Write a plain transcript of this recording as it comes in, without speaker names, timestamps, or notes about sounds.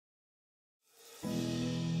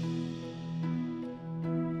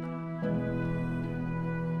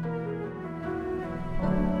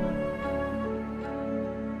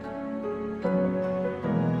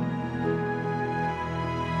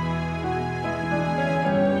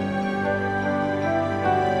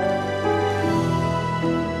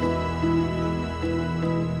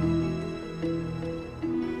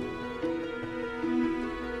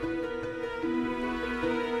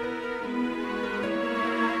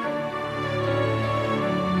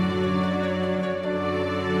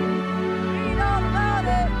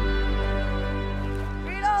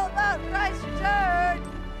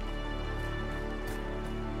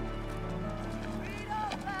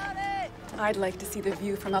I'd like to see the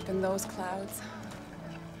view from up in those clouds.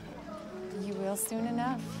 You will soon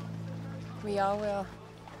enough. We all will.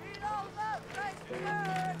 Read all about Christ's church.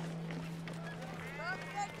 Come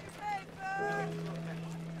get your paper.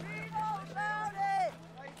 Read all about it.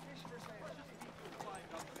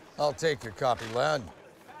 I'll take your copy, lad.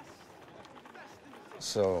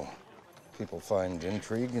 So, people find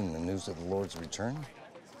intrigue in the news of the Lord's return?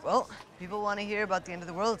 Well, people want to hear about the end of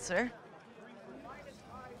the world, sir.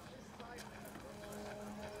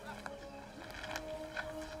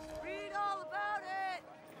 Read all about it.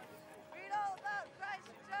 Read all about Christ's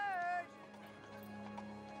church.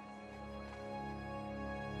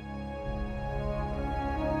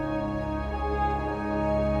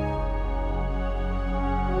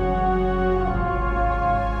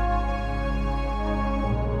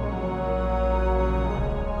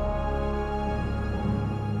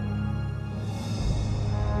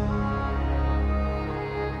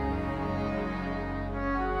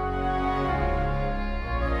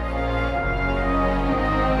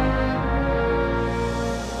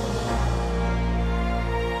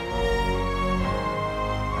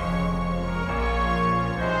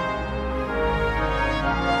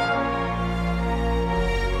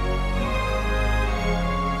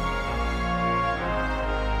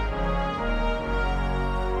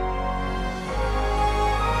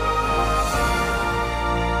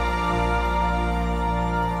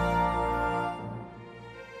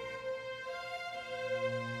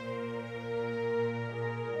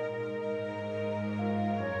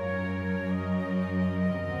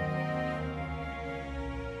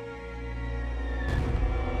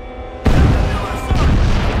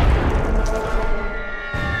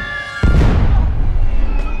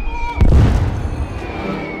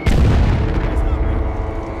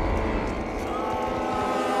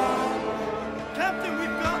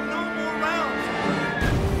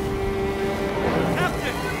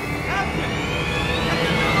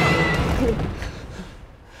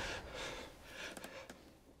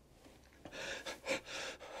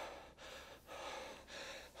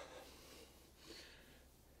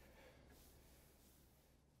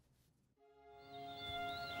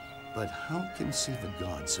 But how conceive a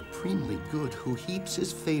God supremely good who heaps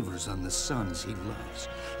his favors on the sons he loves,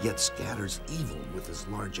 yet scatters evil with as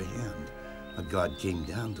large a hand? A God came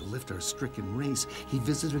down to lift our stricken race. He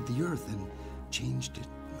visited the earth and changed it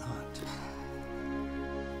not.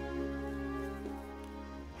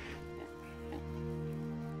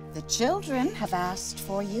 The children have asked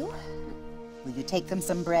for you. Will you take them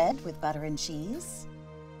some bread with butter and cheese?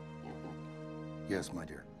 Yes, my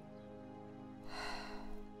dear.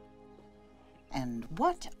 And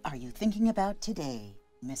what are you thinking about today,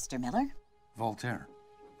 Mr. Miller? Voltaire.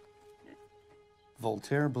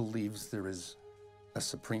 Voltaire believes there is a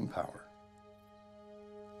supreme power.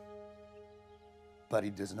 But he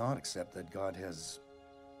does not accept that God has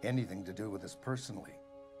anything to do with us personally.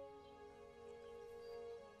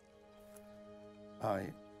 I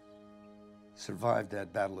survived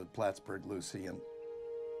that battle at Plattsburgh, Lucy, and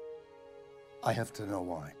I have to know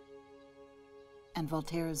why. And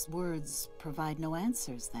Voltaire's words provide no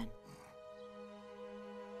answers, then?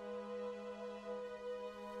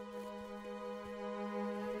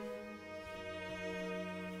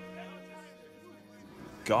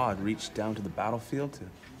 God reached down to the battlefield to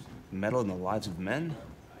meddle in the lives of men?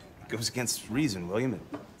 It goes against reason, William.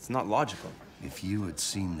 It's not logical. If you had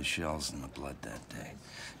seen the shells and the blood that day,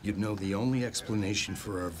 you'd know the only explanation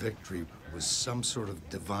for our victory was some sort of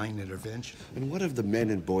divine intervention. And what of the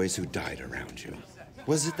men and boys who died around you?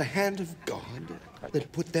 Was it the hand of God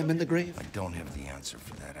that put them in the grave? I don't have the answer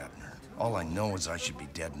for that, Abner. All I know is I should be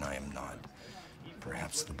dead and I am not.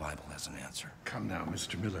 Perhaps the Bible has an answer. Come now,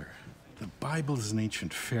 Mr. Miller. The Bible is an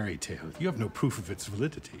ancient fairy tale. You have no proof of its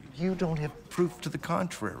validity. You don't have proof to the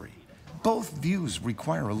contrary. Both views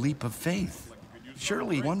require a leap of faith.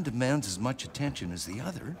 Surely one demands as much attention as the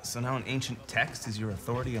other. So now an ancient text is your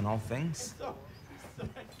authority on all things?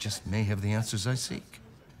 Just may have the answers I seek.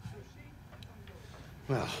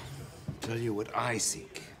 Well, I'll tell you what I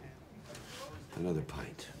seek. Another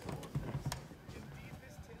pint.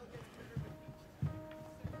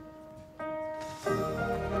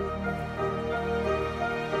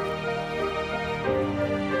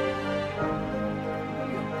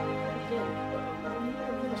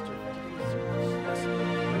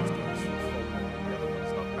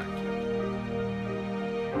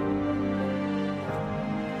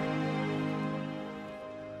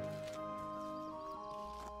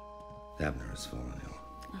 Abner has fallen ill.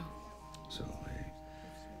 Oh. So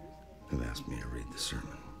they have asked me to read the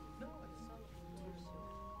sermon.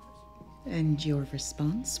 And your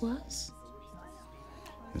response was?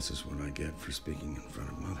 This is what I get for speaking in front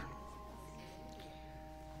of Mother.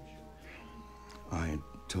 I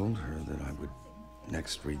told her that I would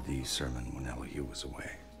next read the sermon when Elihu was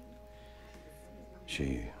away.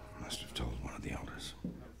 She must have told one of the elders.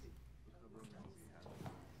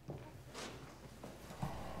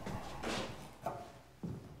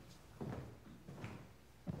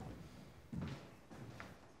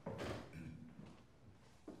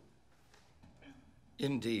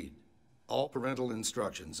 Indeed, all parental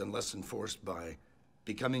instructions, unless enforced by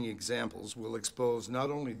becoming examples, will expose not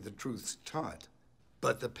only the truths taught,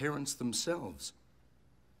 but the parents themselves.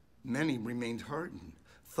 Many remained hardened,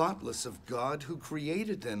 thoughtless of God who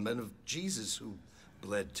created them and of Jesus who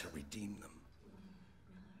bled to redeem them.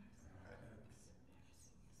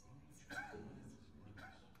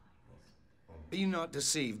 Be not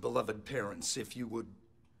deceived, beloved parents. If you would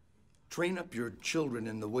train up your children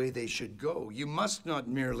in the way they should go, you must not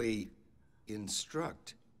merely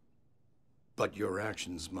instruct, but your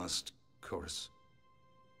actions must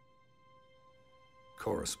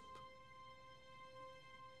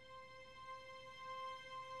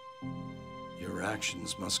Your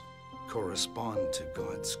actions must correspond to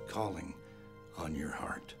God's calling on your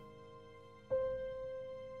heart.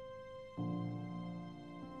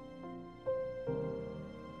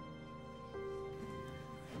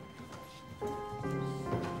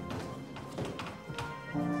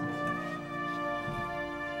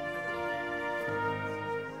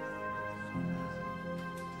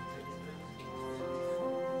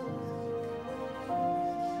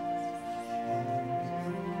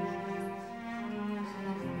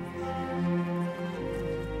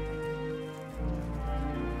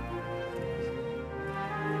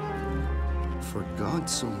 For God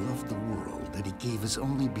so loved the world that he gave his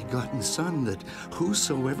only begotten Son, that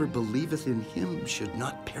whosoever believeth in him should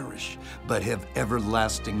not perish, but have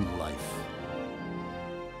everlasting life.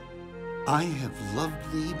 I have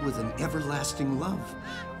loved thee with an everlasting love.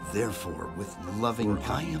 Therefore, with loving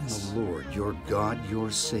kindness, I am the Lord, your God, your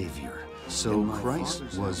Savior. So Christ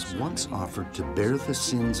was once offered to bear the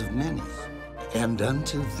sins of many. And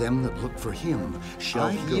unto them that look for him shall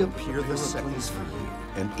he appear the second for you.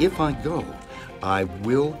 And if I go, I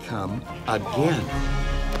will come again.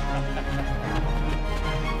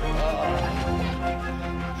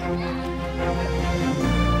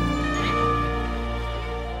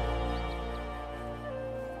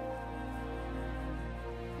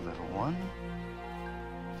 Little one,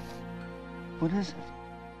 what is it?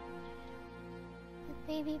 The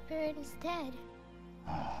baby bird is dead.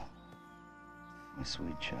 Oh, my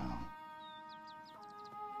sweet child.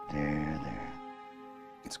 There.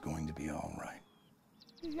 It's going to be all right.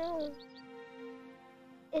 No,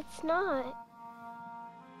 it's not.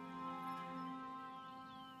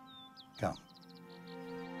 Come.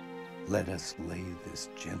 Let us lay this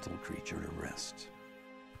gentle creature to rest.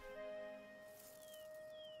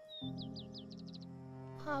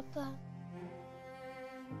 Papa,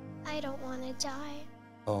 I don't want to die.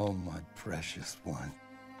 Oh, my precious one.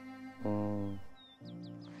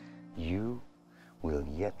 You will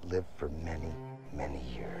yet live for many, many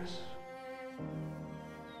years.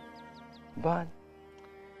 But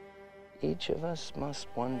each of us must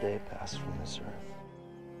one day pass from this earth.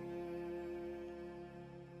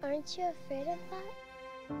 Aren't you afraid of that?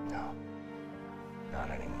 No,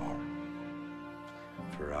 not anymore.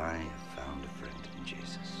 For I have found a friend in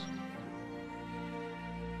Jesus.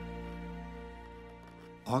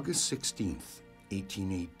 August 16th,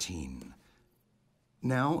 1818.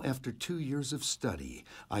 Now, after 2 years of study,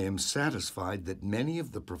 I am satisfied that many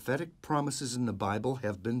of the prophetic promises in the Bible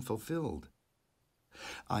have been fulfilled.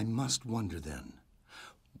 I must wonder then,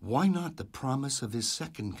 why not the promise of his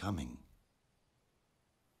second coming?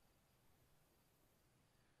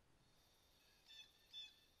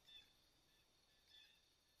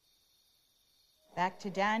 Back to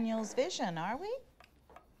Daniel's vision, are we?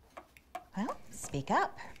 Well, speak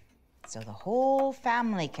up, so the whole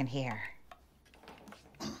family can hear.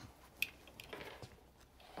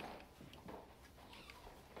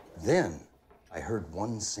 Then I heard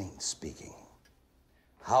one saint speaking.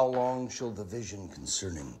 How long shall the vision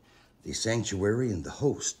concerning the sanctuary and the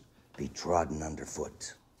host be trodden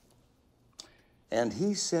underfoot? And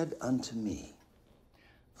he said unto me,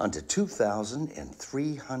 unto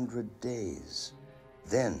 2,300 days,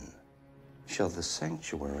 then shall the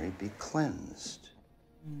sanctuary be cleansed.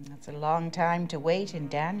 That's a long time to wait in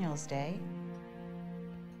Daniel's day.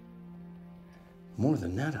 More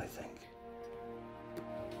than that, I think.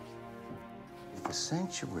 If the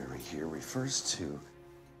sanctuary here refers to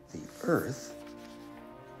the earth,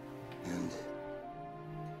 and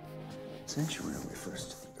sanctuary refers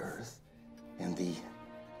to the earth, and the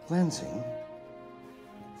cleansing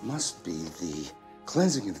must be the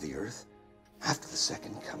cleansing of the earth after the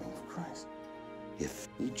second coming of Christ. If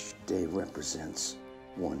each day represents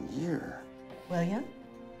 1 year, William,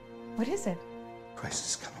 what is it? Christ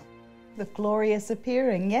is coming. The glorious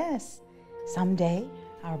appearing, yes. Someday,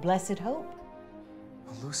 our blessed hope.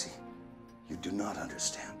 Oh, Lucy, you do not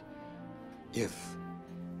understand. If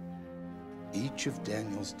each of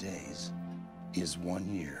Daniel's days is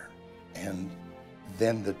 1 year, and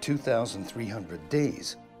then the 2,300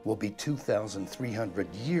 days will be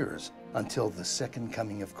 2,300 years until the second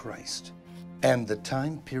coming of Christ. And the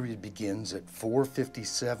time period begins at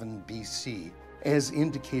 457 BC, as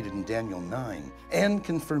indicated in Daniel 9, and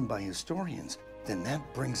confirmed by historians, then that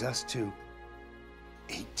brings us to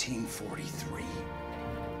 1843.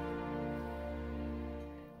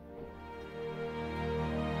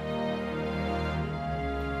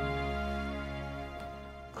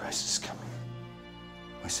 Christ is coming.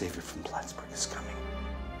 My Savior from Plattsburgh is coming.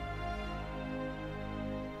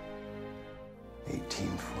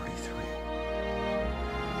 1843.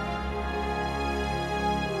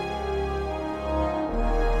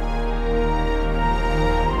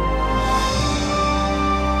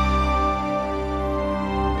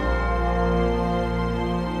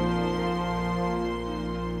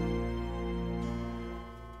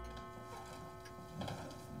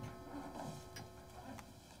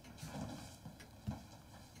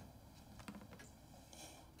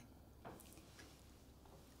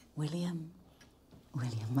 William,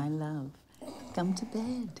 my love, come to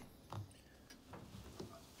bed.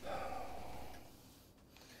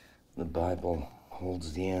 The Bible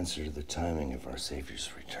holds the answer to the timing of our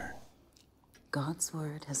Savior's return. God's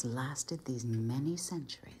word has lasted these many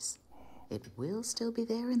centuries. It will still be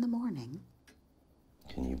there in the morning.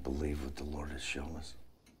 Can you believe what the Lord has shown us?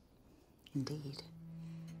 Indeed.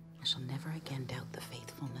 I shall never again doubt the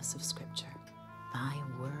faithfulness of Scripture. Thy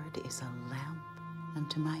word is a lamp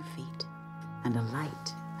unto my feet and a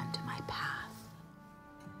light unto my path.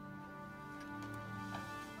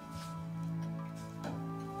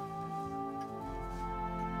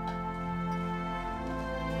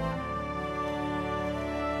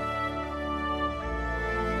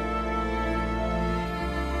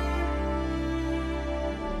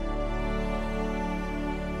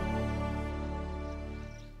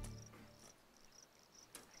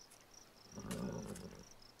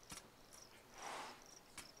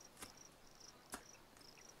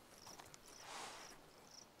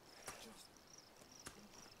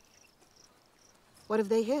 What have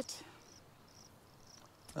they hit?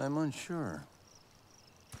 I'm unsure.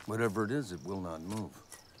 Whatever it is, it will not move.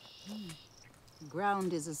 The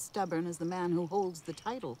ground is as stubborn as the man who holds the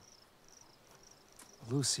title.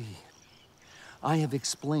 Lucy, I have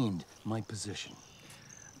explained my position.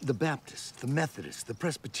 The Baptists, the Methodists, the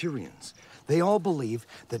Presbyterians, they all believe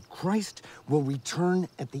that Christ will return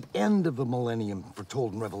at the end of the millennium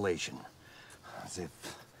foretold in Revelation. As if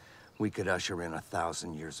we could usher in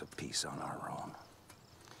 1,000 years of peace on our own.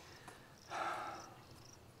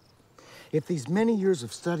 If these many years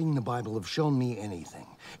of studying the Bible have shown me anything,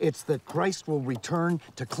 it's that Christ will return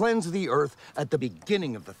to cleanse the earth at the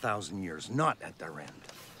beginning of the 1,000 years, not at their end.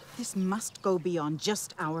 This must go beyond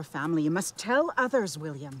just our family. You must tell others,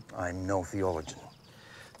 William. I'm no theologian,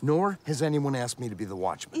 nor has anyone asked me to be the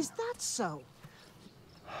watchman. Is that so?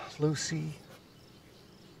 Lucy,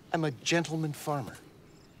 I'm a gentleman farmer.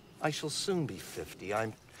 I shall soon be 50.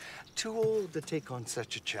 I'm too old to take on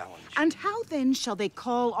such a challenge. And how then shall they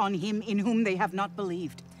call on him in whom they have not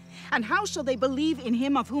believed? And how shall they believe in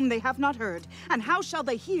him of whom they have not heard? And how shall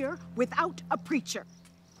they hear without a preacher?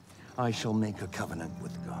 I shall make a covenant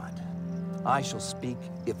with God. I shall speak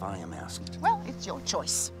if I am asked. Well, it's your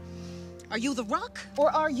choice. Are you the rock or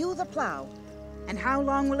are you the plow? And how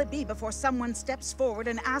long will it be before someone steps forward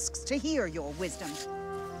and asks to hear your wisdom?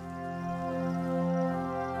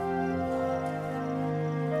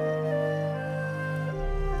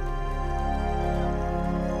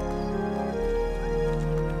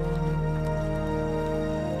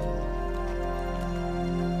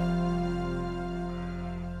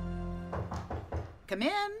 Come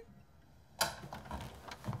in.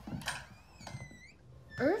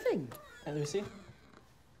 Irving. Hi, Lucy.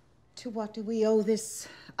 To what do we owe this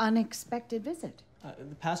unexpected visit?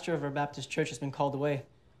 The pastor of our Baptist church has been called away.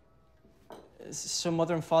 So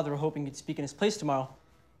Mother and Father were hoping you'd speak in his place tomorrow.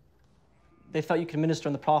 They thought you could minister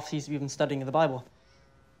on the prophecies we've been studying in the Bible.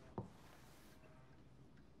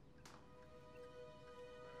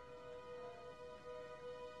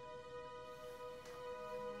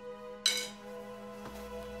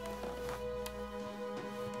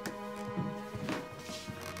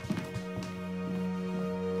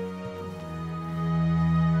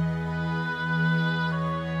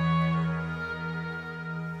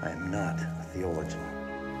 am not a theologian.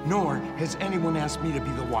 Nor has anyone asked me to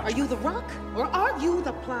be the watchman. Are you the rock or are you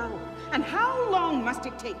the plow? And how long must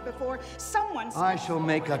it take before someone... I shall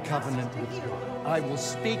make a covenant with you. I will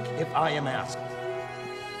speak if I am asked.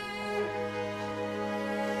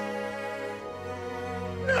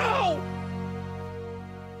 No!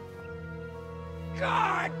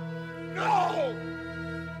 God, no!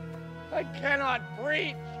 I cannot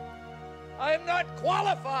preach. I am not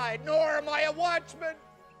qualified, nor am I a watchman.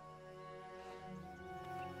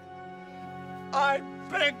 I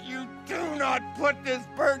beg you, do not put this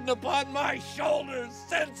burden upon my shoulders.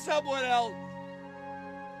 Send someone else.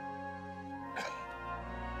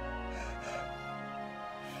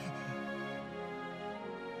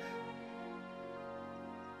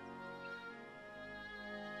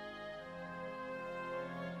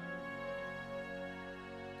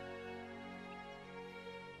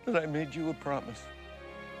 But I made you a promise.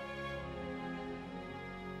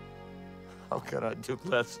 How can I do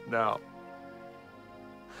less now?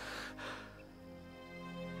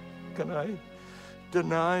 Can I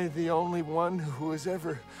deny the only one who has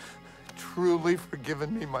ever truly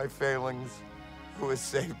forgiven me my failings, who has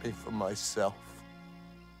saved me from myself?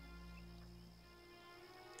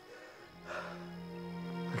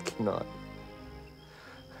 I cannot.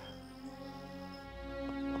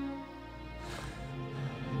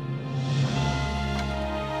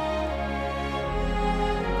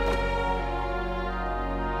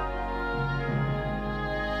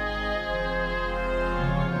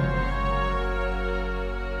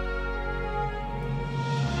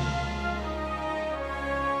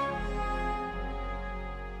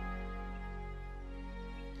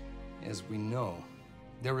 As we know,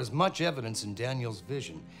 there is much evidence in Daniel's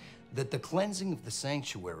vision that the cleansing of the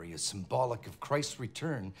sanctuary is symbolic of Christ's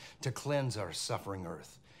return to cleanse our suffering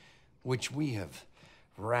earth, which we have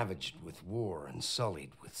ravaged with war and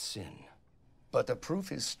sullied with sin. But the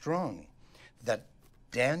proof is strong that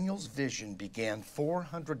Daniel's vision began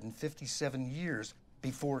 457 years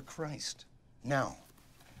before Christ. Now,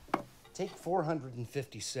 take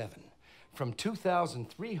 457 from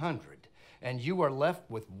 2,300, and you are left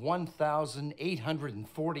with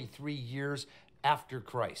 1,843 years after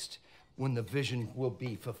Christ, when the vision will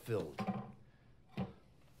be fulfilled.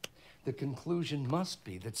 The conclusion must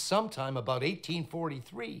be that sometime about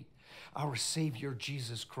 1843, our Savior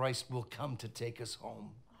Jesus Christ will come to take us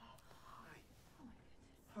home.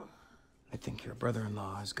 I think your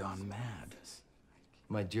brother-in-law has gone mad.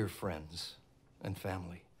 My dear friends and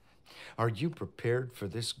family, are you prepared for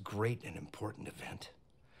this great and important event?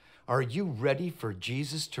 Are you ready for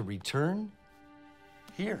Jesus to return?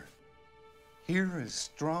 Here is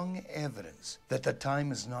strong evidence that the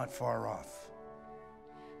time is not far off.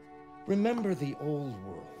 Remember the old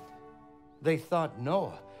world. They thought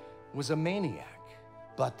Noah was a maniac,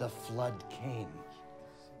 but the flood came.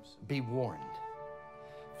 Be warned.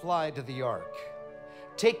 Fly to the ark.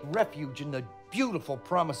 Take refuge in the beautiful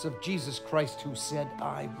promise of Jesus Christ, who said,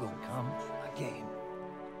 I will come again.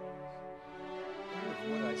 With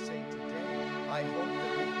what I say today, I hope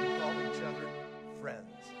that we can call each other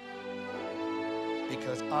friends.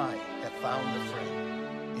 Because I have found a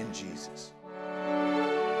friend in Jesus.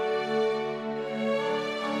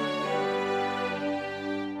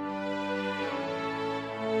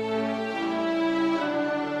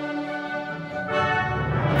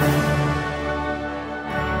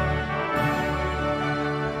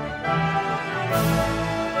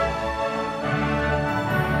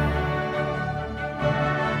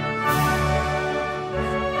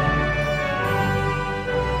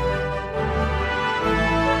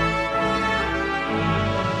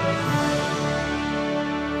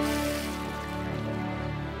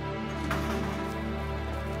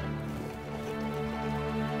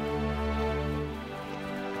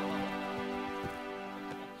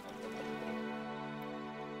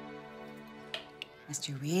 Must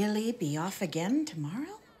you really be off again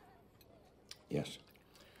tomorrow? Yes,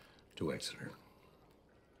 to Exeter.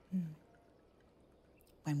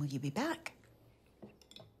 When will you be back?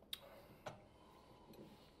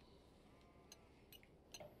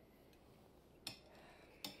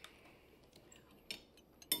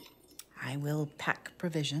 I will pack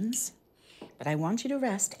provisions, but I want you to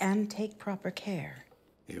rest and take proper care.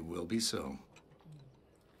 It will be so.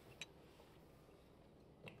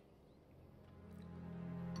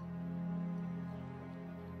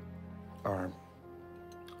 Are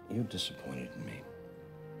you disappointed in me?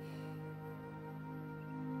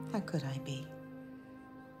 How could I be?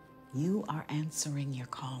 You are answering your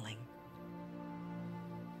calling.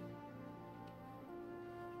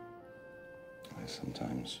 I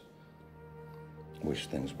sometimes wish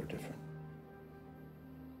things were different.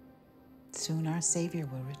 Soon our Savior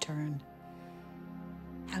will return.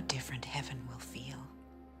 How different heaven will feel.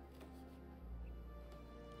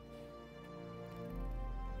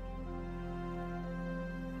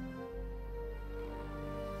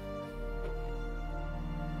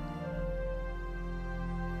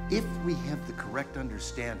 If we have the correct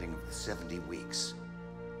understanding of the 70 weeks,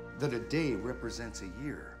 that a day represents a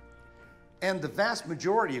year, and the vast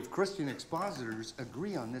majority of Christian expositors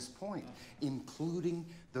agree on this point, including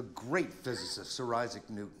the great physicist Sir Isaac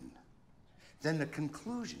Newton, then the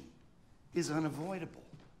conclusion is unavoidable.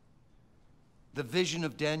 The vision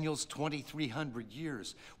of Daniel's 2,300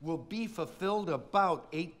 years will be fulfilled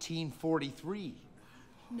about 1843.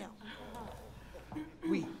 No.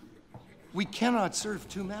 We cannot serve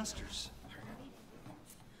two masters.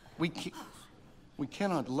 We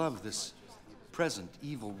cannot love this present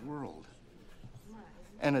evil world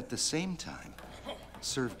and at the same time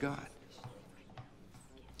serve God.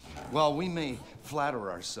 While we may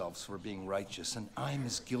flatter ourselves for being righteous, and I'm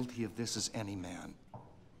as guilty of this as any man,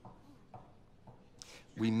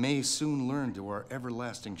 we may soon learn to our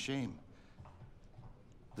everlasting shame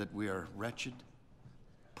that we are wretched,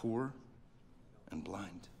 poor, and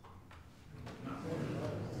blind.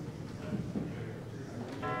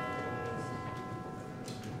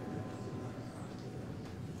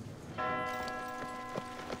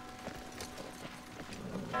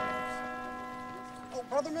 Oh,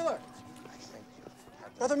 Brother Miller.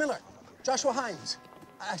 Brother Miller, Joshua Himes.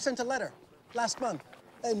 I sent a letter last month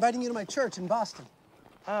inviting you to my church in Boston.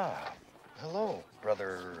 Ah, hello,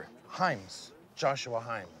 Brother Himes, Joshua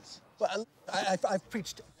Himes. Well, I've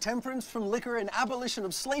preached temperance from liquor and abolition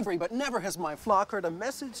of slavery, but never has my flock heard a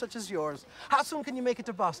message such as yours. How soon can you make it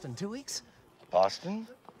to Boston? 2 weeks? Boston?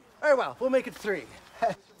 Very well, we'll make it 3.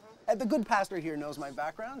 The good pastor here knows my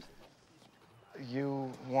background.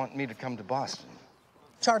 You want me to come to Boston?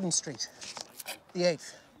 Chardon Street, the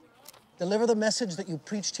 8th. Deliver the message that you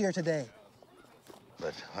preached here today.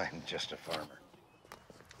 But I'm just a farmer.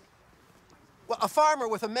 Well, a farmer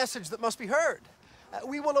with a message that must be heard.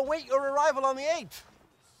 We will await your arrival on the 8th.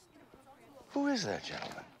 Who is that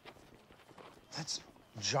gentleman? That's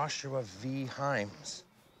Joshua V. Himes.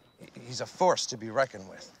 He's a force to be reckoned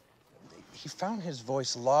with. He found his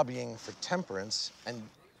voice lobbying for temperance and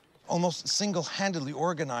almost single-handedly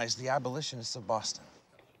organized the abolitionists of Boston.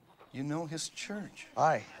 You know his church?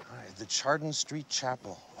 Aye, the Chardon Street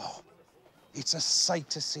Chapel. Oh, it's a sight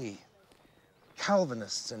to see.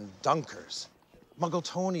 Calvinists and Dunkers,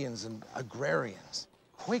 Muggletonians and agrarians,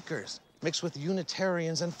 Quakers mixed with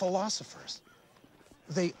Unitarians and philosophers.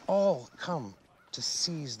 They all come to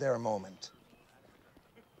seize their moment.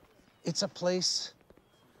 It's a place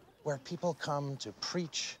where people come to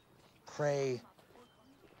preach, pray,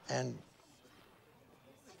 and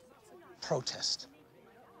protest.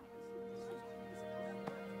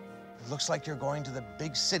 It looks like you're going to the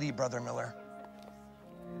big city, Brother Miller.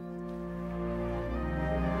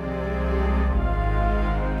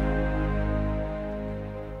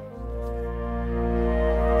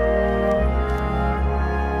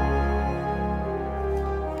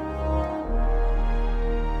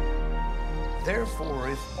 Therefore,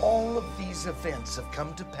 if all of these events have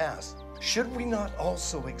come to pass, should we not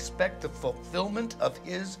also expect the fulfillment of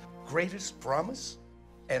his greatest promise?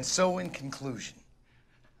 And so, in conclusion,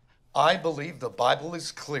 I believe the Bible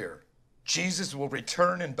is clear. Jesus will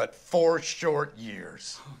return in but 4 short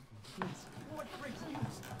years.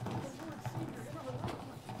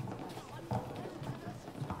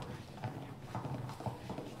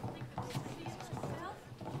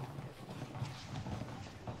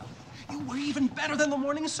 You were even better than the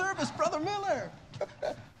morning service, Brother Miller.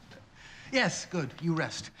 Yes, good. You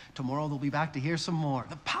rest. Tomorrow they'll be back to hear some more.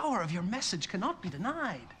 The power of your message cannot be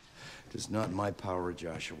denied. It is not my power,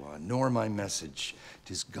 Joshua, nor my message.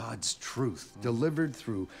 It is God's truth, delivered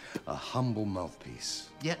through a humble mouthpiece.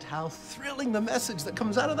 Yet how thrilling the message that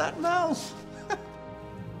comes out of that mouth.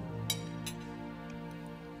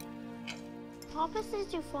 Papa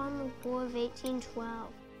says you fought in the War of 1812.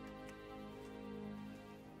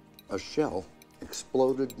 A shell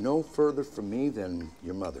exploded no further from me than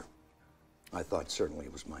your mother. I thought certainly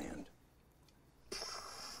it was my end.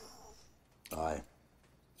 Aye.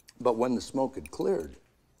 But when the smoke had cleared,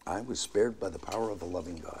 I was spared by the power of a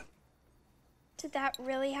loving God. Did that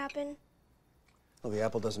really happen? Well, the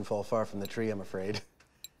apple doesn't fall far from the tree, I'm afraid.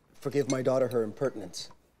 Forgive my daughter her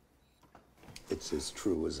impertinence. It's as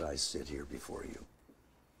true as I sit here before you.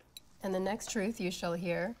 And the next truth you shall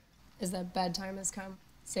hear is that bedtime has come.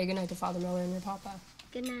 Say goodnight to Father Miller and your papa.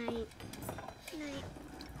 Good night. Good night.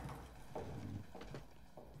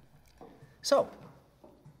 So,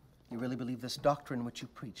 you really believe this doctrine which you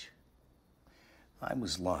preach? I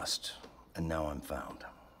was lost, and now I'm found.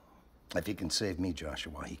 If he can save me,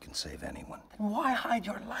 Joshua, he can save anyone. Why hide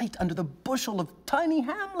your light under the bushel of tiny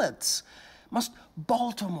hamlets? Must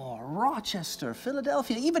Baltimore, Rochester,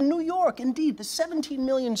 Philadelphia, even New York, indeed, the 17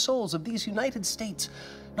 million souls of these United States,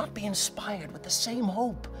 not be inspired with the same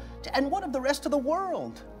hope? And what of the rest of the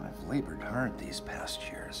world? I've labored hard these past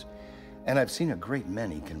years, and I've seen a great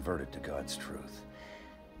many converted to God's truth.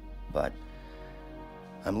 But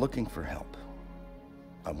I'm looking for help.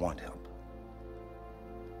 I want help.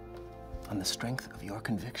 On the strength of your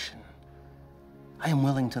conviction, I am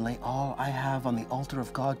willing to lay all I have on the altar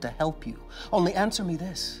of God to help you. Only answer me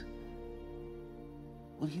this.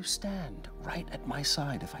 Will you stand right at my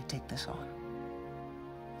side if I take this on?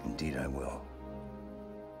 Indeed, I will.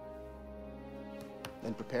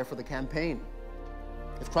 Then prepare for the campaign.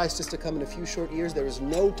 If Christ is to come in a few short years, there is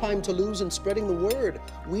no time to lose in spreading the word.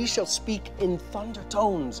 We shall speak in thunder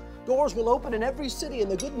tones. Doors will open in every city,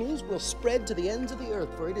 and the good news will spread to the ends of the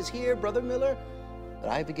earth. For it is here, Brother Miller,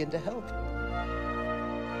 that I begin to help you.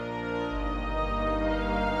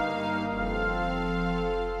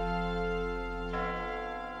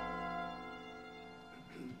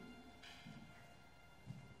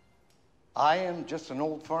 I am just an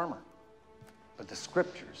old farmer, but the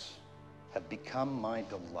scriptures have become my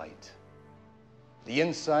delight. The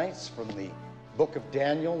insights from the book of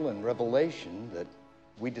Daniel and Revelation that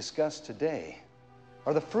we discuss today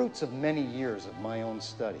are the fruits of many years of my own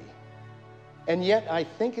study. And yet I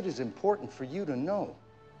think it is important for you to know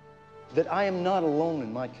that I am not alone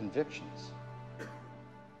in my convictions.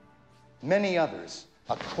 Many others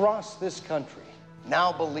across this country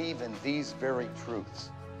now believe in these very truths.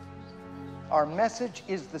 Our message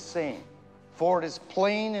is the same, for it is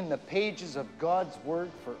plain in the pages of God's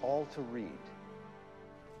word for all to read.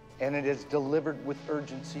 And it is delivered with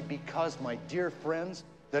urgency because, my dear friends,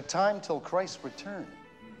 the time till Christ's return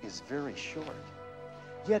is very short.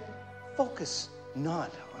 Yet focus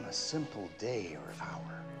not on a simple day or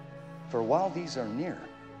hour, for while these are near,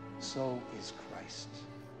 so is Christ.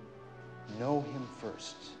 Know him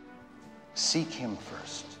first. Seek him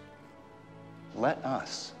first. Let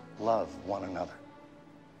us love one another,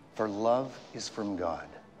 for love is from God.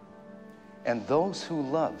 And those who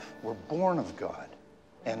love were born of God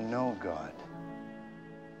and know God.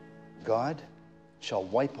 God shall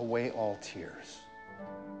wipe away all tears.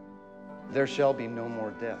 There shall be no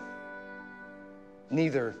more death,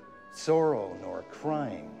 neither sorrow nor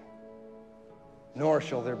crying, nor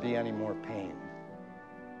shall there be any more pain,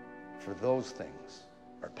 for those things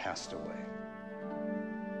are passed away.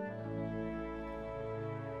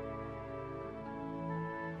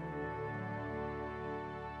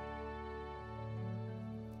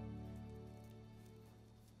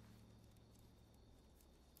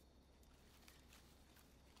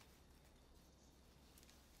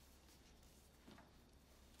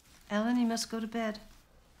 Ellen, you must go to bed.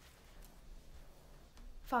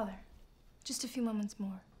 Father, just a few moments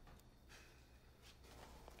more.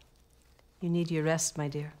 You need your rest, my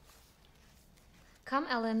dear. Come,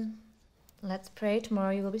 Ellen. Let's pray.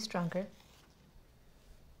 Tomorrow you will be stronger.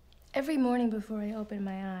 Every morning before I open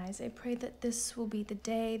my eyes, I pray that this will be the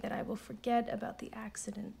day that I will forget about the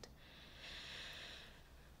accident.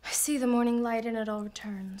 I see the morning light and it all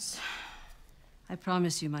returns. I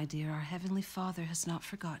promise you, my dear, our Heavenly Father has not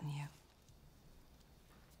forgotten you.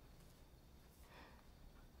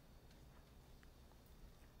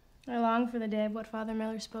 I long for the day of what Father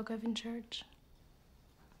Miller spoke of in church.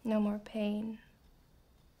 No more pain.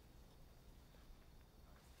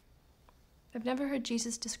 I've never heard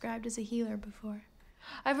Jesus described as a healer before.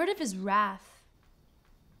 I've heard of his wrath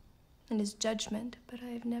and his judgment, but I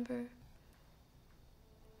have never...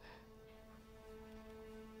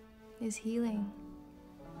 his healing.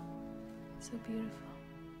 So beautiful.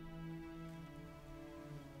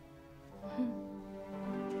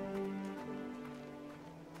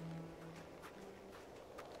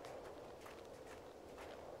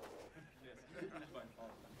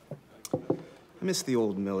 I miss the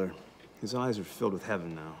old Miller. His eyes are filled with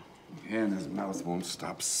heaven now. And his mouth won't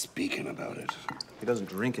stop speaking about it. He doesn't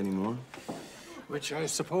drink anymore. Which I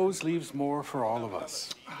suppose leaves more for all of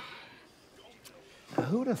us. Now,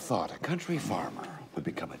 who'd have thought a country farmer would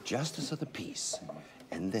become a justice of the peace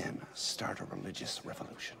and then start a religious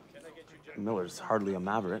revolution? Miller's hardly a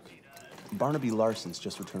maverick. Barnaby Larson's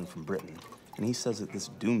just returned from Britain, and he says that this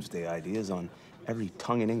doomsday idea is on every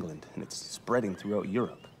tongue in England, and it's spreading throughout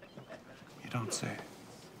Europe. You don't say.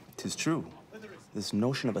 'Tis true. This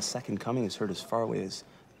notion of a second coming is heard as far away as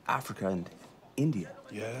Africa and India.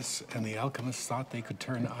 Yes, and the alchemists thought they could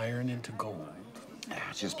turn iron into gold.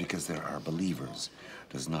 Just because there are believers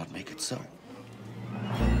does not make it so.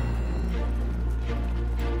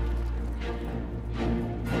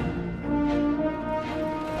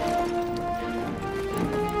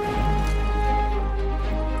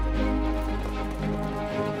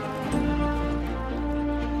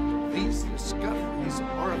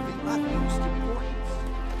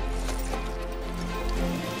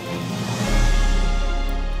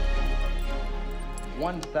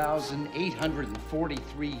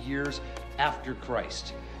 1,843 years after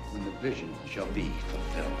Christ, when the vision shall be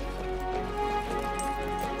fulfilled.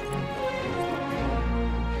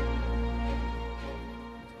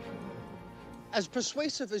 As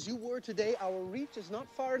persuasive as you were today, our reach is not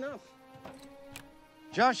far enough.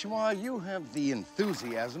 Joshua, you have the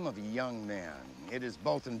enthusiasm of a young man. It is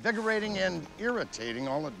both invigorating and irritating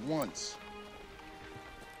all at once.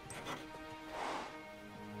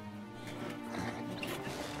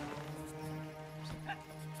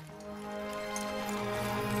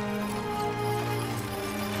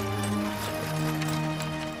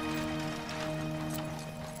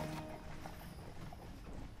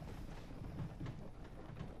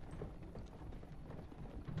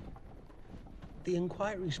 The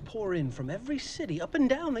inquiries pour in from every city up and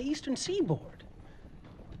down the eastern seaboard.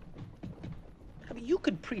 I mean, you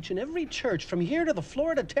could preach in every church from here to the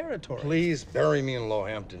Florida Territory. Please bury me in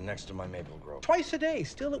Lowhampton next to my maple grove. Twice a day,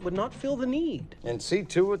 still it would not fill the need. And see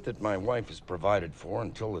to it that my wife is provided for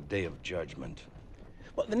until the day of judgment.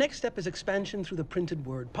 Well, the next step is expansion through the printed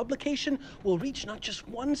word. Publication will reach not just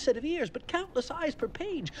one set of ears, but countless eyes per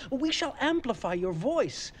page. We shall amplify your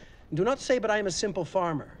voice. Do not say, but I am a simple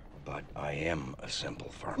farmer. But I am a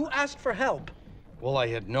simple farmer. Who asked for help? Well, I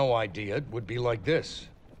had no idea it would be like this.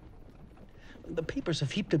 The papers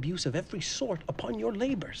have heaped abuse of every sort upon your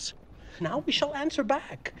labors. Now we shall answer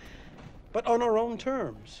back, but on our own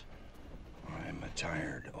terms. I'm a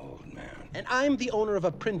tired old man. And I'm the owner of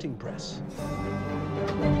a printing press.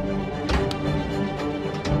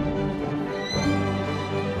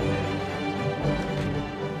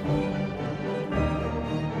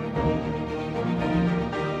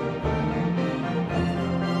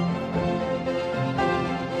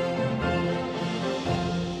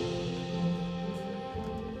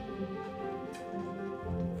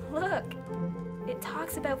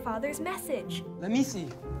 About Father's message. Let me see.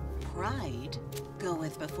 Pride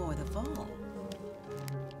goeth before the fall.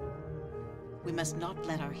 We must not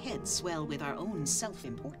let our heads swell with our own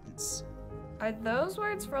self-importance. Are those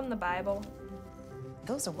words from the Bible?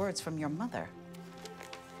 Those are words from your mother.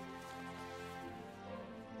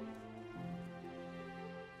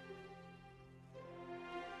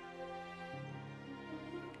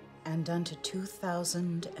 And unto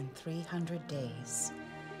 2,300 days,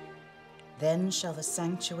 then shall the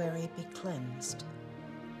sanctuary be cleansed.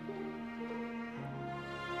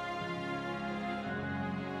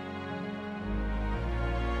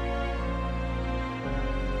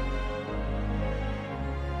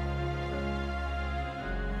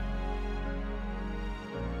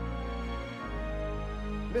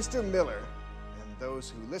 Mr. Miller and those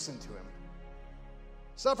who listen to him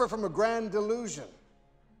suffer from a grand delusion.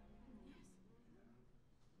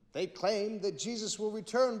 They claim that Jesus will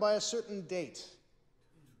return by a certain date.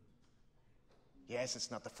 Yes,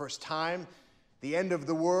 it's not the first time the end of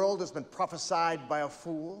the world has been prophesied by a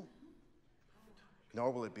fool,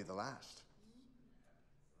 nor will it be the last.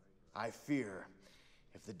 I fear,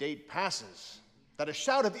 if the date passes, that a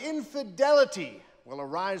shout of infidelity will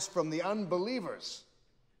arise from the unbelievers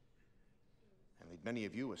and lead many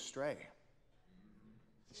of you astray.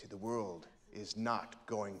 You see, the world is not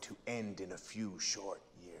going to end in a few short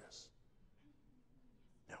years.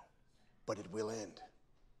 No, but it will end.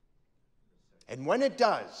 And when it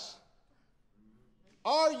does,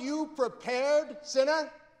 are you prepared,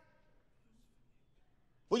 sinner?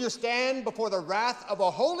 Will you stand before the wrath of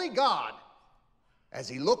a holy God as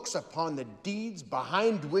he looks upon the deeds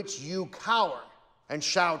behind which you cower and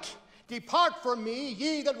shout, "Depart from me,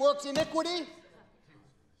 ye that works iniquity"?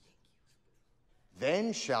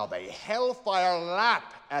 Then shall the hellfire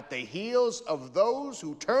lap at the heels of those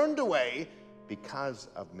who turned away because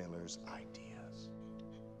of Miller's ideas.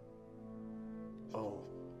 Oh,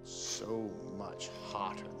 so much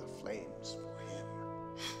hotter the flames for him.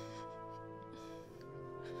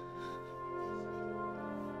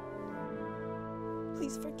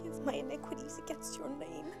 Please forgive my iniquities against your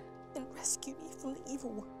name and rescue me from the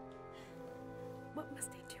evil one. What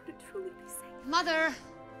must I do to truly be saved? Mother!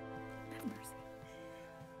 Have mercy.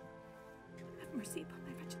 Have mercy upon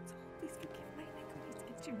my wretched soul. Please forgive my iniquities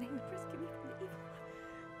against your name and rescue me from the evil one.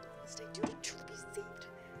 What must I do to truly be saved?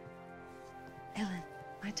 Ellen,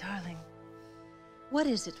 my darling. What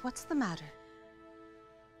is it? What's the matter?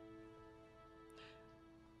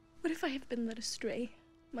 What if I have been led astray,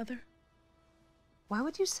 Mother? Why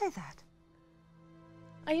would you say that?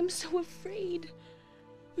 I am so afraid.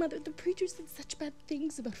 Mother, the preacher said such bad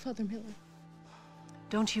things about Father Miller.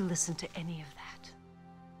 Don't you listen to any of that.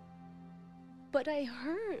 But I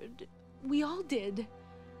heard. We all did.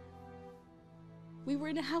 We were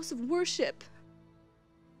in a house of worship.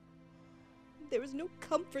 There is no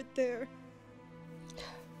comfort there.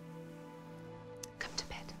 Come to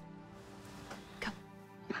bed.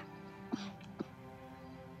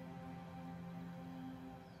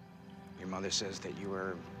 Your mother says that you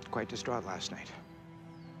were quite distraught last night.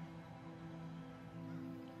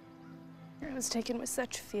 I was taken with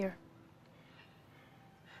such fear.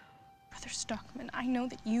 Brother Stockman, I know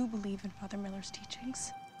that you believe in Father Miller's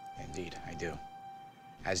teachings. Indeed, I do.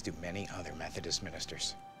 As do many other Methodist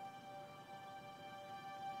ministers.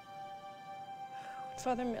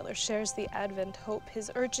 Father Miller shares the Advent hope.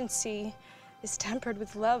 His urgency is tempered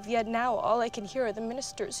with love, yet now all I can hear are the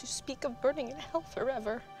ministers who speak of burning in hell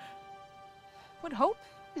forever. What hope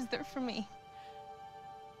is there for me?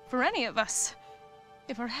 For any of us?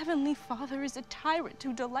 If our Heavenly Father is a tyrant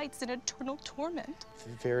who delights in eternal torment.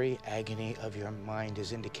 The very agony of your mind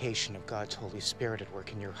is indication of God's Holy Spirit at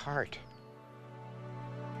work in your heart.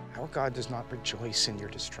 Our God does not rejoice in your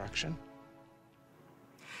destruction.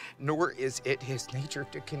 Nor is it his nature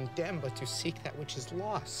to condemn, but to seek that which is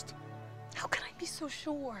lost. How can I be so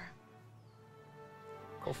sure?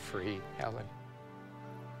 Go free, Helen.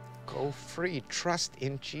 Go free. Trust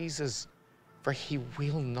in Jesus, for he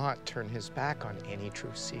will not turn his back on any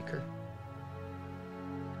true seeker.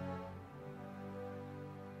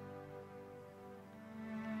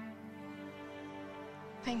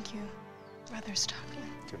 Thank you, Brother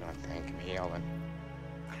Stockman. Do not thank me, Ellen.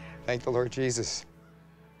 Thank the Lord Jesus.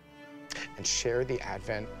 And share the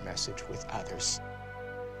Advent message with others.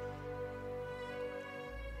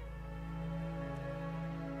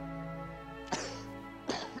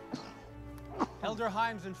 Elder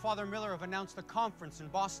Himes and Father Miller have announced a conference in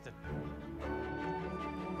Boston.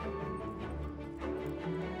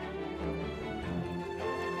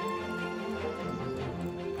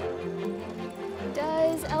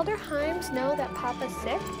 Does Elder Himes know that Papa's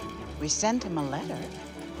sick? We sent him a letter.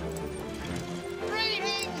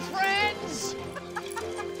 Greetings, friends!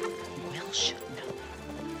 Will should know.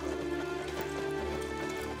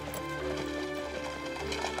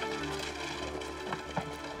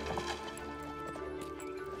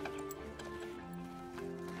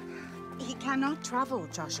 He cannot travel,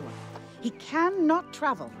 Joshua. He cannot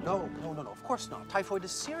travel. No, of course not. Typhoid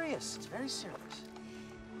is serious. It's very serious.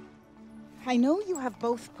 I know you have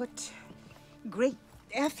both put great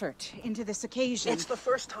effort into this occasion. It's the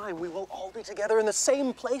first time we will all be together in the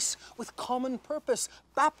same place with common purpose.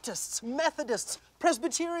 Baptists, Methodists,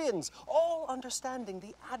 Presbyterians, all understanding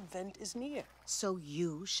the Advent is near. So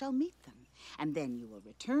you shall meet them, and then you will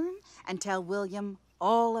return and tell William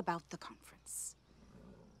all about the conference.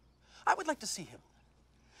 I would like to see him,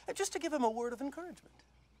 just to give him a word of encouragement.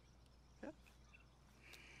 Yeah?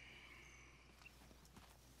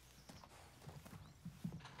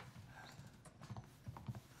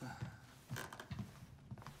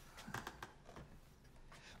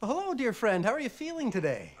 Well, hello, dear friend. How are you feeling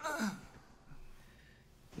today?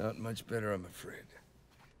 Not much better, I'm afraid.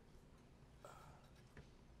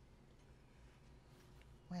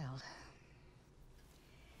 Well,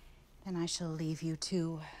 then I shall leave you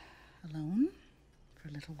two alone for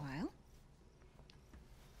a little while.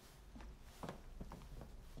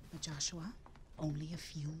 But Joshua, only a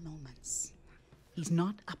few moments. He's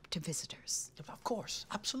not up to visitors. Of course,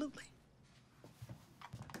 absolutely.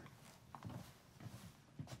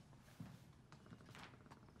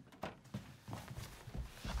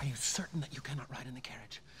 Are you certain that you cannot ride in the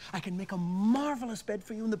carriage? I can make a marvelous bed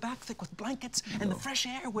for you in the back, thick with blankets, and the fresh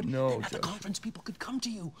air would... No, at the conference, people could come to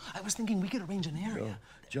you. I was thinking we could arrange an area. No,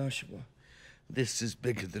 Joshua, this is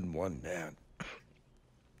bigger than one man.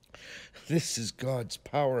 This is God's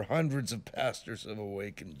power. Hundreds of pastors have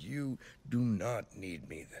awakened. You do not need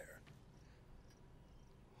me there.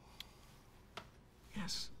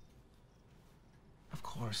 Yes. Of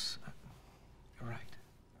course. You're right.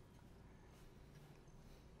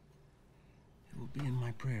 It will be in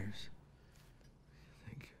my prayers.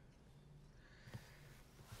 Thank you.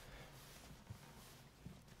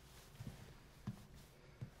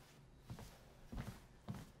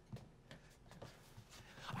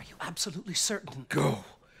 Are you absolutely certain? Go.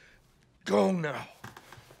 Go now.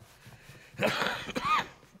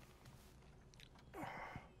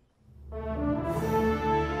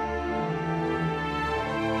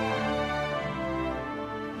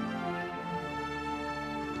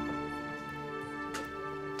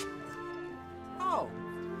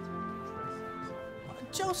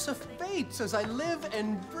 Joseph Bates, as I live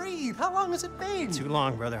and breathe. How long has it been? Too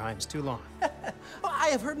long, Brother Himes, too long. Well, I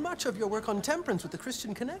have heard much of your work on temperance with the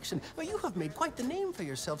Christian Connection. Well, you have made quite the name for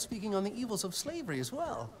yourself, speaking on the evils of slavery as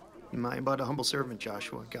well. Am I but a humble servant,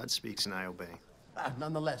 Joshua? God speaks and I obey.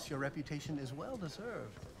 Nonetheless, your reputation is well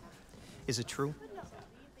deserved. Is it true?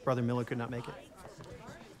 Brother Miller could not make it?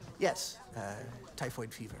 Yes,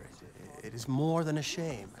 typhoid fever. It is more than a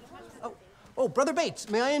shame. Oh, Brother Bates,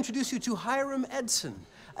 may I introduce you to Hiram Edson?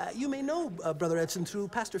 You may know Brother Edson through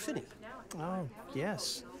Pastor Finney. Oh,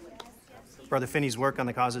 yes. Brother Finney's work on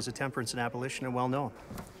the causes of temperance and abolition are well known.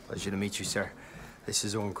 Pleasure to meet you, sir. This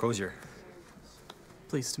is Owen Crozier.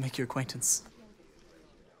 Pleased to make your acquaintance.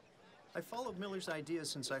 I followed Miller's ideas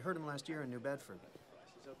since I heard him last year in New Bedford.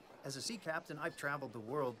 As a sea captain, I've traveled the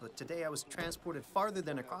world, but today I was transported farther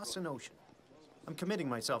than across an ocean. I'm committing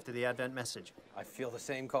myself to the Advent message. I feel the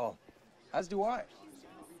same call. As do I.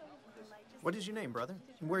 What is your name, brother?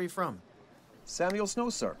 And where are you from? Samuel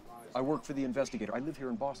Snow, sir. I work for the Investigator. I live here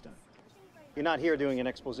in Boston. You're not here doing an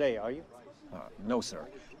expose, are you? No, sir.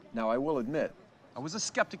 Now, I will admit, I was a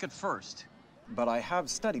skeptic at first, but I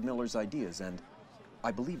have studied Miller's ideas, and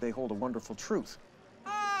I believe they hold a wonderful truth.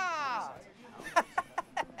 Ah!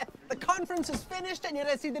 The conference is finished, and yet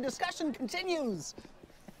I see the discussion continues.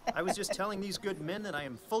 I was just telling these good men that I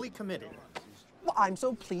am fully committed. Well, I'm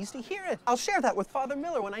so pleased to hear it. I'll share that with Father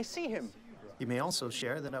Miller when I see him. You may also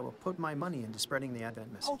share that I will put my money into spreading the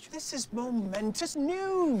Advent message. Oh, this is momentous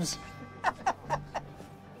news.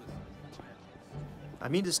 I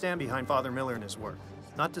mean to stand behind Father Miller and his work.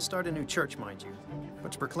 Not to start a new church, mind you,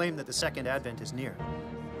 but to proclaim that the second Advent is near.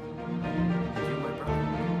 And you, my brother?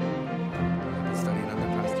 Studying under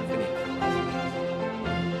Pastor Finney.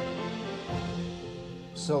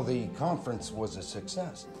 So the conference was a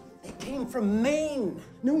success. They came from Maine,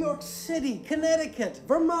 New York City, Connecticut,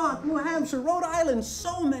 Vermont, New Hampshire, Rhode Island.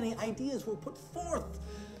 So many ideas were put forth.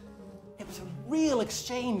 It was a real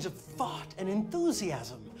exchange of thought and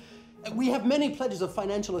enthusiasm. We have many pledges of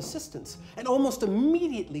financial assistance, and almost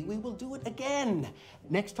immediately we will do it again.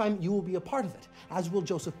 Next time you will be a part of it, as will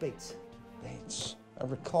Joseph Bates. Bates. I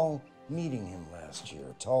recall meeting him last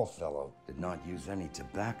year. Tall fellow. Did not use any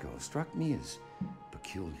tobacco. Struck me as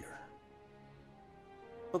peculiar.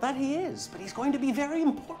 Well, that he is, but he's going to be very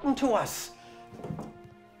important to us.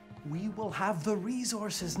 We will have the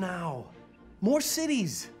resources now. More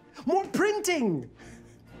cities, more printing.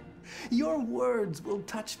 Your words will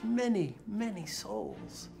touch many, many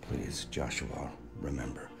souls. Please, Joshua,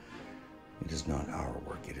 remember, it is not our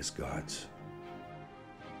work, it is God's.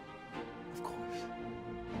 Of course.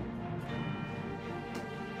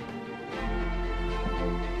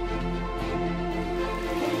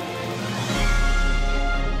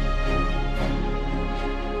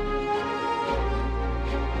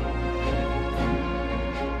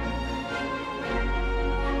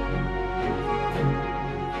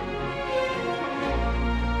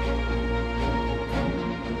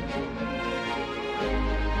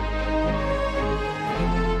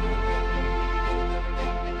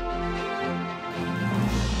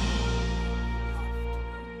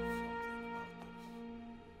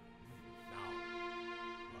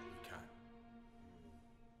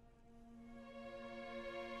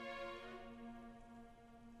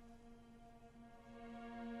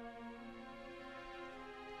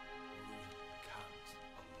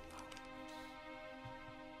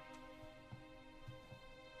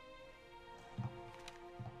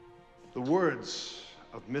 The words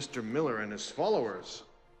of Mr. Miller and his followers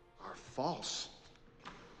are false.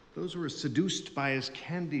 Those who are seduced by his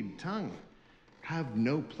candied tongue have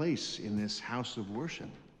no place in this house of worship.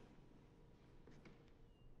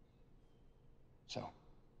 So,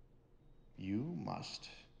 you must,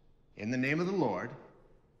 in the name of the Lord,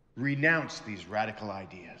 renounce these radical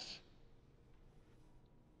ideas.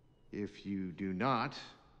 If you do not,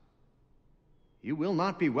 you will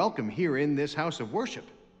not be welcome here in this house of worship.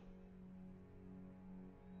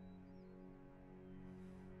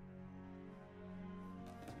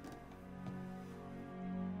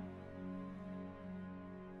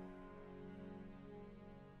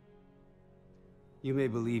 You may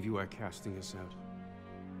believe you are casting us out.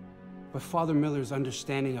 But Father Miller's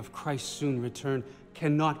understanding of Christ's soon return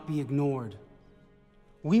cannot be ignored.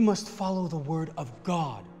 We must follow the word of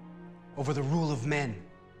God over the rule of men.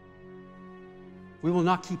 We will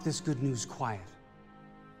not keep this good news quiet.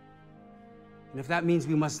 And if that means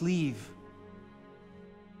we must leave,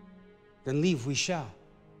 then leave we shall.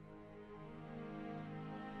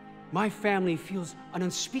 My family feels an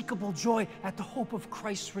unspeakable joy at the hope of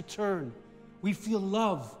Christ's return. We feel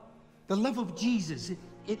love, the love of Jesus.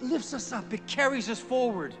 It lifts us up, it carries us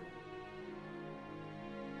forward.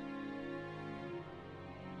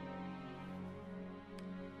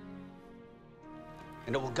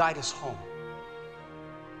 And it will guide us home.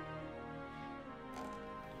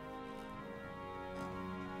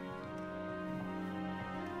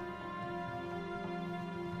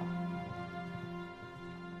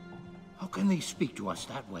 How can they speak to us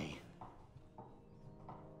that way?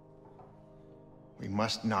 We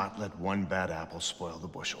must not let one bad apple spoil the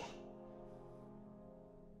bushel.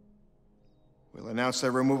 We'll announce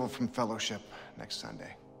their removal from fellowship next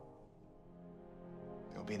Sunday.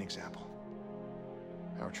 They'll be an example.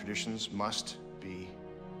 Our traditions must be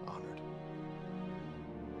honored.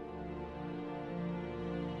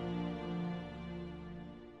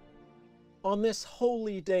 On this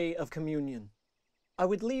holy day of communion, I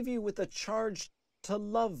would leave you with a charge to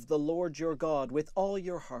love the Lord your God with all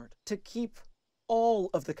your heart, to keep all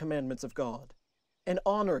of the commandments of God, and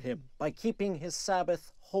honor him by keeping his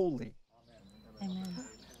Sabbath holy. Amen.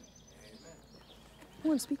 I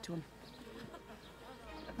want to speak to him.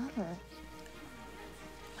 Mother.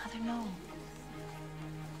 Mother, no.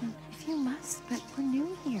 If you must, but we're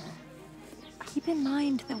new here. Keep in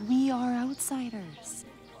mind that we are outsiders.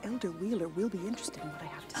 Elder Wheeler will be interested in what I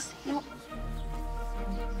have to say. No.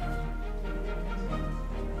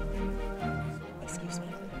 Excuse me.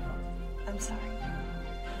 I'm sorry.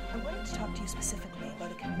 I wanted to talk to you specifically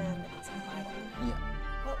about a commandment in the Bible. Yeah.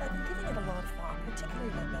 Well, I've been giving it a lot of thought, particularly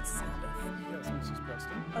about that Sabbath. Yes, Mrs.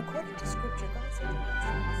 Preston. According to Scripture, God said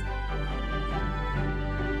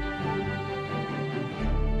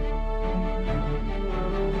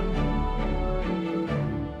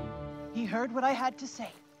He heard what I had to say.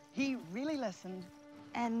 He really listened.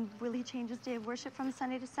 And will he change his day of worship from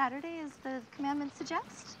Sunday to Saturday, as the commandments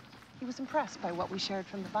suggest? He was impressed by what we shared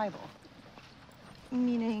from the Bible.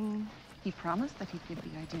 Meaning? He promised that he'd give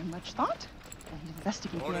the idea much thought, and he'd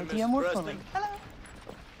investigate the Morning, idea Mrs. more Preston. fully. Hello.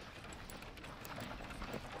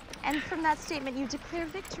 And from that statement, you declare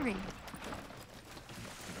victory.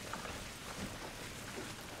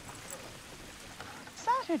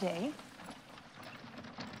 Saturday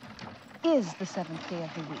is the seventh day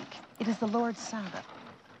of the week. It is the Lord's Sabbath.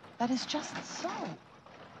 That is just so.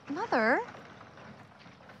 Mother,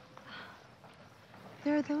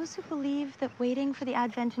 there are those who believe that waiting for the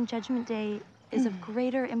Advent and Judgment Day is of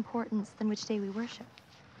greater importance than which day we worship.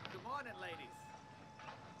 Good morning, ladies.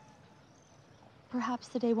 Perhaps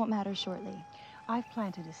the day won't matter shortly. I've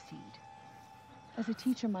planted a seed. As a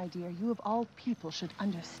teacher, my dear, you of all people should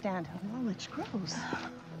understand how knowledge grows.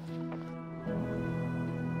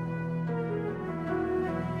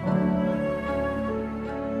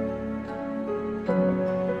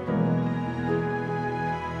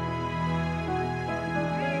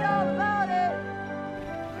 Read all about it.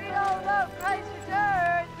 Read all about Christ's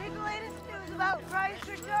return. Read the latest news about Christ's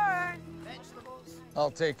return.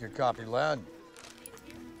 I'll take your copy, lad.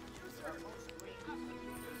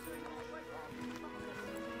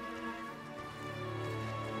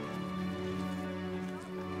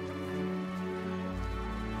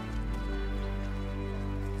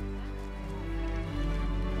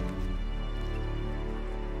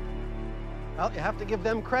 Well, you have to give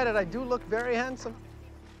them credit. I do look very handsome.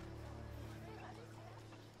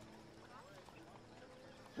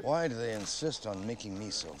 Why do they insist on making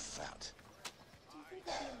me so fat?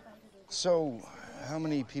 So, how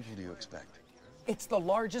many people do you expect? It's the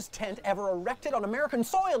largest tent ever erected on American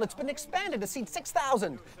soil. It's been expanded to seat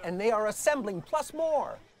 6,000, and they are assembling, plus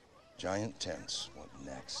more. Giant tents. What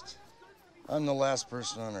next? I'm the last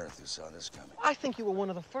person on Earth who saw this coming. I think you were one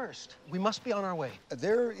of the first. We must be on our way.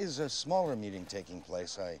 There is a smaller meeting taking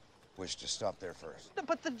place. I wish to stop there first.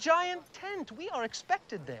 But the giant tent, we are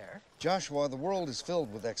expected there. Joshua, the world is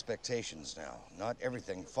filled with expectations now. Not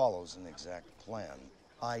everything follows an exact plan.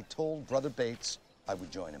 I told Brother Bates I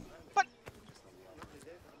would join him. But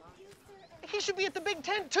he should be at the big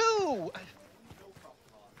tent, too.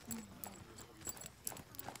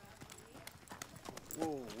 Whoa,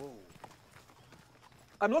 whoa.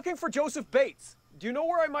 I'm looking for Joseph Bates. Do you know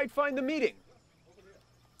where I might find the meeting?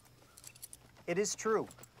 It is true.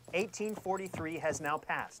 1843 has now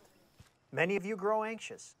passed. Many of you grow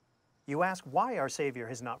anxious. You ask why our Savior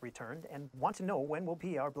has not returned and want to know when will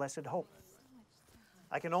be our blessed hope.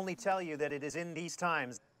 I can only tell you that it is in these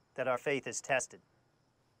times that our faith is tested.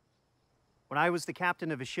 When I was the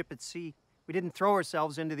captain of a ship at sea, we didn't throw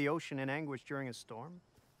ourselves into the ocean in anguish during a storm.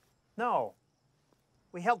 No,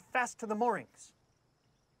 we held fast to the moorings.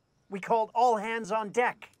 We called all hands on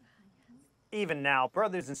deck. Even now,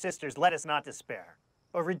 brothers and sisters, let us not despair,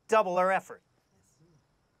 or redouble our effort.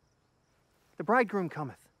 The bridegroom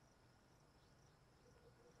cometh.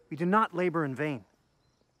 We do not labor in vain.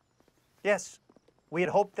 Yes, we had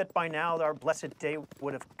hoped that by now our blessed day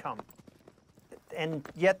would have come. And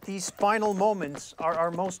yet these final moments are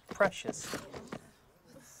our most precious.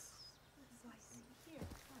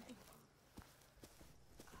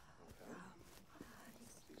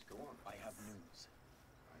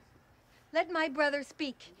 Let my brother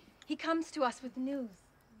speak. He comes to us with news.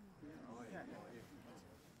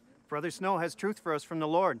 Brother Snow has truth for us from the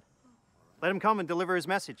Lord. Let him come and deliver his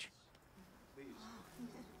message.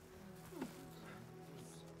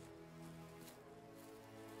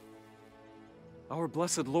 Our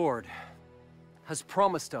blessed Lord has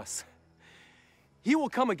promised us he will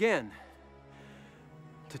come again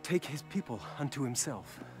to take his people unto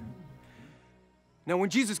himself. Now, when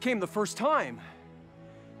Jesus came the first time,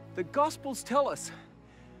 the Gospels tell us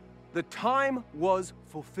the time was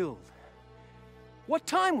fulfilled. What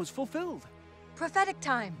time was fulfilled? Prophetic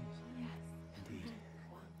time.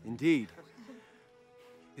 Indeed.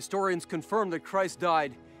 Historians confirm that Christ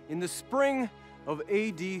died in the spring of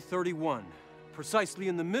AD 31, precisely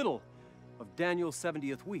in the middle of Daniel's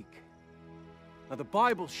 70th week. Now, the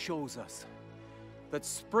Bible shows us that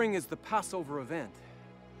spring is the Passover event.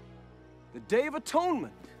 The Day of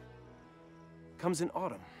Atonement comes in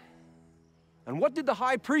autumn. And what did the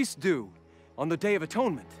high priest do on the Day of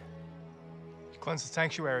Atonement? He cleansed the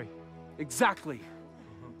sanctuary. Exactly.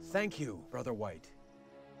 Thank you, Brother White.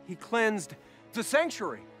 He cleansed the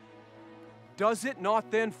sanctuary. Does it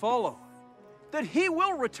not then follow that he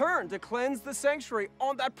will return to cleanse the sanctuary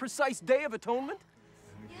on that precise Day of Atonement?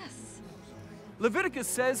 Yes. Leviticus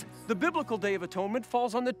says the biblical Day of Atonement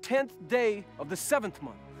falls on the 10th day of the 7th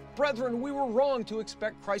month. Brethren, we were wrong to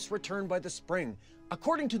expect Christ's return by the spring.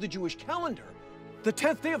 According to the Jewish calendar, the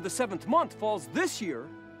 10th day of the 7th month falls this year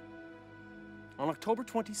on October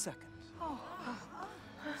 22nd.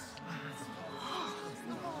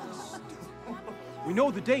 We know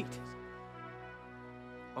the date.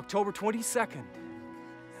 October 22nd,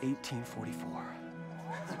 1844.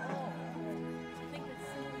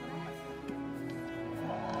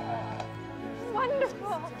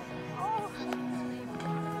 Wonderful. Oh.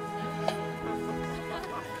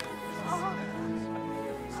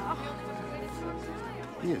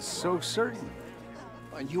 He is so certain.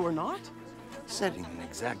 You are not? Setting an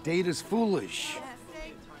exact date is foolish.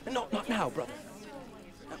 No, not now, brother.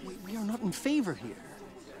 We are not in favor here.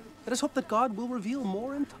 Let us hope that God will reveal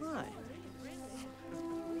more in time.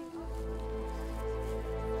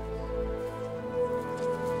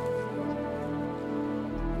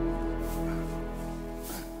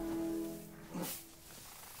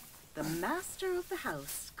 The master of the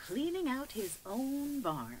house cleaning out his own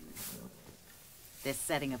barn. This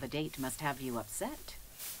setting of a date must have you upset.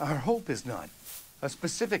 Our hope is not a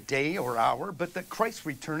specific day or hour, but that Christ's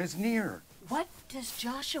return is near. What does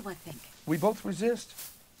Joshua think? We both resist.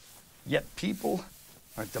 Yet people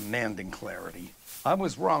are demanding clarity. I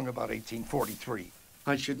was wrong about 1843.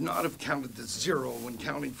 I should not have counted the zero when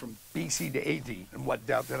counting from BC to AD, and what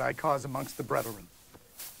doubt did I cause amongst the brethren?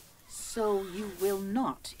 So you will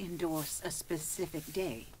not endorse a specific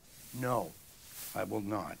day? No, I will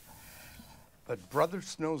not. But Brother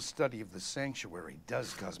Snow's study of the sanctuary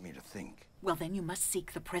does cause me to think. Well, then you must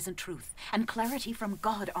seek the present truth and clarity from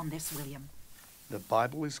God on this, William. The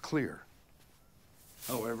Bible is clear.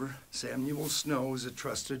 However, Samuel Snow is a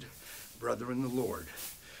trusted brother in the Lord.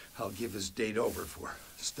 I'll give his date over for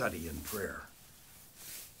study and prayer.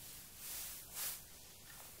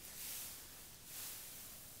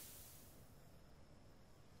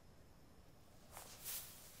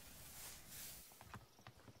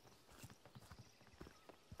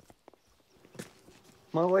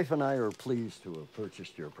 My wife and I are pleased to have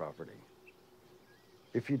purchased your property.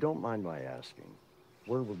 If you don't mind my asking,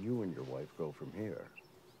 where will you and your wife go from here?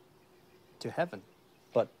 To heaven.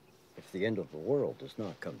 But if the end of the world does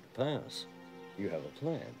not come to pass, you have a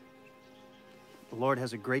plan. The Lord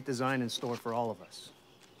has a great design in store for all of us.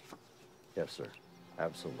 Yes, sir.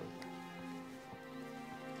 Absolutely.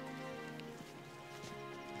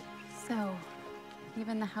 So,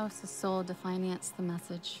 even the house is sold to finance the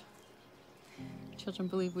message. Children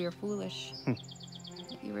believe we are foolish.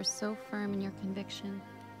 But you were so firm in your conviction.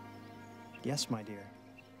 Yes, my dear.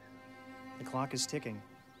 The clock is ticking.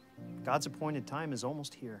 God's appointed time is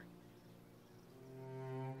almost here.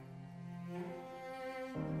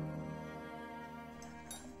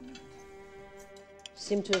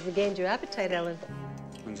 Seem to have regained your appetite, Ellen.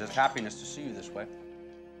 Brings us happiness to see you this way.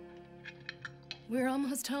 We're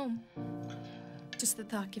almost home. Just the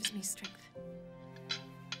thought gives me strength.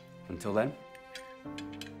 Until then,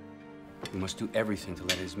 we must do everything to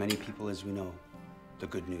let as many people as we know the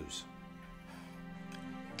good news.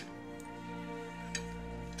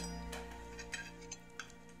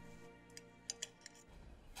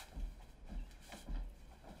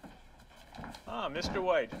 Ah, Mr.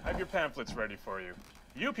 White, I have your pamphlets ready for you.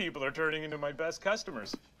 You people are turning into my best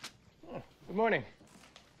customers. Oh, good morning.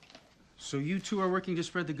 So you two are working to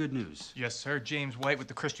spread the good news? Yes, sir. James White with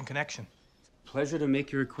the Christian Connection. Pleasure to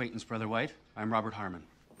make your acquaintance, Brother White. I'm Robert Harmon.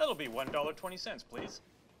 That'll be $1.20, please.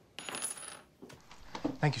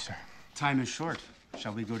 Thank you, sir. Time is short.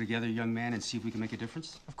 Shall we go together, young man, and see if we can make a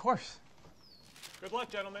difference? Of course. Good luck,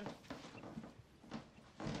 gentlemen.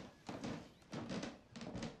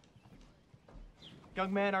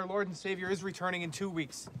 Young man, our Lord and Savior is returning in 2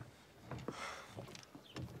 weeks.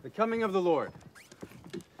 The coming of the Lord.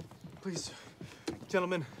 Please,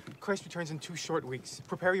 gentlemen, Christ returns in 2 short weeks.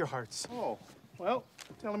 Prepare your hearts. Oh, well,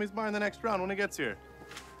 tell him he's buying the next round when he gets here.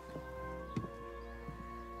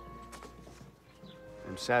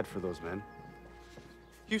 I'm sad for those men.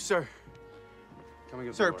 You, sir. Coming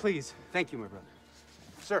of the Sir, Lord. please. Thank you, my brother.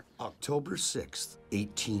 Sir. October 6th,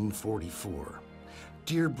 1844.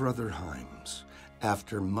 Dear Brother Himes,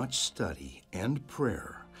 after much study and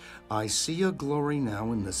prayer, I see a glory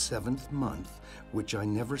now in the 7th month, which I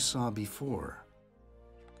never saw before.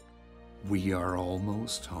 We are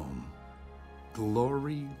almost home.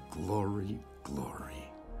 Glory, glory, glory.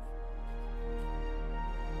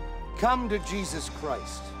 Come to Jesus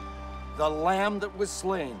Christ, the Lamb that was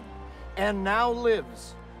slain, and now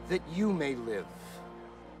lives, that you may live.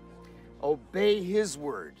 Obey his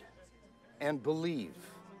word and believe.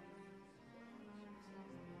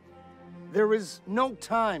 There is no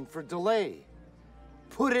time for delay.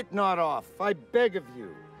 Put it not off, I beg of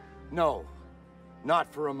you. No, not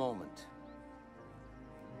for a moment.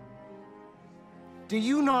 Do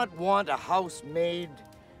you not want a house made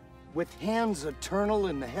with hands eternal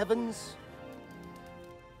in the heavens?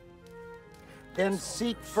 Then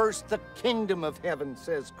seek first the kingdom of heaven,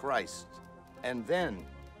 says Christ, and then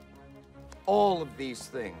all of these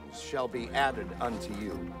things shall be added unto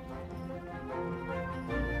you.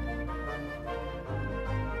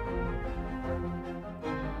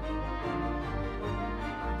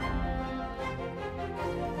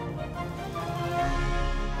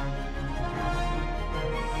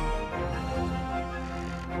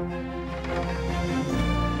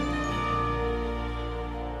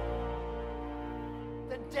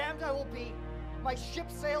 Then damned I will be. My ship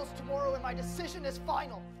sails tomorrow and my decision is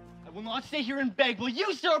final. I will not stay here and beg. Will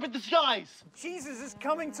you stir up at the skies? Jesus is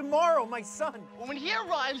coming tomorrow, my son. Well, when he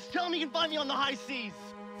arrives, tell him he can find me on the high seas.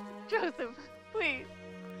 Joseph, please,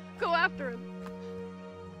 go after him.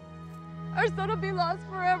 Our son will be lost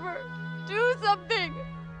forever. Do something.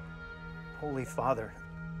 Holy Father,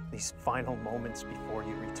 these final moments before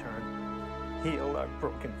you return, heal our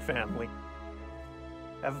broken family.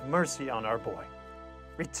 Have mercy on our boy.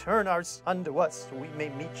 Return our son to us so we may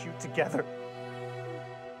meet you together.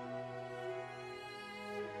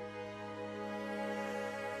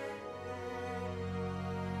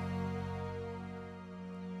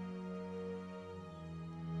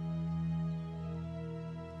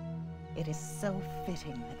 It is so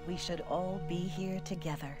fitting that we should all be here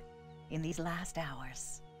together in these last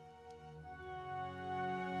hours.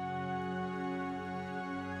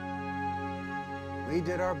 We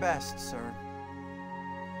did our best, sir.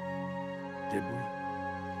 Did we?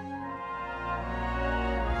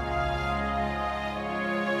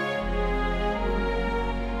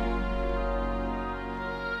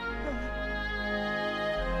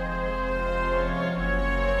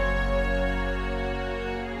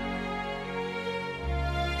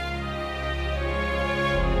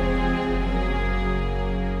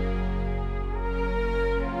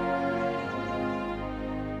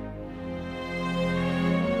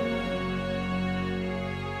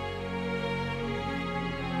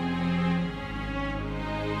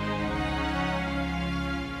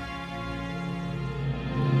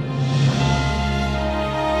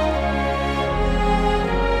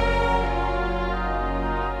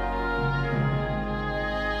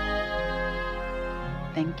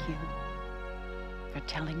 Thank you for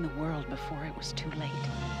telling the world before it was too late.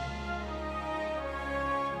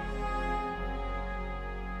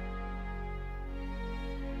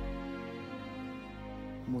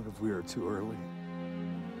 What if we are too early?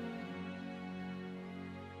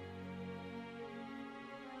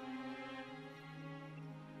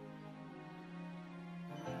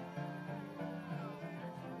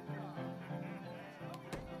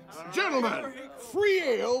 Gentlemen, free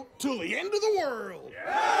ale till the end of the world.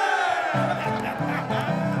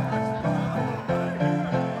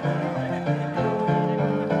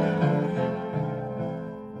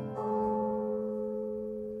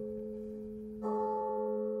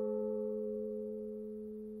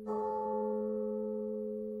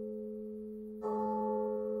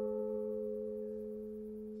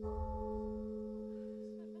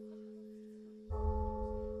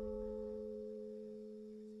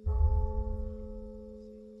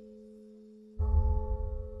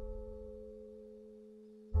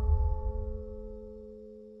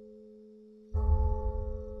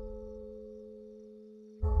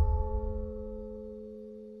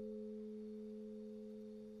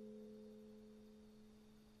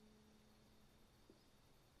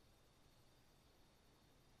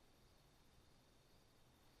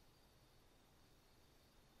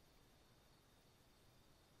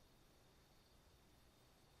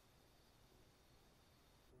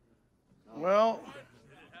 Well,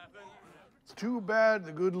 it's too bad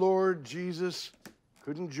the good Lord Jesus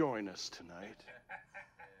couldn't join us tonight.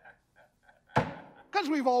 Because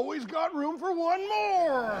we've always got room for one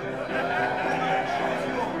more.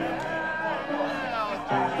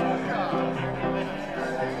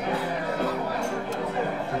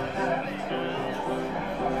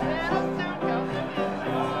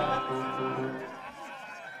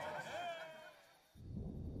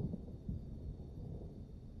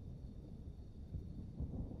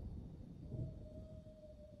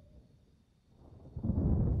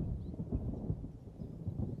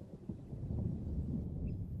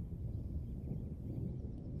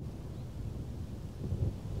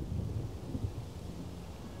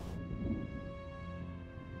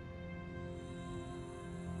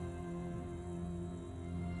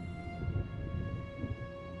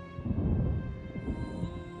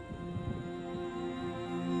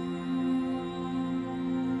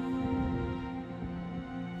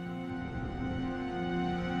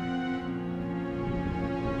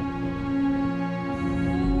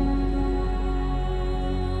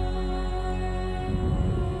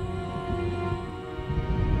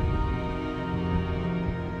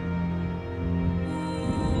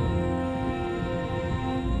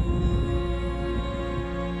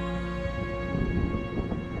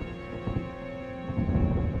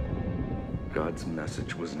 God's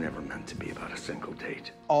message was never meant to be about a single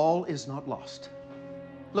date. All is not lost.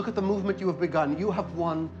 Look at the movement you have begun. You have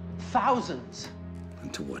won thousands.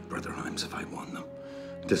 And to what, Brother Himes, have I won them?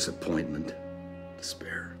 Disappointment,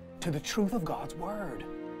 despair. To the truth of God's word.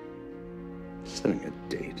 Setting a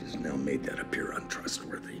date has now made that appear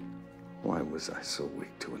untrustworthy. Why was I so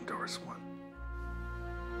weak to endorse one?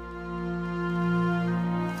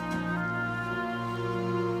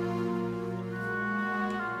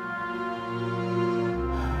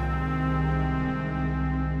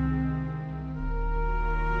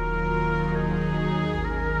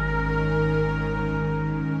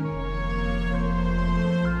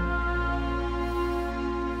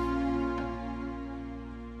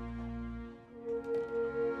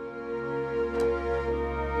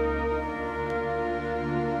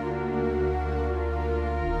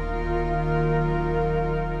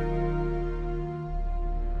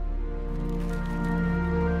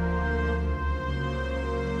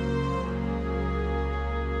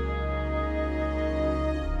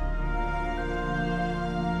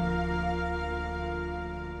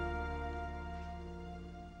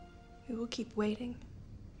 We will keep waiting.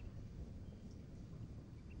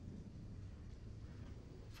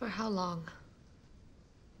 For how long?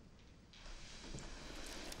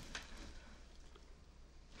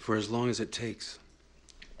 For as long as it takes.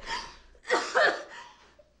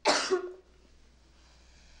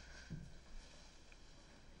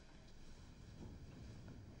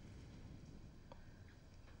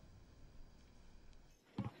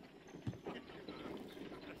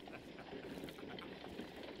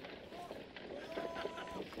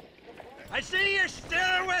 I see you're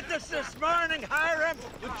still with us this morning, Hiram.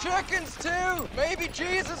 The chickens, too. Maybe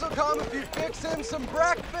Jesus will come if you fix him some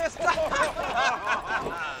breakfast.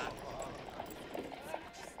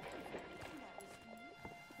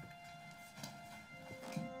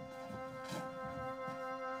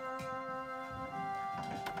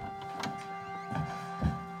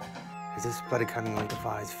 Is this but a cunningly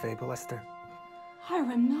devised fable, Esther?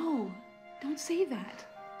 Hiram, no. Don't say that.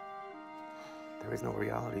 There is no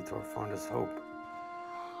reality to our fondest hope.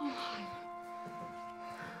 Oh,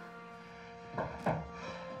 Hiram.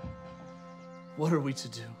 What are we to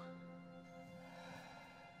do?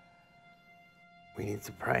 We need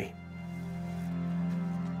to pray.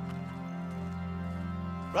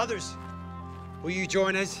 Brothers, will you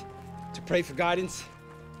join us to pray for guidance?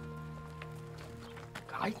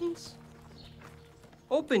 Guidance?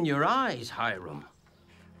 Open your eyes, Hiram.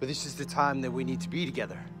 But this is the time that we need to be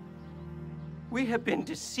together. We have been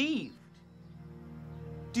deceived.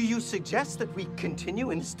 Do you suggest that we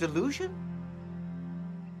continue in this delusion?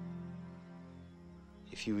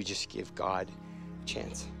 If you would just give God a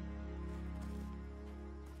chance.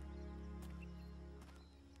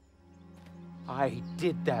 I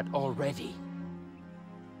did that already.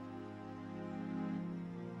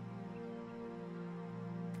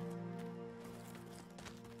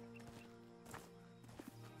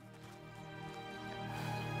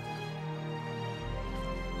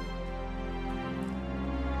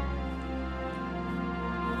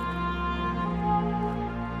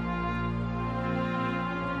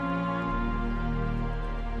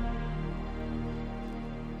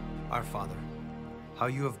 Our Father, how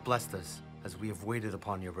you have blessed us as we have waited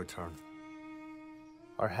upon your return.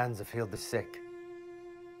 Our hands have healed the sick.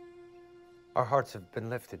 Our hearts have been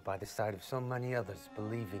lifted by the sight of so many others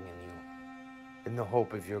believing in you, in the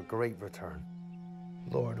hope of your great return.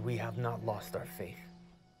 Lord, we have not lost our faith,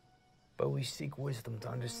 but we seek wisdom to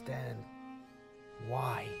understand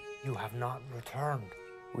why you have not returned.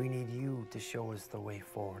 We need you to show us the way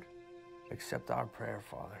forward. Accept our prayer,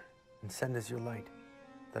 Father, and send us your light,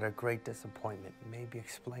 that our great disappointment may be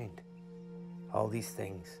explained. All these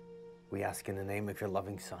things we ask in the name of your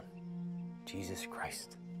loving Son, Jesus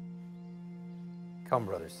Christ. Come,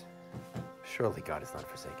 brothers. Surely God has not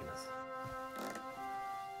forsaken us.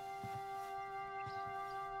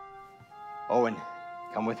 Owen,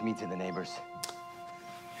 come with me to the neighbors.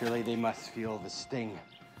 Surely they must feel the sting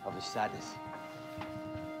of his sadness.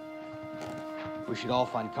 We should all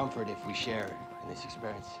find comfort if we share in this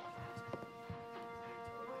experience.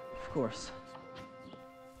 Of course.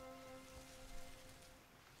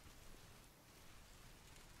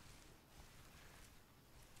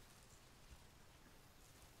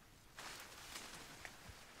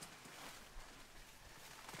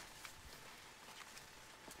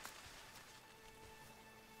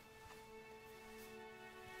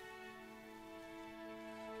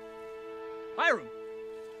 Hiram!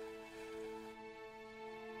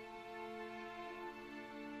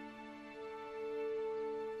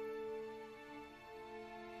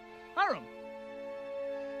 Hiram!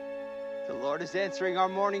 The Lord is answering our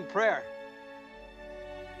morning prayer.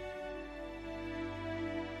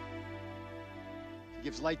 He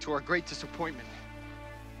gives light to our great disappointment.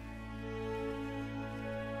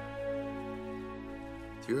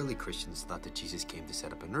 The early Christians thought that Jesus came to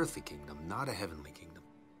set up an earthly kingdom, not a heavenly kingdom.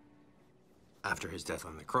 After his death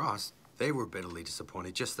on the cross, they were bitterly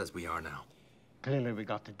disappointed, just as we are now. Clearly we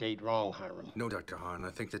got the date wrong, Hiram. No, Dr. Hahn,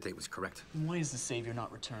 I think the date was correct. Why is the Savior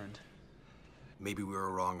not returned? Maybe we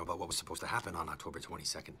were wrong about what was supposed to happen on October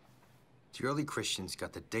 22nd. The early Christians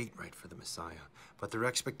got the date right for the Messiah, but their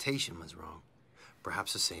expectation was wrong.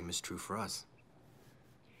 Perhaps the same is true for us.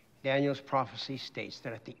 Daniel's prophecy states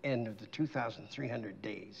that at the end of the 2,300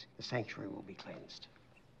 days, the sanctuary will be cleansed.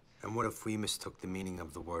 And what if we mistook the meaning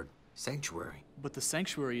of the word sanctuary? But the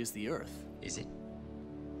sanctuary is the earth. Is it?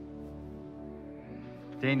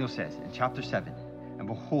 Daniel says in chapter 7, "And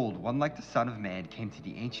behold, one like the Son of Man came to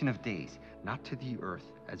the Ancient of Days, not to the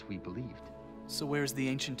earth as we believed." So where's the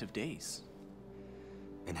Ancient of Days?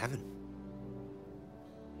 In heaven.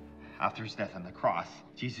 After his death on the cross,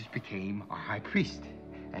 Jesus became our high priest,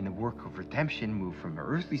 and the work of redemption moved from the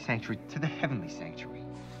earthly sanctuary to the heavenly sanctuary.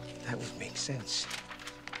 That would make sense.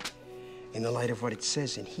 In the light of what it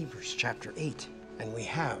says in Hebrews chapter 8, and we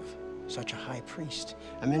have such a high priest,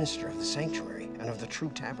 a minister of the sanctuary and of the true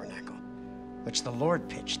tabernacle, which the Lord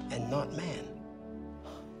pitched and not man.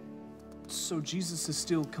 So Jesus is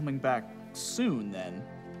still coming back soon, then?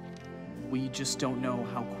 We just don't know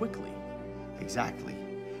how quickly. Exactly.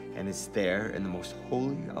 And it's there in the most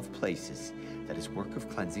holy of places that his work of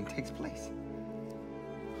cleansing takes place.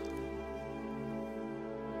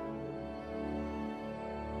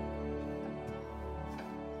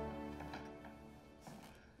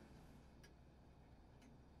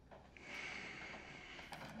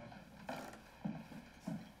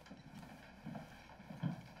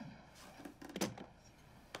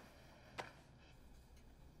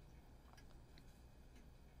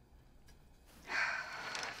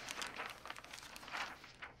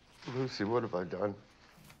 Lucy, what have I done?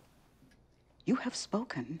 You have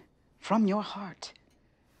spoken from your heart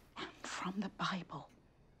and from the Bible.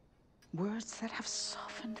 Words that have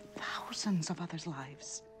softened thousands of others'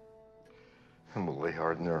 lives. And will they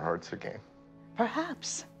harden their hearts again?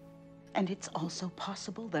 Perhaps. And it's also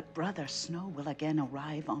possible that Brother Snow will again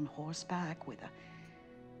arrive on horseback with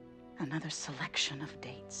another selection of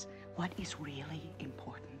dates. What is really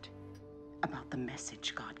important about the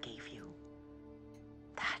message God gave you?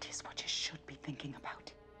 That is what you should be thinking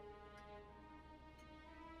about.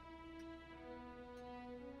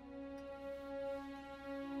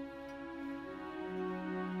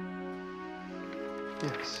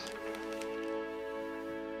 Yes.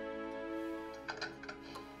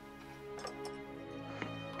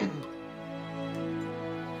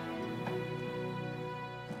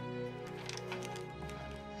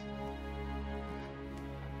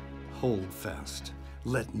 Hold fast.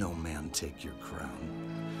 Let no man take your crown.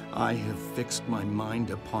 I have fixed my mind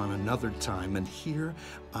upon another time, and here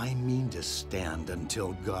I mean to stand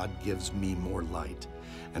until God gives me more light.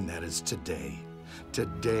 And that is today.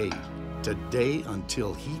 Today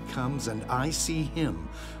until he comes and I see him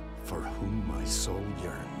for whom my soul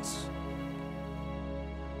yearns.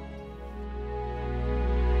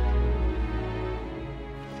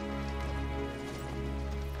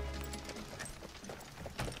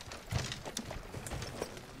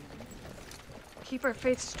 Keep our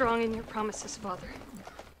faith strong in your promises, Father.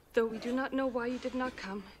 Though we do not know why you did not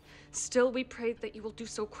come, still we pray that you will do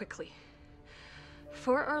so quickly.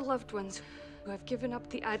 For our loved ones who have given up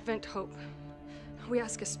the Advent hope, we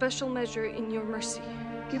ask a special measure in your mercy.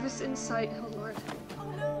 Give us insight, O Lord.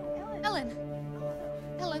 Oh no, Ellen!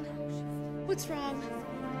 Ellen, what's wrong?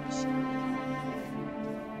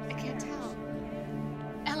 I can't tell.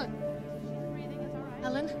 Ellen!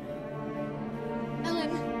 Ellen?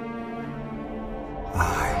 Ellen?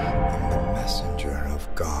 I am the messenger of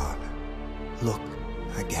God. Look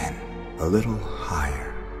again, a little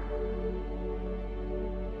higher.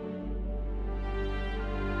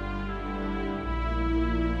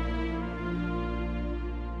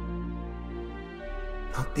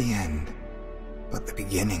 Not the end, but the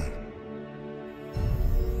beginning.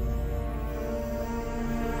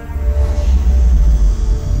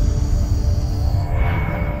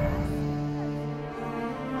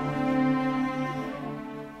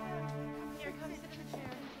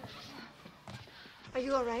 Are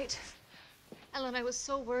you all right? Ellen, I was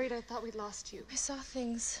so worried I thought we'd lost you. I saw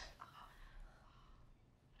things.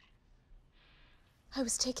 I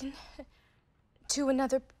was taken to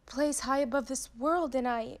another place high above this world, and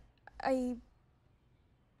I heard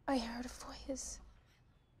a voice.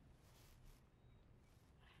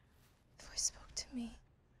 The voice spoke to me.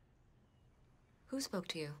 Who spoke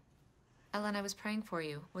to you? Ellen, I was praying for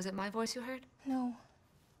you. Was it my voice you heard? No.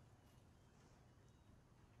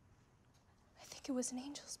 I think it was an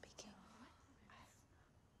angel speaking.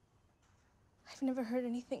 I've never heard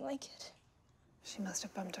anything like it. She must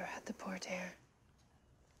have bumped her head, the poor dear.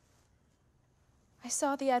 I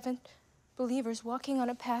saw the Advent believers walking on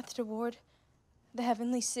a path toward the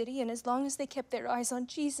heavenly city, and as long as they kept their eyes on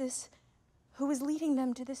Jesus, who was leading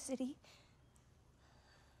them to the city,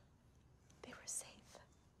 they were safe.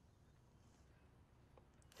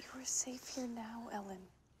 You are safe here now, Ellen.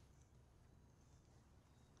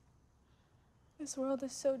 This world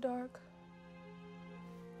is so dark.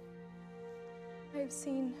 I have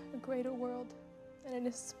seen a greater world, and it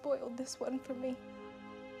has spoiled this one for me.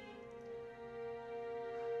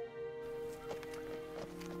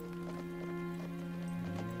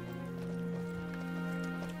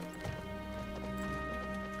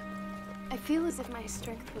 I feel as if my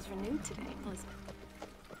strength was renewed today, Elizabeth.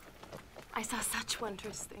 I saw such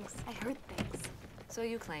wondrous things. I heard things. So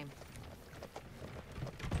you claim.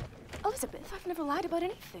 Elizabeth, I've never lied about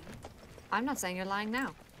anything. I'm not saying you're lying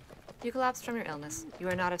now. You collapsed from your illness. You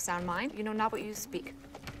are not of sound mind. You know not what you speak.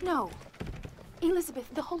 No.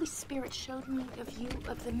 Elizabeth, the Holy Spirit showed me a view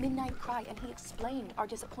of the midnight cry, and he explained our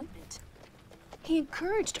disappointment. He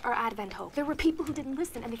encouraged our Advent hope. There were people who didn't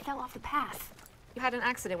listen, and they fell off the path. You had an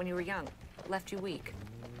accident when you were young. It left you weak.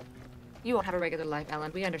 You won't have a regular life,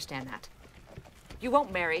 Ellen. We understand that. You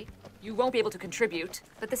won't marry. You won't be able to contribute.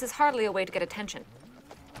 But this is hardly a way to get attention.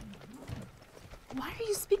 Why are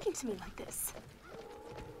you speaking to me like this?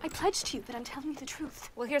 I pledge to you that I'm telling you the truth.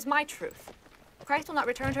 Well, here's my truth. Christ will not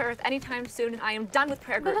return to earth anytime soon, and I am done with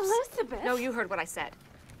prayer groups. But Elizabeth! No, you heard what I said.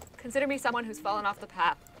 Consider me someone who's fallen off the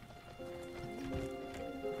path.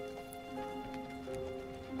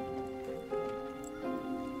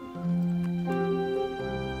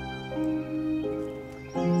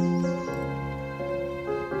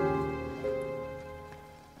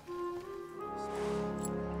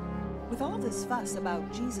 With all this fuss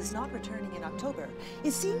about Jesus not returning in October,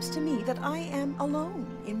 it seems to me that I am alone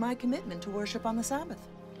in my commitment to worship on the Sabbath.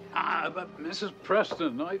 But Mrs.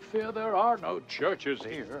 Preston, I fear there are no churches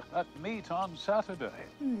here that meet on Saturday.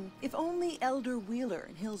 If only Elder Wheeler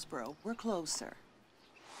in Hillsborough were closer.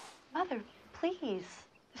 Mother, please.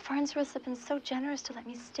 The Farnsworths have been so generous to let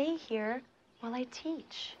me stay here while I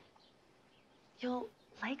teach. You'll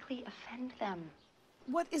likely offend them.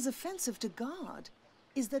 What is offensive to God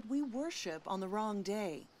is that we worship on the wrong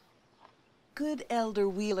day. Good Elder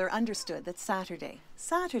Wheeler understood that Saturday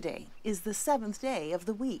is the seventh day of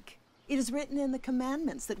the week. It is written in the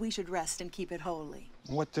commandments that we should rest and keep it holy.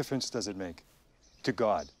 What difference does it make to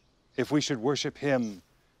God if we should worship him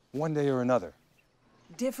one day or another?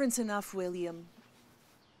 Difference enough, William,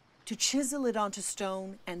 to chisel it onto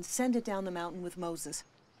stone and send it down the mountain with Moses.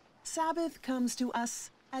 Sabbath comes to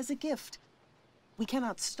us as a gift. We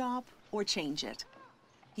cannot stop or change it.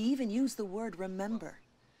 He even used the word remember.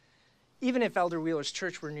 Even if Elder Wheeler's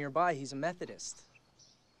church were nearby, he's a Methodist,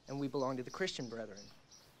 and we belong to the Christian Brethren.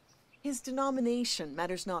 His denomination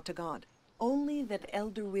matters not to God, only that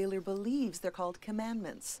Elder Wheeler believes they're called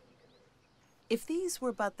commandments. If these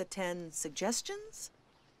were but the 10 suggestions,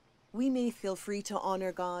 we may feel free to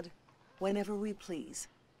honor God whenever we please,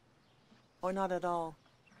 or not at all.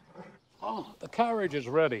 Oh, the carriage is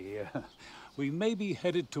ready. We may be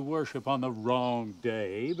headed to worship on the wrong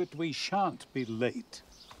day, but we shan't be late.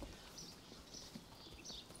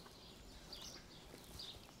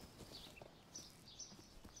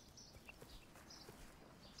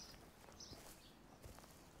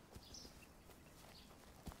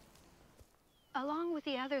 Along with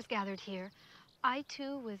the others gathered here, I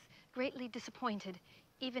too was greatly disappointed,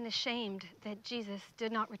 even ashamed that Jesus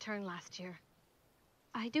did not return last year.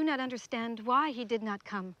 I do not understand why he did not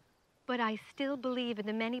come, but I still believe in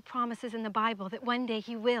the many promises in the Bible that one day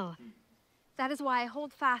he will. That is why I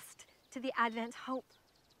hold fast to the Advent hope.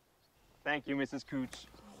 Thank you, Mrs. Cooch.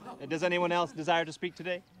 Does anyone else desire to speak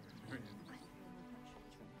today?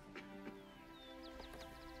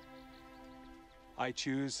 I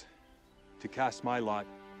choose to cast my lot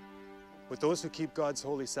with those who keep God's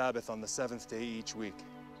holy Sabbath on the 7th day each week.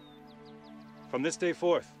 From this day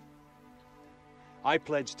forth, I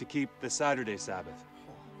pledge to keep the Saturday Sabbath,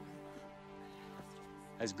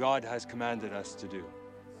 as God has commanded us to do.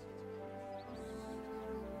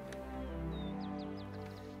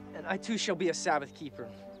 And I too shall be a Sabbath keeper.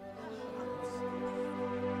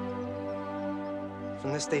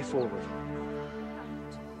 From this day forward,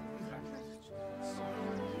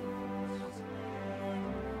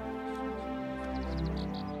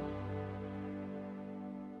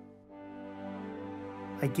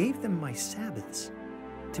 I gave them my Sabbaths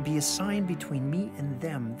to be a sign between me and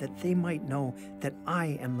them, that they might know that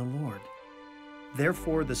I am the Lord.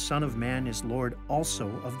 Therefore the Son of Man is Lord also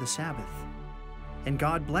of the Sabbath. And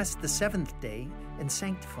God blessed the seventh day and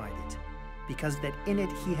sanctified it, because that in it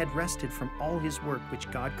he had rested from all his work which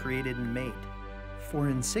God created and made. For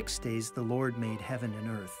in 6 days the Lord made heaven and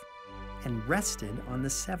earth, and rested on the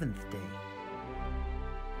seventh day.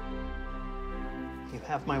 You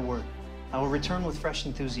have my word. I will return with fresh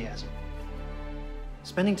enthusiasm.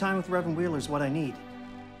 Spending time with Reverend Wheeler is what I need.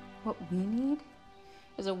 What we need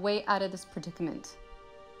is a way out of this predicament.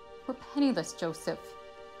 We're penniless, Joseph.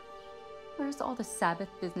 Where's all the Sabbath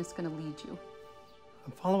business going to lead you?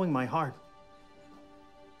 I'm following my heart.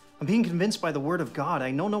 I'm being convinced by the word of God.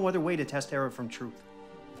 I know no other way to test error from truth.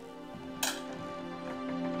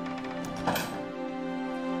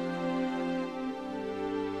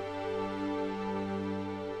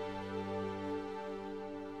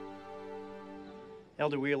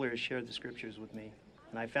 Elder Wheeler has shared the scriptures with me,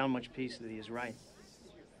 and I found much peace that he is right.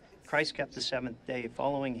 Christ kept the seventh day.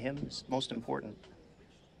 Following him is most important.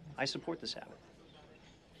 I support the Sabbath.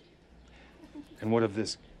 And what of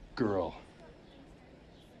this girl?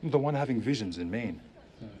 The one having visions in Maine.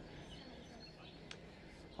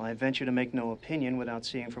 Well, I venture to make no opinion without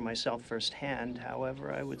seeing for myself firsthand.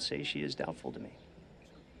 However, I would say she is doubtful to me.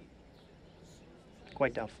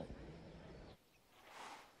 Quite doubtful.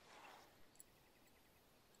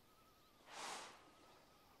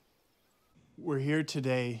 We're here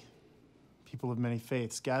today, people of many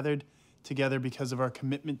faiths, gathered together because of our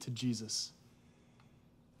commitment to Jesus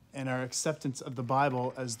and our acceptance of the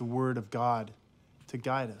Bible as the Word of God to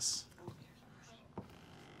guide us.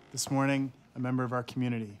 This morning, a member of our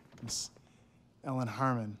community, Miss Ellen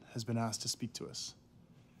Harmon, has been asked to speak to us.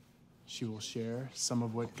 She will share some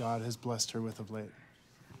of what God has blessed her with of late.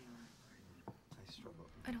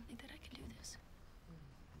 I don't think that I can do this.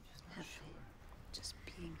 Just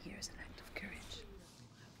being here is an act of courage.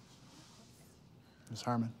 Miss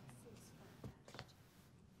Harmon.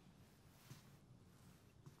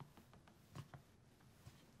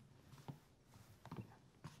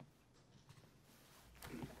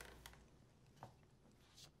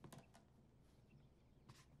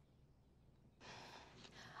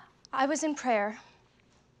 I was in prayer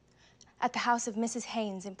at the house of Mrs.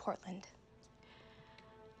 Haynes in Portland.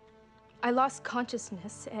 I lost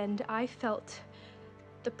consciousness and I felt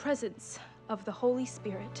the presence of the Holy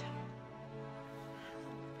Spirit.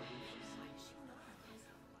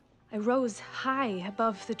 I rose high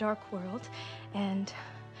above the dark world and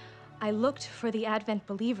I looked for the Advent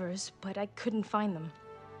believers, but I couldn't find them.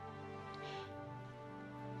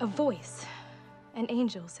 A voice, an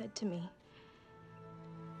angel, said to me,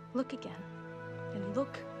 "Look again, and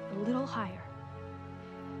look a little higher."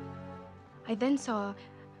 I then saw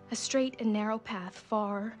a straight and narrow path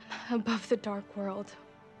far above the dark world.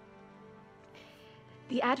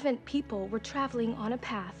 The Advent people were traveling on a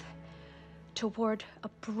path toward a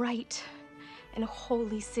bright and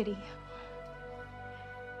holy city.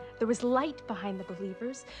 There was light behind the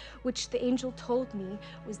believers, which the angel told me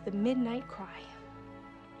was the midnight cry.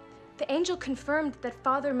 The angel confirmed that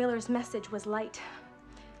Father Miller's message was light,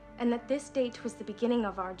 and that this date was the beginning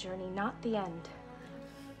of our journey, not the end.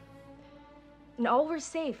 And all were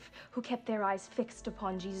safe who kept their eyes fixed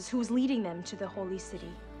upon Jesus, who was leading them to the holy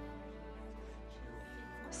city.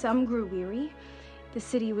 Some grew weary. The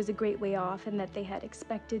city was a great way off and that they had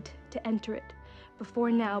expected to enter it before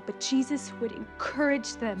now, but Jesus would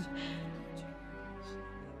encourage them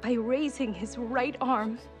by raising his right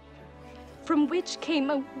arm, from which came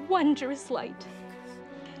a wondrous light,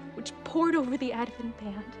 which poured over the Advent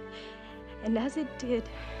band. And as it did,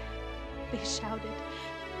 they shouted,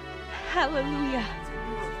 "Hallelujah!"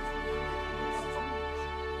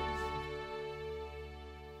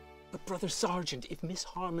 But, Brother Sergeant, if Miss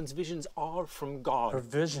Harmon's visions are from God... Her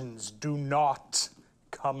visions do not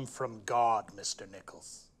come from God, Mr.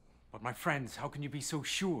 Nichols. But, my friends, how can you be so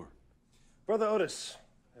sure? Brother Otis,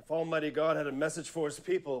 if Almighty God had a message for his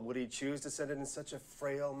people, would he choose to send it in such a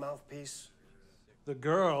frail mouthpiece? The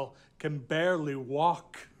girl can barely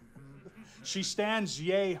walk. She stands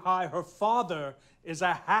yea high. Her father is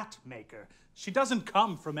a hat maker. She doesn't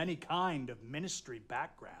come from any kind of ministry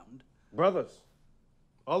background. Brothers,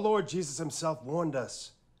 our Lord Jesus himself warned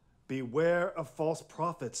us, beware of false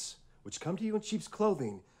prophets, which come to you in sheep's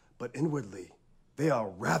clothing, but inwardly they are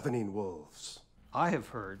ravening wolves. I have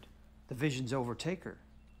heard the visions overtake her,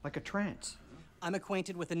 like a trance. I'm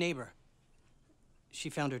acquainted with a neighbor. She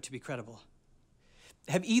found her to be credible.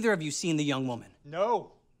 Have either of you seen the young woman?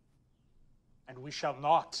 No, and we shall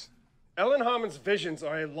not. Ellen Harmon's visions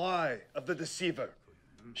are a lie of the deceiver.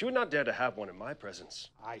 She would not dare to have one in my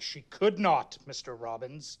presence. Aye, she could not, Mr.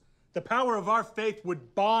 Robbins. The power of our faith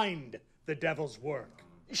would bind the devil's work.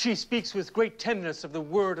 She speaks with great tenderness of the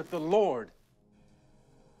word of the Lord.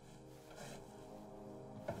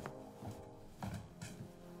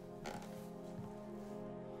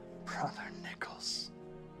 Brother Nichols,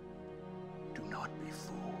 do not be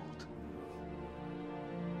fooled.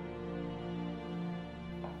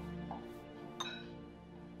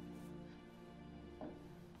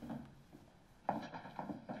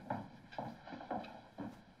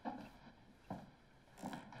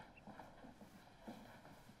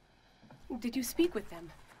 Did you speak with them?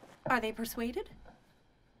 Are they persuaded?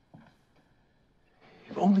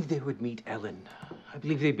 If only they would meet Ellen, I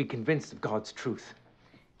believe they'd be convinced of God's truth.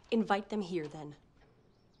 Invite them here, then.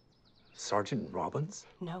 Sergeant Robbins?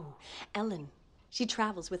 No, Ellen. She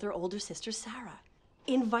travels with her older sister, Sarah.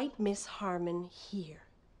 Invite Miss Harmon here.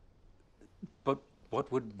 But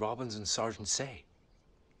what would Robbins and Sergeant say?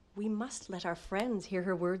 We must let our friends hear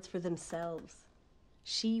her words for themselves.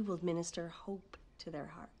 She will minister hope to their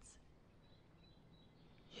hearts.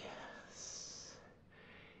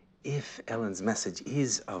 If Ellen's message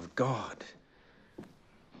is of God,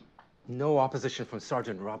 no opposition from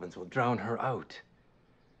Sergeant Robbins will drown her out.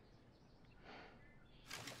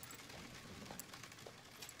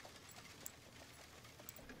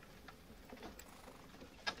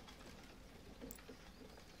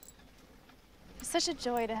 It's such a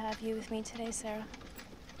joy to have you with me today, Sarah.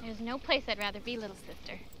 There's no place I'd rather be, little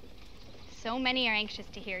sister. So many are anxious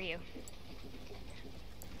to hear you.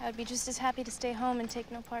 I would be just as happy to stay home and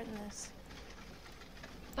take no part in this.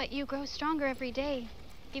 But you grow stronger every day.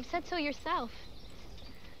 You've said so yourself.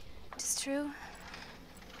 It's true.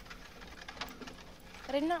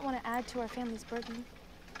 But I did not want to add to our family's burden.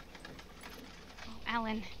 Oh,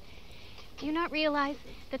 Ellen, do you not realize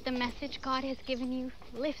that the message God has given you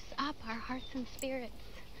lifts up our hearts and spirits?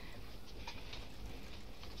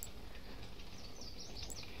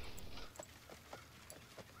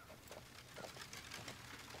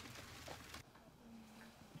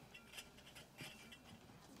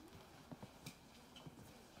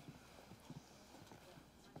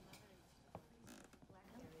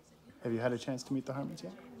 Have you had a chance to meet the Harmons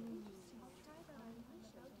yet?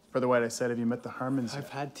 Brother White, I said, have you met the Harmons yet? I've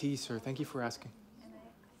had tea, sir. Thank you for asking.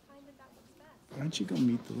 Why don't you go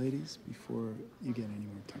meet the ladies before you get any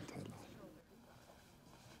more tongue-tied off?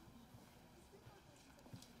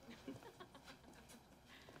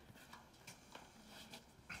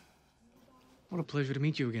 What a pleasure to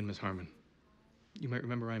meet you again, Miss Harmon. You might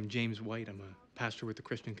remember I'm James White. I'm a pastor with the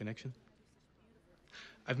Christian Connection.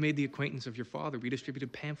 I've made the acquaintance of your father. We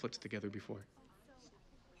distributed pamphlets together before.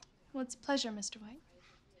 Well, it's a pleasure, Mr. White.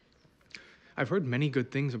 I've heard many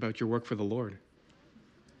good things about your work for the Lord.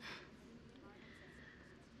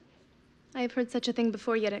 I have heard such a thing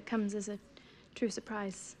before, yet it comes as a true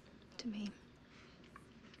surprise to me.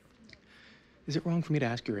 Is it wrong for me to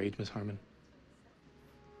ask your age, Miss Harmon?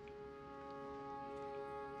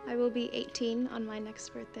 I will be 18 on my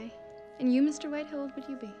next birthday. And you, Mr. White, how old would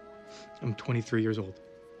you be? I'm 23 years old.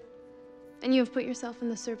 And you have put yourself in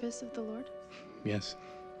the service of the Lord? Yes.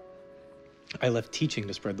 I left teaching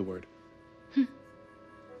to spread the word.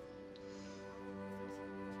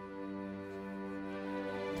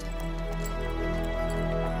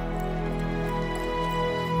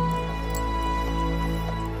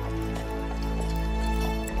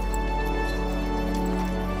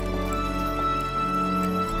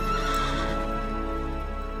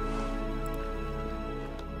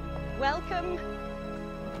 Welcome.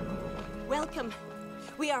 Welcome.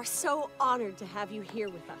 We are so honored to have you here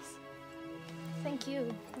with us. Thank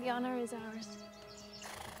you. The honor is ours.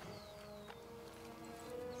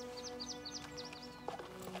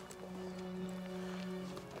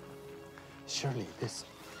 Surely this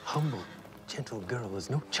humble, gentle girl is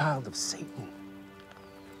no child of Satan.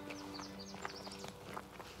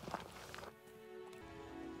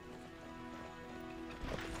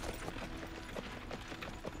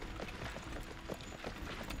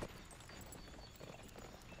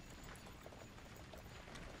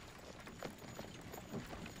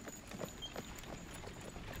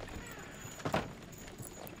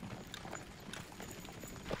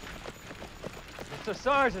 Mr.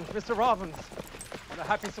 Sergeant, Mr. Robbins, what a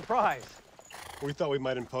happy surprise. We thought we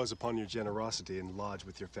might impose upon your generosity and lodge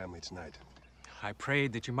with your family tonight. I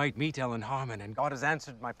prayed that you might meet Ellen Harmon, and God has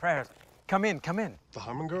answered my prayers. Come in, come in. The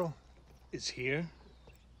Harmon girl? Is here?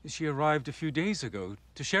 She arrived a few days ago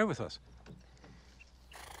to share with us.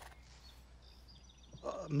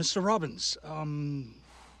 Mr. Robbins,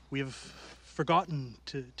 we have forgotten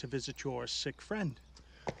to visit your sick friend.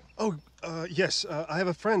 Oh, yes, I have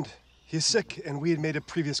a friend. He is sick, and we had made a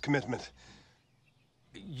previous commitment.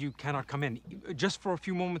 You cannot come in. Just for a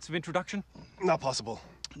few moments of introduction? Not possible.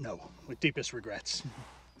 No, with deepest regrets.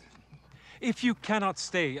 If you cannot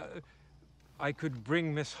stay, I could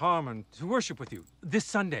bring Miss Harmon to worship with you this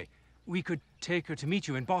Sunday. We could take her to meet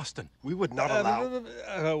you in Boston. We would not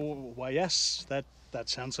allow. Why, yes, that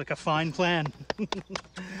sounds like a fine plan.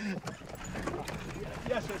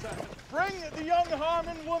 Yes, bring the young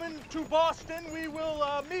Harmon woman to Boston. We will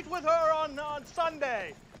meet with her on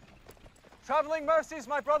Sunday. Traveling mercies,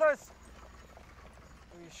 my brothers.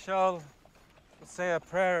 We shall say a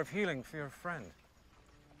prayer of healing for your friend.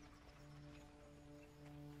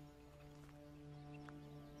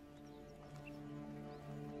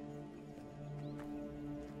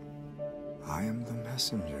 I am the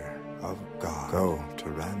messenger of God. Go to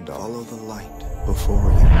Randolph. Follow the light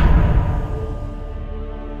before you.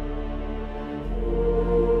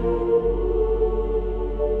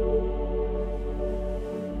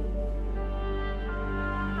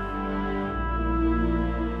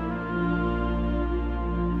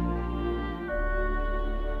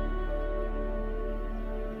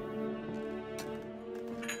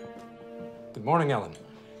 Good morning, Ellen.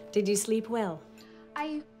 Did you sleep well?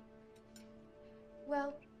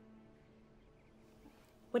 Well...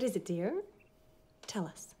 What is it, dear? Tell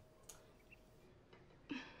us.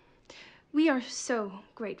 We are so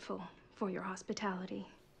grateful for your hospitality.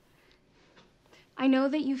 I know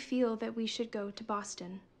that you feel that we should go to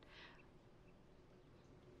Boston.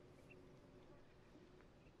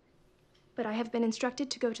 But I have been instructed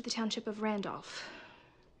to go to the township of Randolph.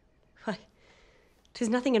 Why, 'tis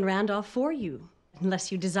nothing in Randolph for you,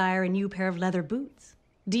 unless you desire a new pair of leather boots.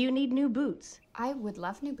 Do you need new boots? I would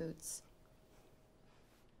love new boots.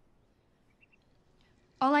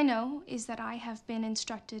 All I know is that I have been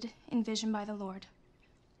instructed in vision by the Lord.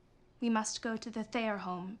 We must go to the Thayer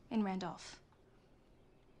home in Randolph.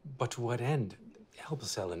 But to what end? Help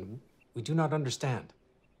us, Ellen. We do not understand.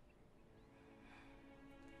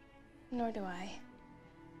 Nor do I.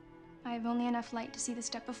 I have only enough light to see the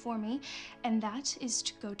step before me, and that is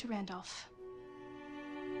to go to Randolph.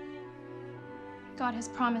 God has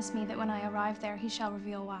promised me that when I arrive there, he shall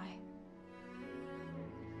reveal why.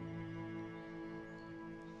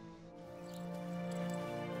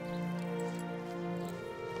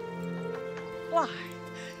 Why,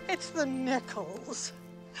 it's the Nichols.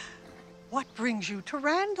 What brings you to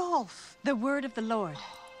Randolph? The word of the Lord.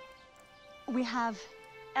 We have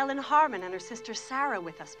Ellen Harmon and her sister Sarah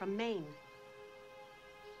with us from Maine.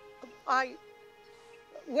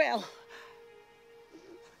 Well,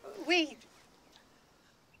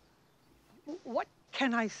 what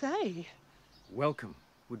can I say? Welcome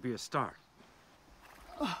would be a start.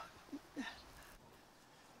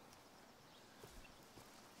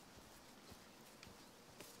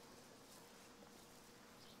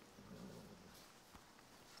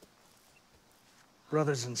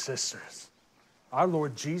 Brothers and sisters, our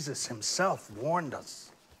Lord Jesus himself warned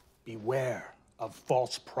us, beware of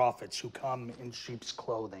false prophets who come in sheep's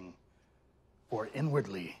clothing, for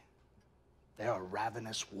inwardly they are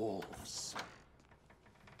ravenous wolves.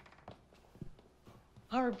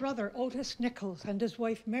 Our brother Otis Nichols and his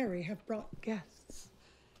wife Mary have brought guests.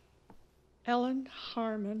 Ellen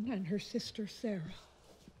Harmon and her sister Sarah.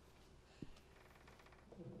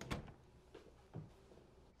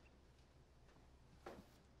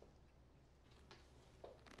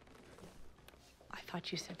 I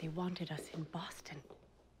thought you said they wanted us in Boston.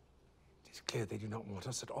 It is clear they do not want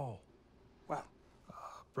us at all. Well,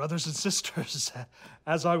 Brothers and sisters,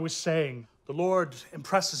 as I was saying, the Lord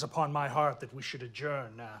impresses upon my heart that we should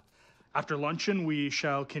adjourn. After luncheon, we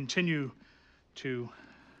shall continue to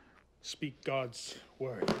speak God's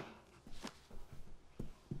word.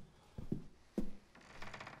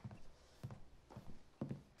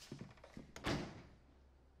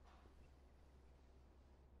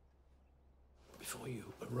 Before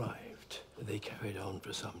you arrived, they carried on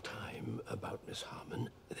for some time about Miss Harmon.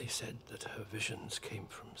 They said that her visions came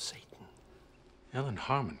from Satan. Ellen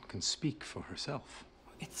Harmon can speak for herself.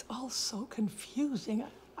 It's all so confusing.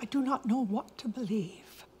 I do not know what to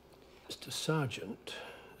believe. Mr. Sargent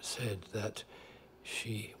said that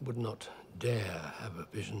she would not dare have a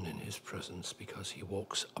vision in his presence because he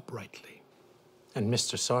walks uprightly. And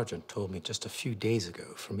Mr. Sargent told me just a few days ago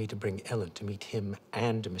for me to bring Ellen to meet him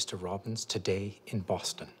and Mr. Robbins today in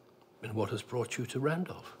Boston. And what has brought you to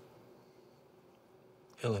Randolph?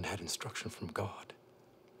 Ellen had instruction from God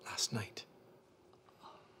last night.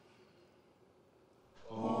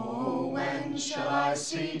 Oh, when shall I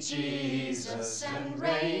see Jesus and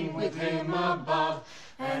reign with him above,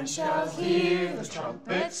 and shall hear the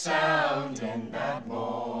trumpet sound in that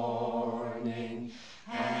morning,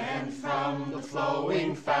 and from the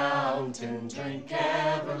flowing fountain drink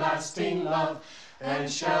everlasting love,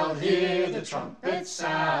 and shall hear the trumpet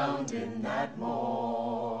sound in that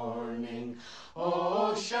morning.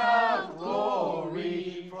 Oh, shout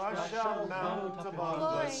glory, for I shall mount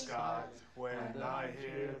above the skies when I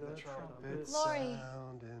hear the trumpet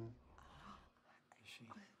sound in...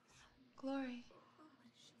 Glory.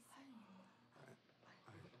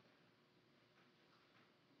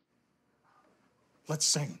 Let's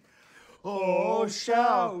sing. Oh,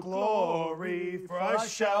 shout glory, for I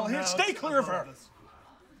shall hear... Stay clear of her!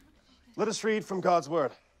 Let us read from God's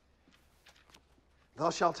word. Thou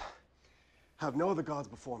shalt have no other gods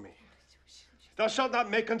before me. Thou shalt not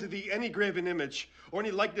make unto thee any graven image, or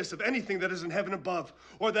any likeness of anything that is in heaven above,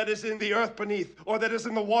 or that is in the earth beneath, or that is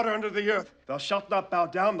in the water under the earth. Thou shalt not bow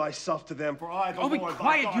down thyself to them, for I, the Lord, be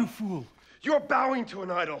quiet, thy God, you fool! You're bowing to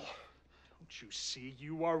an idol. Don't you see?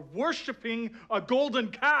 You are worshiping a golden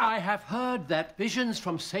calf. I have heard that visions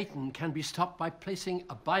from Satan can be stopped by placing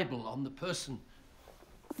a Bible on the person.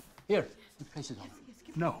 Here, you place it on.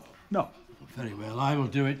 No, no. Very well, I will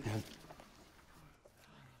do it then.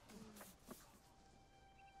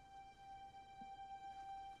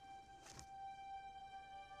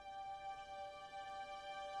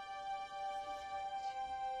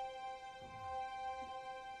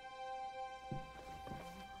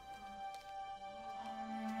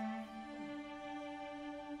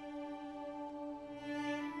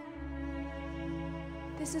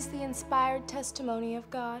 This is the inspired testimony of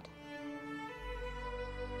God.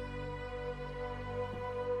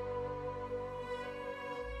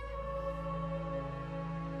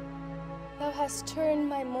 Thou hast turned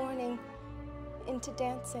my mourning into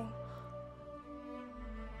dancing.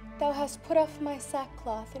 Thou hast put off my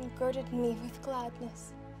sackcloth and girded me with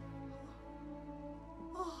gladness.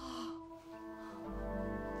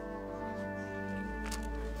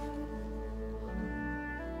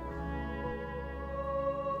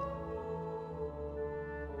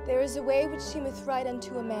 There is a way which seemeth right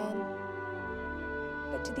unto a man,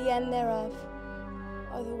 but to the end thereof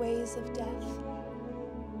are the ways of death.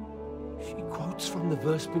 She quotes from the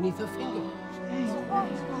verse beneath her finger.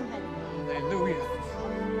 Hallelujah.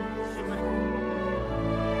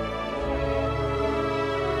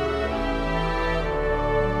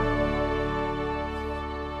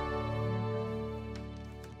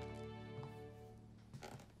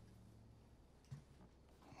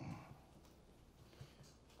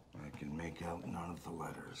 I can make out none of the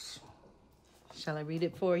letters. Shall I read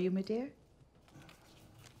it for you, my dear?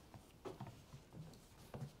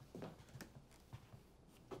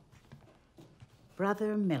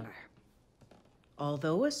 Brother Miller,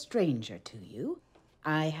 although a stranger to you,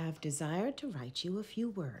 I have desired to write you a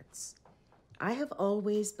few words. I have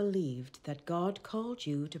always believed that God called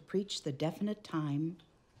you to preach the definite time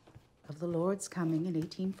of the Lord's coming in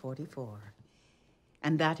 1844,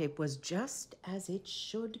 and that it was just as it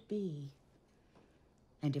should be.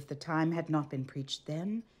 And if the time had not been preached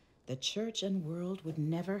then, the church and world would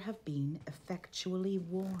never have been effectually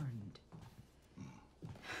warned.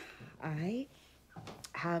 I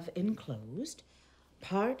have enclosed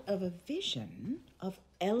part of a vision of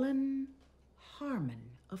Ellen Harmon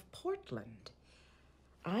of Portland.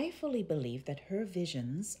 I fully believe that her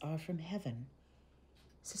visions are from heaven.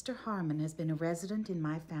 Sister Harmon has been a resident in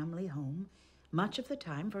my family home much of the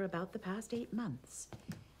time for about the past 8 months.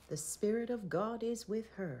 The Spirit of God is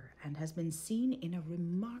with her and has been seen in a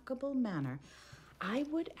remarkable manner. I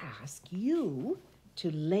would ask you to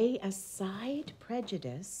lay aside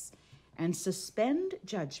prejudice and suspend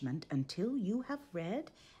judgment until you have read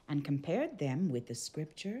and compared them with the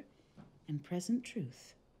scripture and present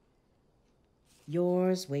truth.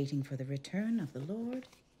 Yours, waiting for the return of the Lord,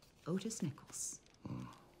 Otis Nichols.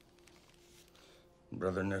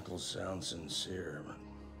 Brother Nichols sounds sincere, but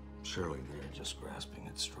surely they're just grasping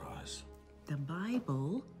at straws. The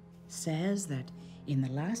Bible says that in the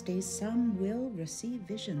last days some will receive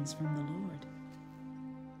visions from the Lord.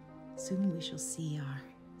 Soon we shall see our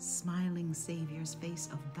smiling Savior's face.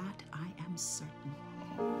 Of that I am certain.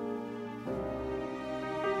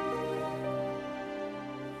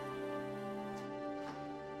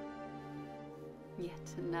 Yet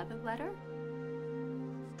another letter?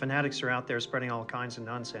 Fanatics are out there spreading all kinds of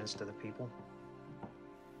nonsense to the people.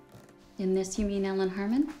 In this, you mean Ellen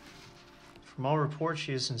Harmon? From all reports,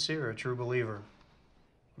 she is sincere, a true believer.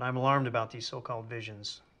 But I'm alarmed about these so-called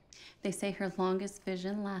visions. They say her longest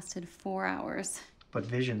vision lasted 4 hours. But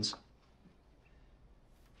visions.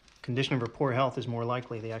 Condition of her poor health is more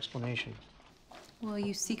likely the explanation. Will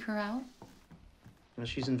you seek her out? As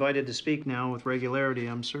she's invited to speak now with regularity,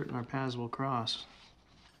 I'm certain our paths will cross.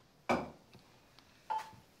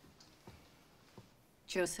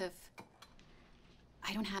 Joseph,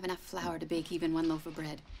 I don't have enough flour to bake even one loaf of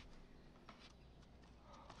bread.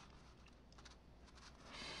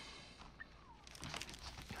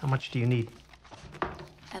 How much do you need?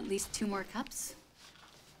 At least 2 more cups.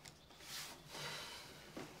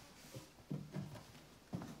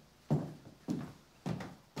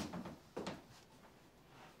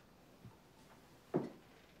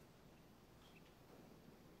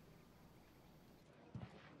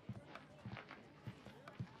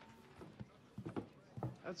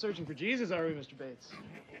 Out searching for Jesus, are we, Mr. Bates?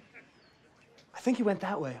 I think he went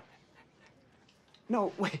that way.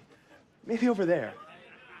 No, wait. Maybe over there.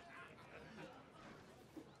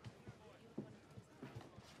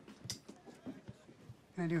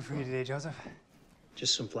 What can I do for you today, Joseph?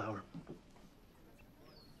 Just some flour.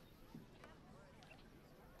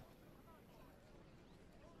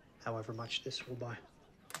 However much this will buy.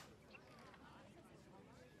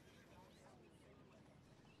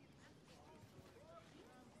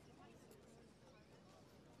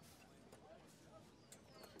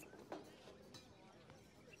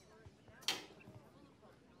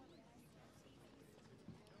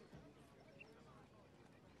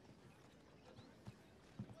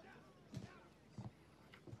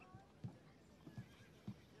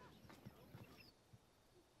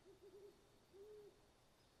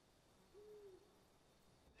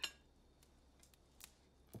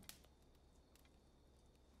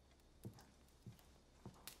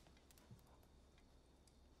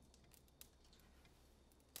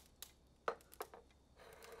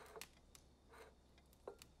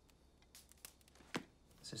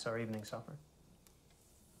 Is this our evening supper?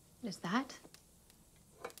 Is that?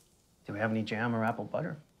 Do we have any jam or apple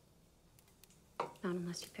butter? Not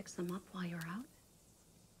unless you pick some up while you're out.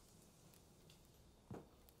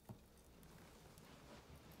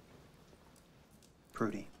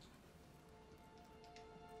 Prudy.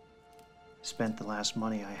 Spent the last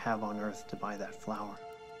money I have on earth to buy that flour.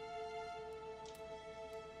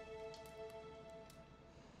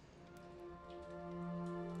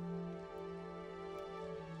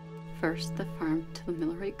 First the farm to the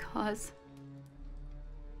Millwright cause.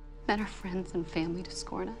 Then our friends and family to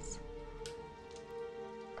scorn us.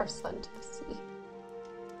 Our son to the sea.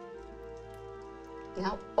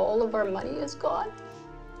 Now all of our money is gone.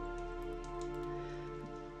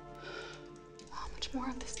 How much more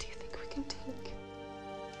of this do you think we can take?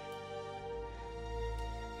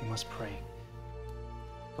 We must pray.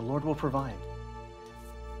 The Lord will provide.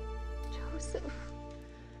 Joseph,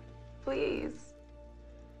 please.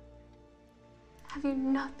 Have you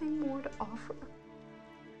nothing more to offer?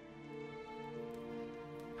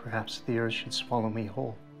 Perhaps the earth should swallow me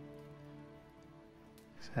whole.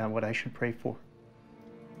 Is that what I should pray for?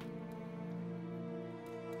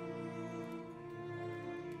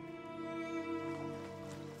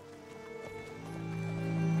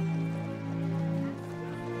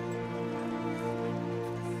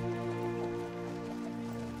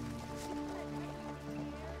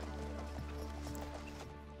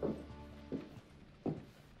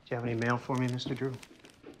 Do you have any mail for me, Mr. Drew?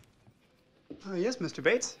 Oh, yes, Mr.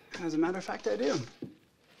 Bates. As a matter of fact, I do.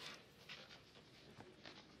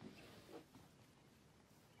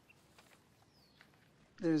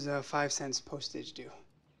 There's 5 cents postage due.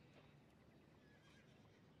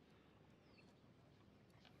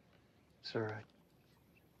 Sir, I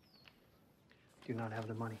do not have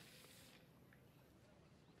the money.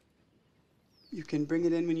 You can bring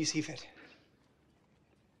it in when you see fit.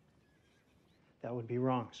 That would be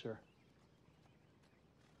wrong, sir.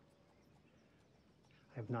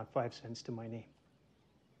 I have not 5 cents to my name.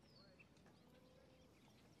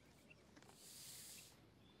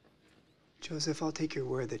 Joseph, I'll take your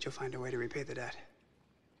word that you'll find a way to repay the debt.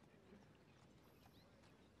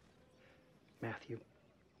 Matthew,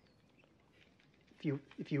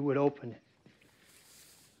 if you would open it,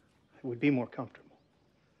 I would be more comfortable.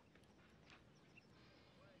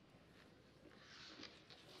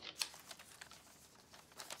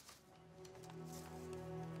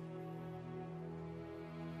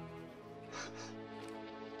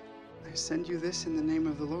 I send you this in the name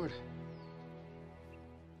of the Lord.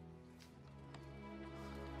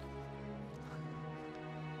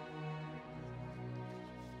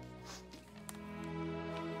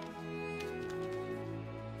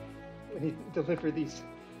 When you deliver these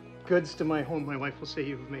goods to my home, my wife will say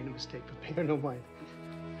you have made a mistake, but pay her no mind.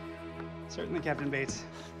 Certainly, Captain Bates.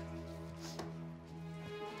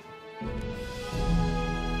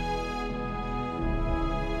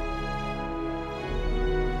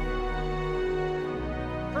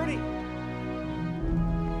 Bertie!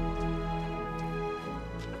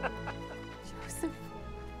 Joseph,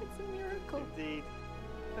 it's a miracle. Indeed.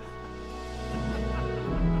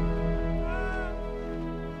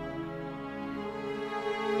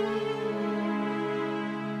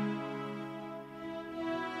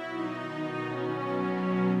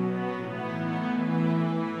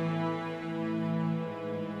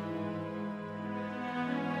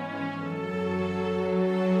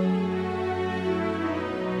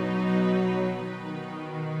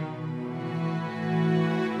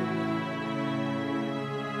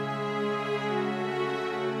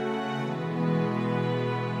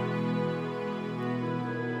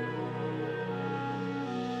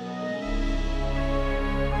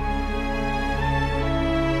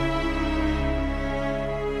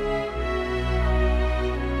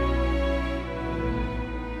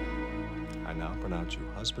 I now pronounce you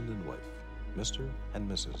husband and wife, Mr. and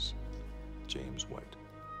Mrs. James White.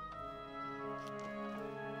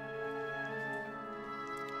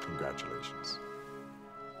 Congratulations.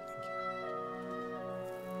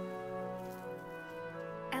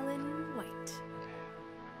 Ellen White.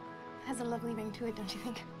 Has a lovely ring to it, don't you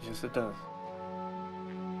think? Yes, it does.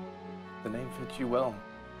 The name fits you well,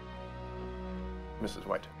 Mrs.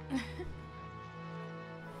 White.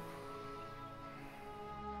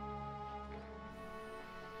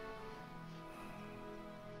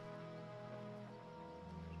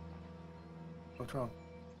 What's wrong?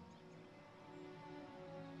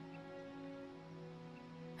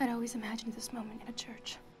 I'd always imagined this moment in a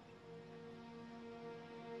church.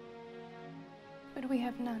 But we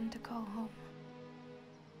have none to call home.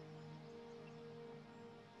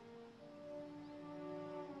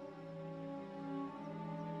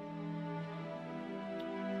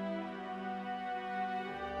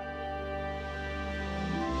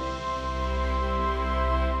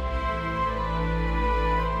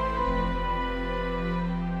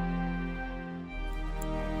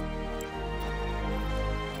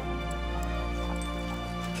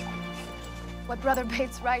 What Brother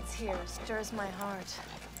Bates writes here stirs my heart.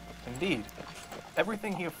 Indeed.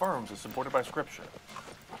 Everything he affirms is supported by Scripture.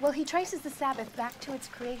 Well, he traces the Sabbath back to its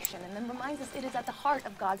creation and then reminds us it is at the heart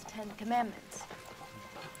of God's 10 Commandments.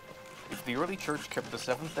 If the early church kept the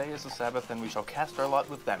seventh day as the Sabbath, then we shall cast our lot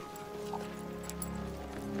with them.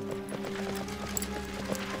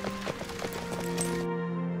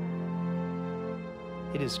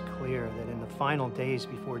 It is clear that in the final days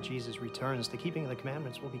before Jesus returns, the keeping of the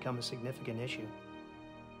commandments will become a significant issue.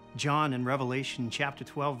 John in Revelation chapter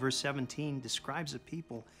 12, verse 17 describes a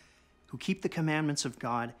people who keep the commandments of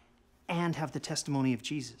God and have the testimony of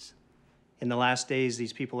Jesus. In the last days,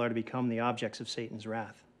 these people are to become the objects of Satan's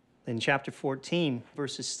wrath. In chapter 14,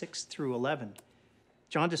 verses 6 through 11,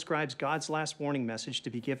 John describes God's last warning message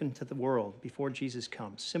to be given to the world before Jesus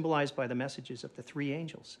comes, symbolized by the messages of the three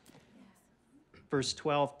angels. Verse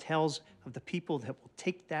 12 tells of the people that will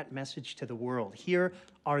take that message to the world. Here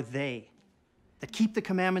are they that keep the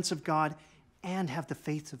commandments of God and have the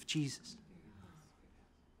faith of Jesus.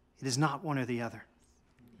 It is not one or the other.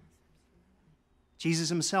 Jesus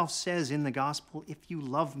himself says in the gospel, "If you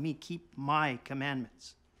love me, keep my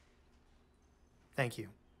commandments." Thank you,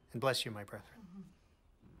 and bless you, my brethren.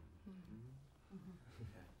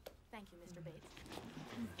 Thank you, Mr. Bates.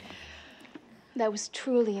 That was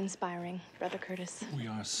truly inspiring, Brother Curtis. We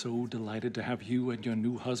are so delighted to have you and your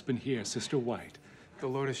new husband here, Sister White. The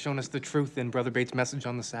Lord has shown us the truth in Brother Bates' message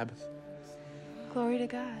on the Sabbath. Glory to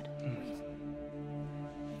God.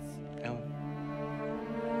 Ellen.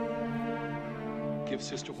 Give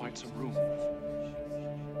Sister White some room.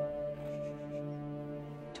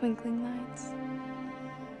 Twinkling lights.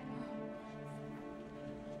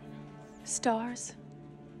 Stars.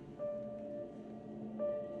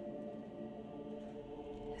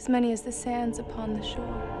 As many as the sands upon the shore.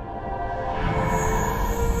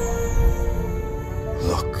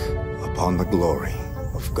 Look upon the glory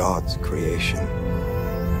of God's creation.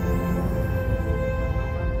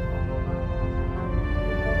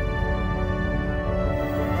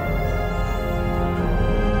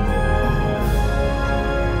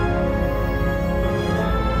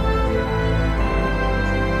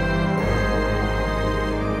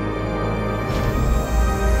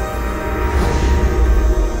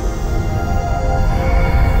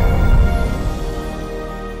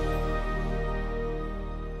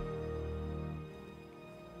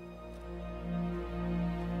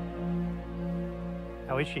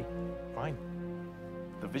 How is she? Fine.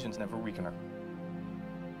 The visions never weaken her.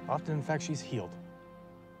 Often, in fact, she's healed.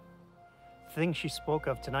 Things she spoke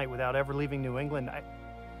of tonight without ever leaving New England, I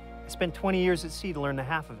spent 20 years at sea to learn the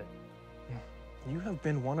half of it. You have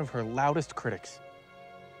been one of her loudest critics.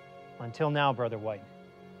 Until now, Brother White.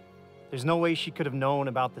 There's no way she could have known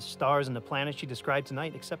about the stars and the planets she described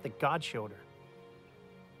tonight, except that God showed her.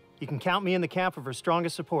 You can count me in the camp of her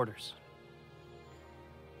strongest supporters.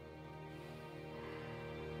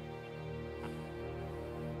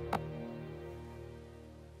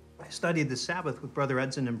 I studied the Sabbath with Brother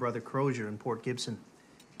Edson and Brother Crozier in Port Gibson,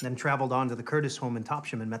 then traveled on to the Curtis home in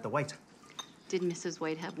Topsham and met the Whites. Did Mrs.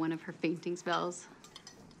 White have one of her fainting spells?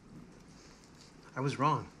 I was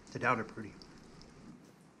wrong to doubt her, Prudy.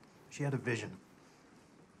 She had a vision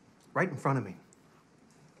right in front of me.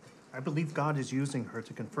 I believe God is using her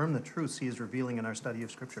to confirm the truths he is revealing in our study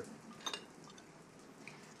of Scripture.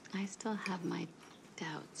 I still have my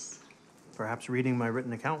doubts. Perhaps reading my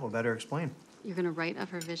written account will better explain. You're going to write of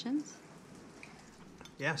her visions?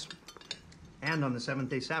 Yes, and on the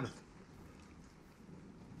seventh-day Sabbath.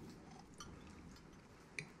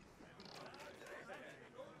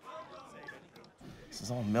 This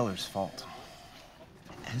is all Miller's fault.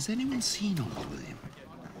 Has anyone seen old William?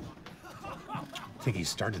 I think he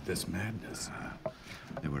started this madness.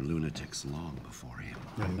 There were lunatics long before him.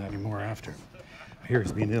 And not anymore after. I hear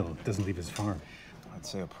he's been ill. Doesn't leave his farm. I'd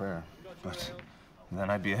say a prayer, but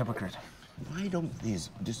then I'd be a hypocrite. Why don't these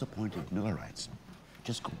disappointed Millerites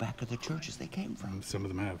just go back to the churches they came from? Some of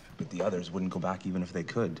them have. But the others wouldn't go back even if they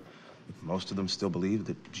could. Most of them still believe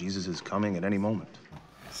that Jesus is coming at any moment.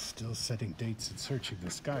 Still setting dates and searching the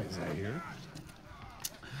skies, I hear.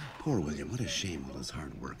 Poor William, what a shame all his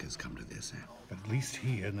hard work has come to this, eh? But at least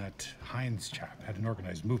he and that Hines chap had an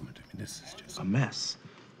organized movement. I mean, this is just a mess.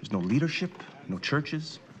 There's no leadership, no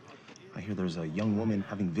churches. I hear there's a young woman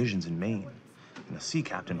having visions in Maine, and a sea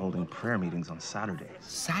captain holding prayer meetings on Saturdays.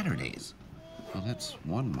 Saturdays? Well, that's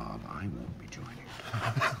one mob I won't be joining.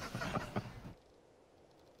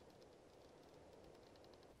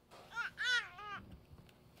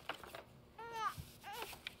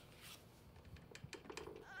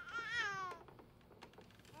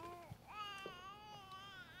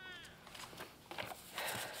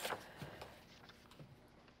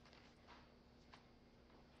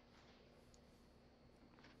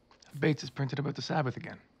 Bates has printed about the Sabbath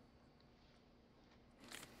again.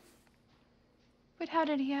 But how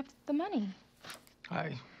did he have the money?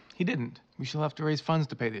 He didn't. We shall have to raise funds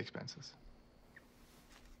to pay the expenses.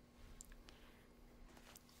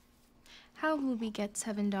 How will we get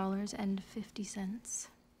 $7.50?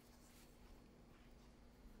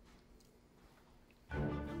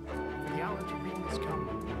 The hour to reap has come,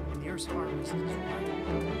 and the earth's harvest is ripe.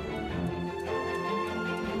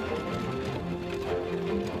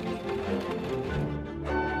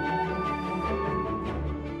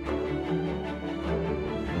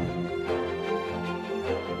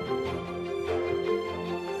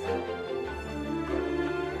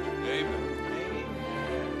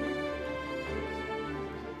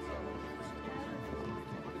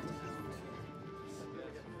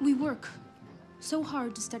 We work so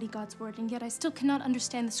hard to study God's word, and yet I still cannot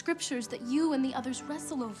understand the scriptures that you and the others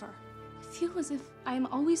wrestle over. I feel as if I am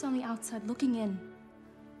always on the outside looking in.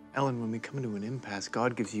 Ellen, when we come into an impasse,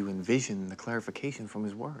 God gives you in vision the clarification from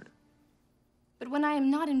his word. But when I am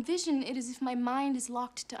not in vision, it is as if my mind is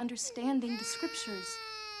locked to understanding the scriptures.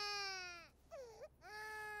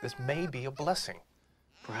 This may be a blessing.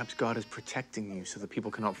 Perhaps God is protecting you so that people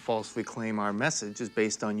cannot falsely claim our message is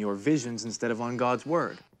based on your visions instead of on God's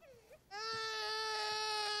word.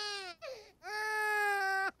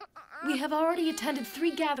 We have already attended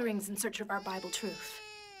 3 gatherings in search of our Bible truth.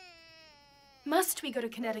 Must we go to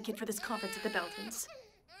Connecticut for this conference at the Beltons?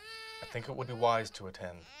 I think it would be wise to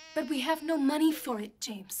attend. But we have no money for it,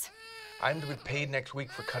 James. I'm to be paid next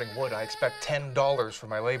week for cutting wood. I expect $10 for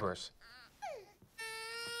my labors.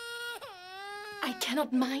 I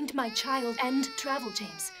cannot mind my child and travel,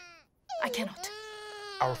 James. I cannot.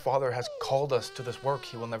 Our Father has called us to this work.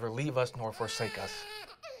 He will never leave us nor forsake us.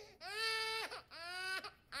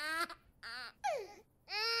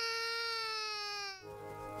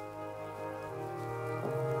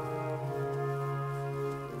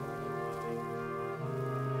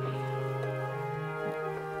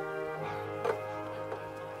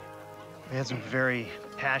 We had some very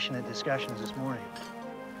passionate discussions this morning.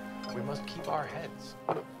 We must keep our heads.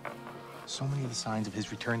 So many of the signs of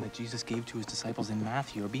his return that Jesus gave to his disciples in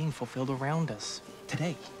Matthew are being fulfilled around us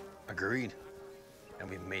today. Agreed. And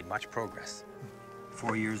we've made much progress.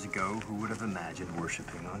 4 years ago, who would have imagined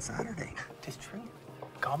worshiping on Saturday? Tis true.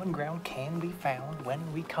 Common ground can be found when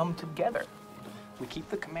we come together. We keep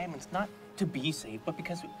the commandments not to be saved, but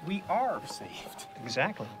because we are saved.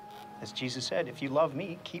 Exactly. As Jesus said, if you love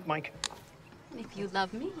me, keep my... If you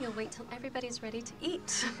love me, you'll wait till everybody's ready to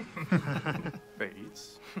eat.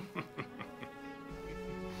 Bates.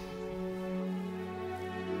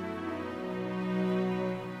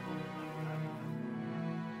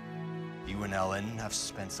 You and Ellen have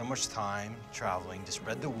spent so much time traveling to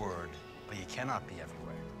spread the word, but you cannot be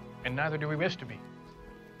everywhere. And neither do we wish to be.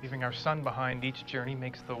 Leaving our son behind each journey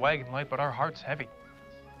makes the wagon light, but our hearts heavy.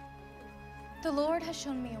 The Lord has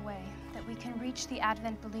shown me a way that we can reach the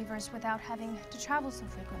Advent believers without having to travel so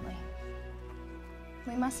frequently.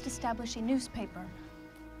 We must establish a newspaper.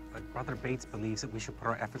 But Brother Bates believes that we should put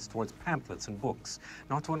our efforts towards pamphlets and books,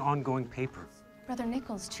 not to an ongoing paper. Brother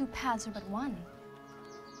Nichols, two paths are but one.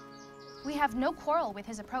 We have no quarrel with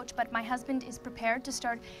his approach, but my husband is prepared to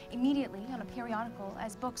start immediately on a periodical,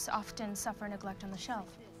 as books often suffer neglect on the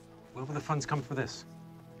shelf. Where will the funds come for this?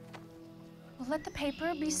 Well, let the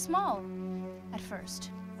paper be small at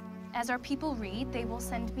first. As our people read, they will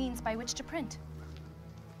send means by which to print.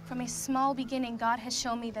 From a small beginning, God has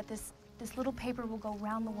shown me that this little paper will go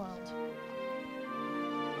round the world.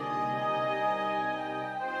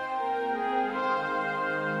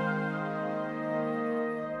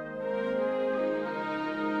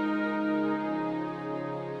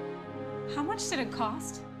 How much did it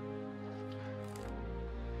cost?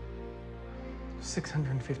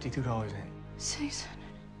 $652 in. 600.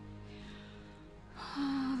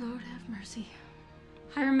 Oh, Lord have mercy.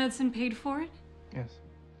 Higher medicine paid for it? Yes.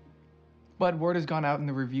 But word has gone out in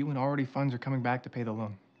the review and already funds are coming back to pay the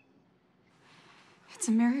loan. It's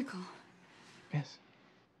a miracle. Yes.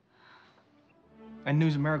 And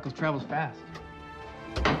news of miracles travels fast.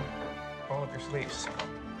 Roll up your sleeves.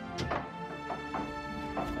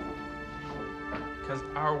 Because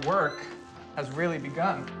our work has really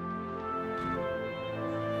begun.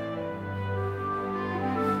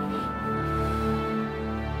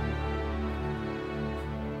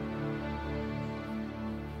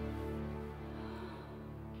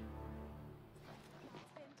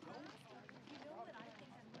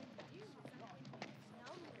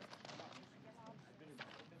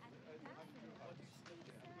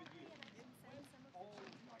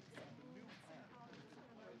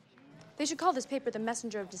 They should call this paper the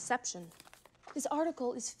Messenger of Deception. This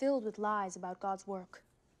article is filled with lies about God's work.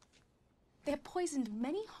 They have poisoned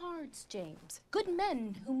many hearts, James. Good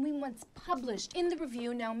men whom we once published in the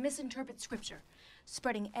review now misinterpret Scripture,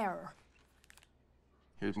 spreading error.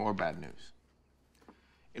 Here's more bad news.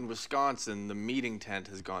 In Wisconsin, the meeting tent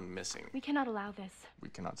has gone missing. We cannot allow this. We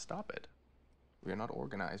cannot stop it. We are not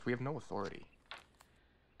organized. We have no authority.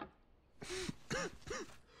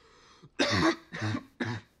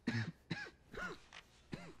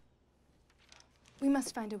 We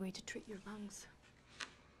must find a way to treat your lungs.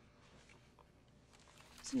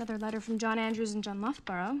 It's another letter from John Andrews and John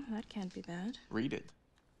Loughborough. That can't be bad. Read it.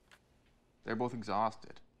 They're both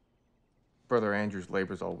exhausted. Brother Andrews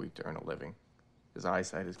labors all week to earn a living. His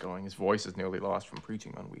eyesight is going. His voice is nearly lost from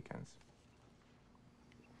preaching on weekends.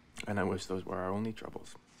 And I wish those were our only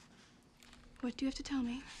troubles. What do you have to tell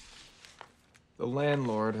me? The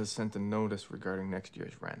landlord has sent a notice regarding next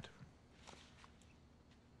year's rent.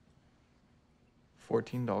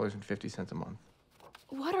 $14.50 a month.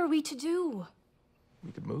 What are we to do?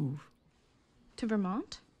 We could move. To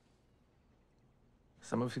Vermont?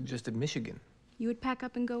 Some have suggested Michigan. You would pack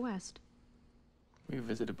up and go west. We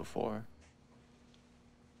visited before.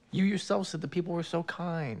 You yourself said the people were so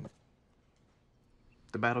kind.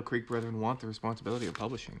 The Battle Creek Brethren want the responsibility of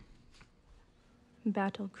publishing.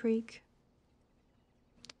 Battle Creek.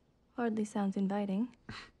 Hardly sounds inviting.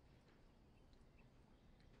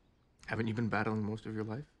 Haven't you been battling most of your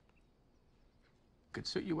life? Could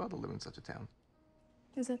suit you well to live in such a town.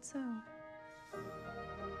 Is that so?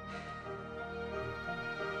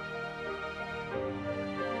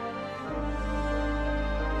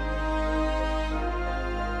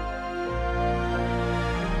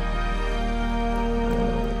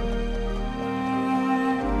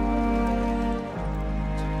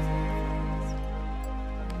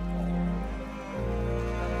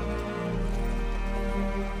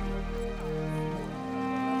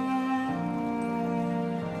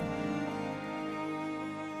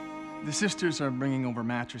 The sisters are bringing over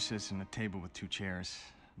mattresses and a table with 2 chairs.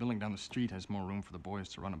 The building down the street has more room for the boys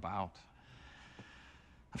to run about.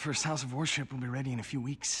 The first house of worship will be ready in a few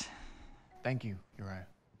weeks. Thank you, Uriah.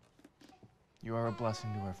 You are a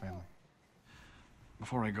blessing to our family.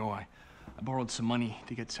 Before I go, I borrowed some money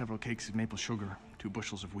to get several cakes of maple sugar, 2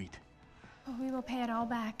 bushels of wheat. Oh, we will pay it all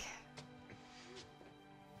back.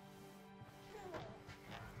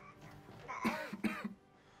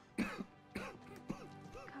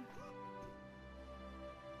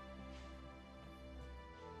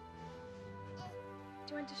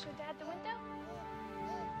 Do you want to show Dad the window?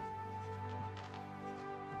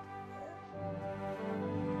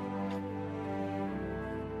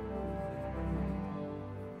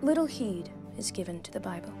 Little heed is given to the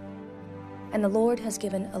Bible, and the Lord has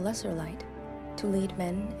given a lesser light to lead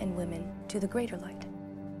men and women to the greater light,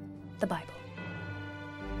 the Bible.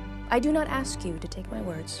 I do not ask you to take my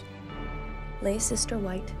words. Lay Sister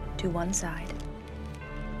White to one side.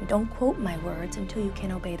 Don't quote my words until you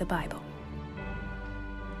can obey the Bible.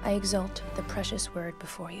 I exalt the precious word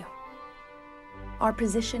before you. Our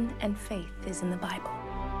position and faith is in the Bible.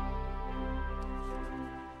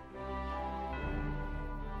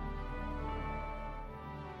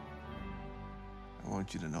 I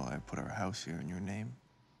want you to know I put our house here in your name.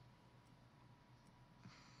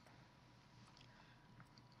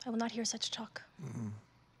 I will not hear such talk.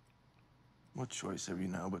 What choice have you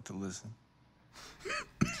now but to listen?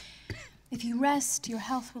 If you rest, your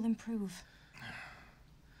health will improve.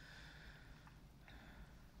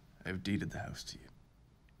 I have deeded the house to you.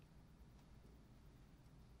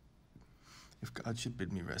 If God should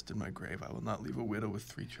bid me rest in my grave, I will not leave a widow with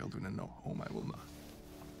 3 children and no home. I will not.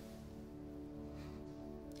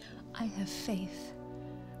 I have faith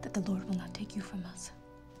that the Lord will not take you from us.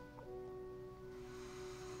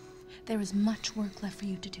 There is much work left for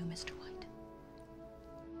you to do, Mr. White.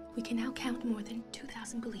 We can now count more than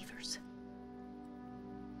 2,000 believers.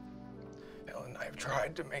 Ellen, I've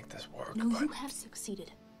tried to make this work, No, but... you have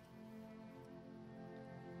succeeded.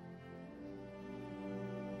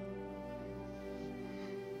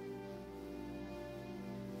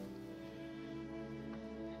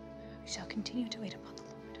 We shall continue to wait upon the Lord.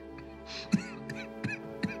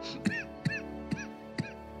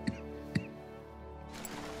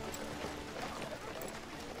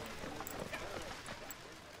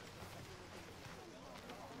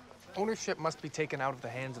 Ownership must be taken out of the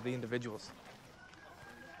hands of the individuals.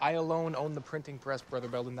 I alone own the printing press, Brother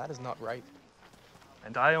Belden. That is not right.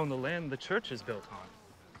 And I own the land the church is built on.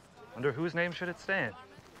 Under whose name should it stand?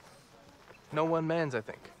 No one man's, I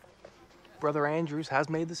think. Brother Andrews has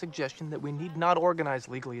made the suggestion that we need not organize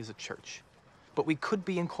legally as a church, but we could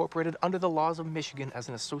be incorporated under the laws of Michigan as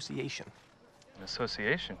an association. An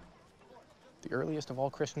association? The earliest of all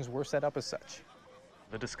Christians were set up as such.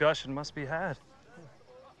 The discussion must be had.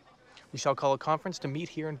 We shall call a conference to meet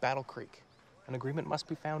here in Battle Creek. An agreement must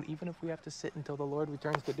be found even if we have to sit until the Lord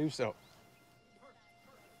returns to do so.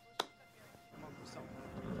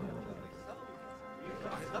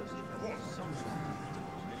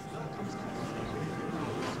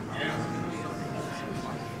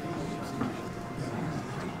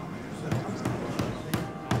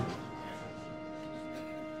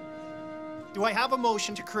 Do I have a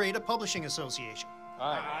motion to create a publishing association?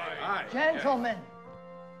 Aye. Gentlemen,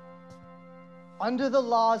 under the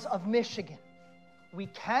laws of Michigan, we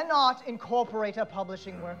cannot incorporate a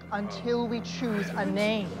publishing work until we choose a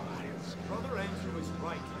name. Brother Andrew is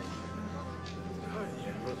right.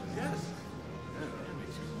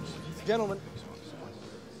 Gentlemen,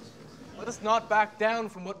 let us not back down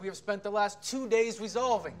from what we have spent the last 2 days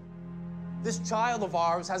resolving. This child of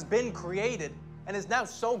ours has been created and is now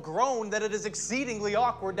so grown that it is exceedingly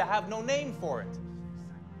awkward to have no name for it.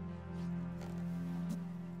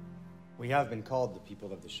 We have been called the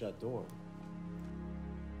people of the shut door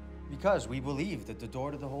because we believe that the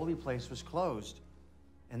door to the holy place was closed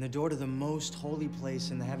and the door to the most holy place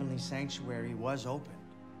in the heavenly sanctuary was open.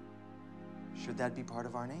 Should that be part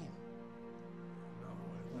of our name?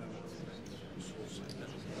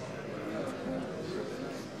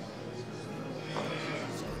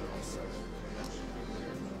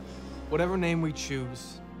 Whatever name we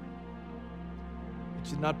choose, it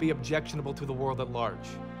should not be objectionable to the world at large.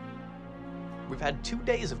 We've had 2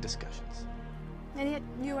 days of discussions. And yet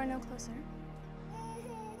you are no closer.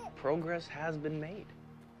 Progress has been made.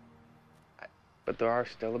 But there are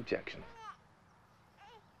still objections.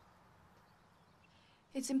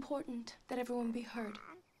 It's important that everyone be heard,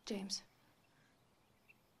 James.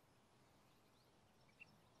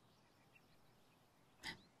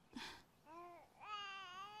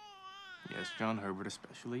 Yes, John Herbert,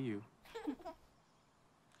 especially you.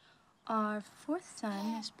 Our fourth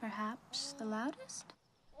son is perhaps the loudest?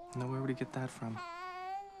 No, where would he get that from?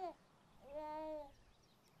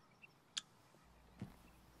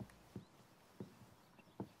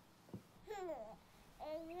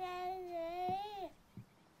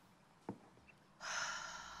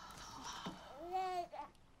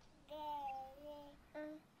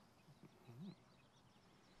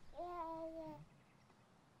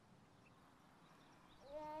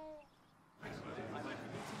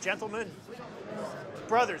 Gentlemen,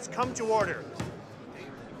 brothers, come to order.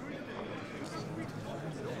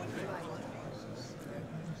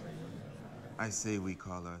 I say we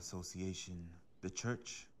call our association the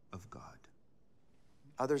Church of God.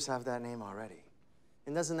 Others have that name already.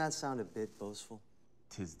 And doesn't that sound a bit boastful?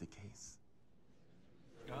 'Tis the case.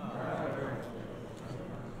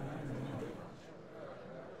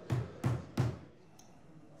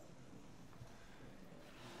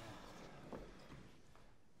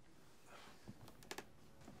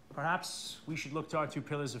 Perhaps we should look to our two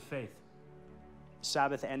pillars of faith,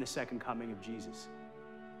 Sabbath and the second coming of Jesus.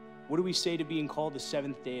 What do we say to being called the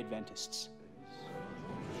Seventh-day Adventists?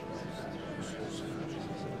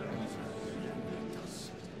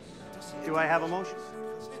 Do I have a motion?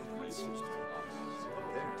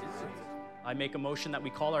 I make a motion that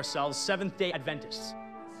we call ourselves Seventh-day Adventists.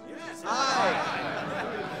 Yes.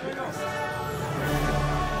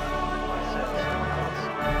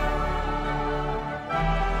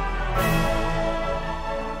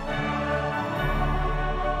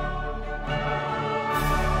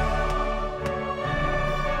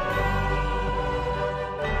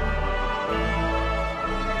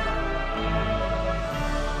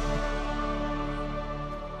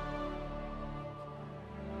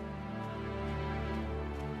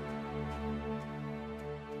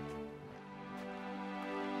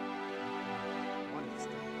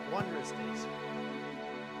 Wondrous days.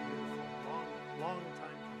 Beautiful. Long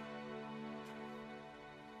time coming.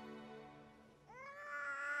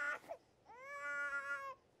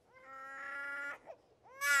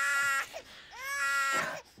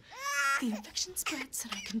 The infection spreads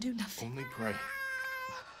and I can do nothing. Only pray.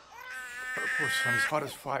 Our poor son is hot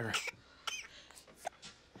as fire.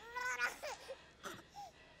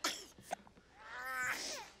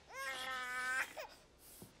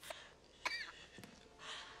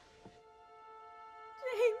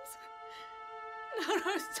 Not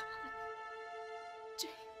our son.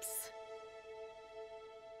 James.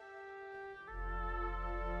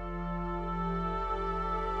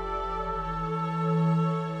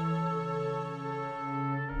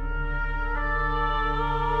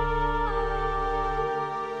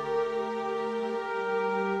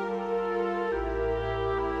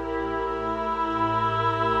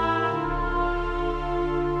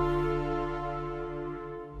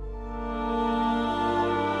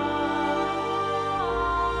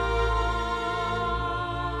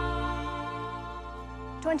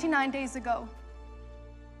 29 days ago,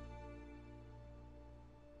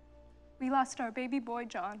 we lost our baby boy,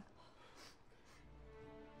 John.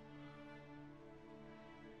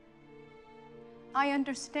 I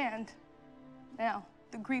understand now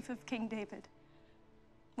the grief of King David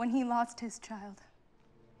when he lost his child.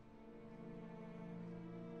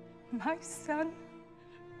 My son,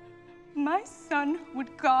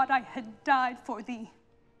 would God I had died for thee.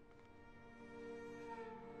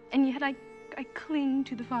 And yet I cling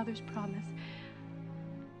to the Father's promise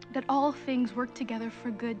that all things work together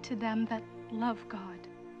for good to them that love God.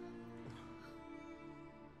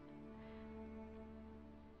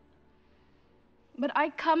 But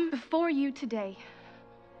I come before you today,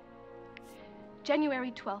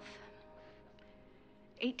 January 12th,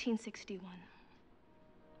 1861,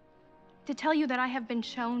 to tell you that I have been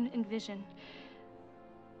shown in vision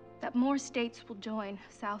that more states will join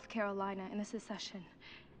South Carolina in a secession,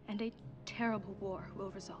 and a terrible war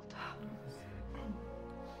will result.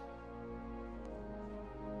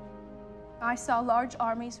 I saw large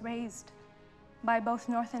armies raised by both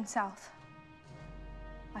North and South.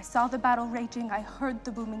 I saw the battle raging. I heard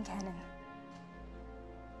the booming cannon.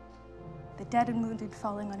 The dead and wounded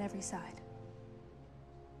falling on every side.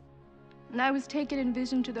 And I was taken in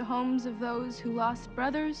vision to the homes of those who lost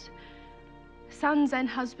brothers, sons, and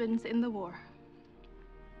husbands in the war.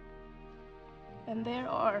 And there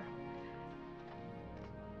are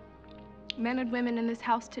men and women in this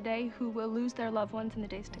house today who will lose their loved ones in the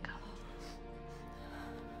days to come.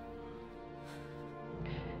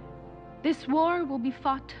 This war will be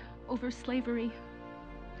fought over slavery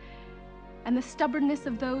and the stubbornness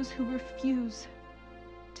of those who refuse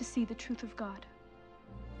to see the truth of God.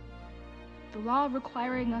 The law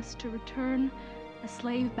requiring us to return a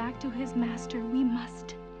slave back to his master, we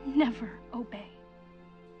must never obey.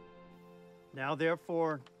 Now,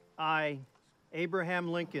 therefore, I,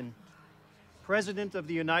 Abraham Lincoln, President of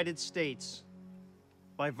the United States,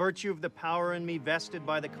 by virtue of the power in me vested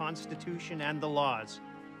by the Constitution and the laws,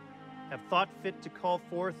 have thought fit to call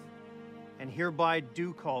forth, and hereby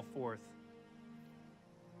do call forth,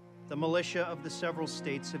 the militia of the several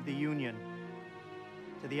states of the Union,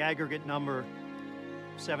 to the aggregate number of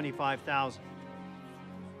 75,000,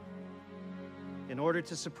 in order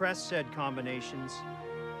to suppress said combinations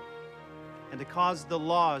and to cause the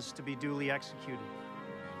laws to be duly executed.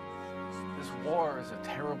 This war is a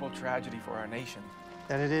terrible tragedy for our nation.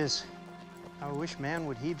 That it is. I wish man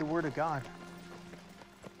would heed the word of God.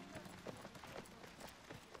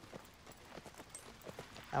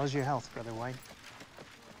 How's your health, Brother White?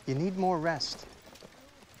 You need more rest.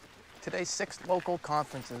 Today's 6 local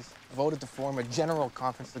conferences voted to form a general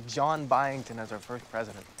conference with John Byington as our first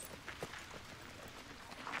president.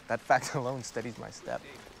 That fact alone steadies my step.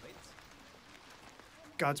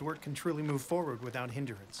 God's work can truly move forward without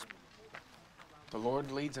hindrance. The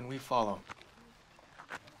Lord leads and we follow.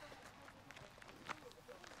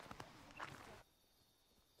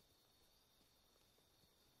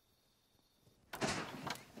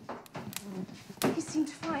 He seemed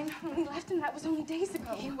fine when we left, and that was only days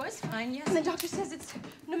ago. He was fine, yes. And the doctor says it's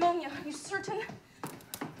pneumonia. Are you certain?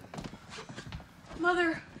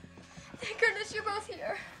 Mother, Thank goodness you're both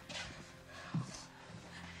here.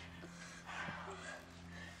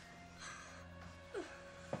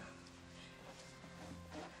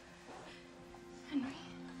 Henry?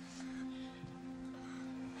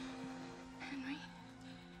 Henry?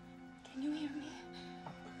 Can you hear me?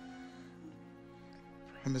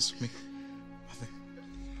 Promise me, Mother,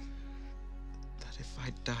 that if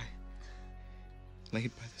I die,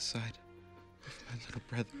 laid by the side of my little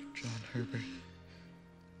brother, John Herbert,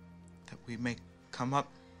 that we may come up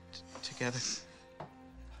together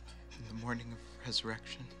in the morning of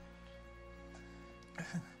resurrection.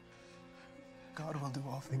 God will do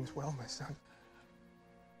all things well, my son.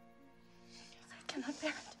 I cannot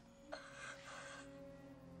bear it.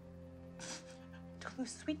 To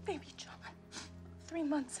lose sweet baby John 3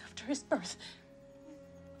 months after his birth.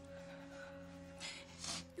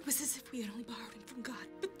 It was as if we had only borrowed him from God,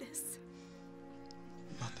 but this.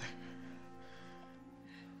 Mother,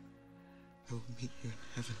 I will meet you in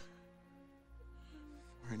heaven,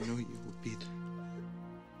 for I know you will be there.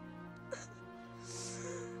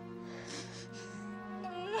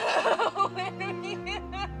 No, Henry.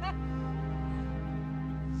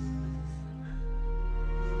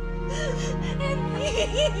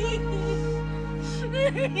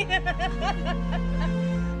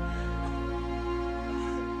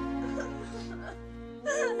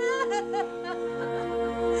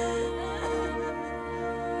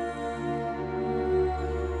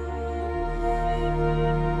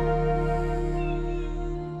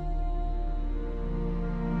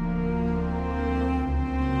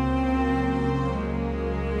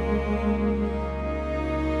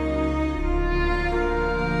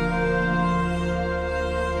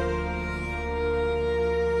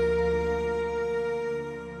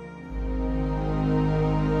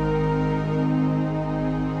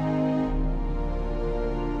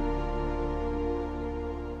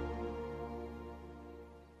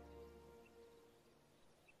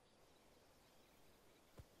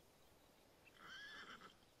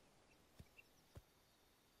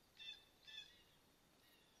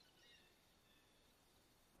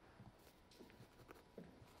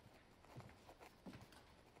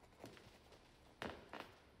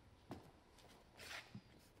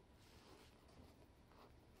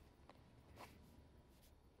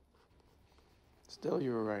 Still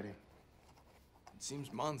you were writing. It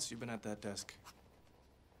seems months you've been at that desk.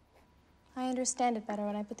 I understand it better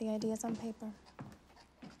when I put the ideas on paper.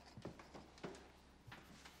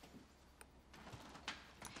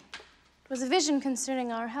 It was a vision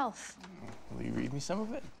concerning our health. Will you read me some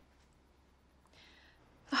of it?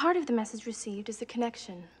 The heart of the message received is the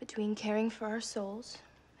connection between caring for our souls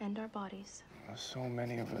and our bodies. So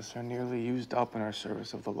many of us are nearly used up in our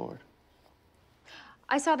service of the Lord.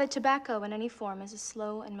 I saw that tobacco in any form is a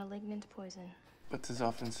slow and malignant poison. But 'tis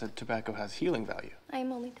often said tobacco has healing value. I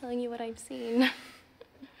am only telling you what I've seen.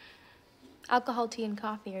 Alcohol, tea, and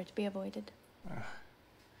coffee are to be avoided.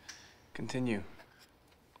 Continue.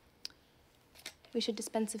 We should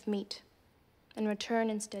dispense of meat and return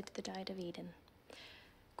instead to the diet of Eden.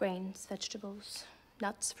 Grains, vegetables,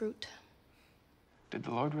 nuts, fruit. Did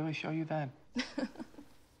the Lord really show you that?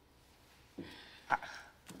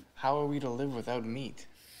 How are we to live without meat?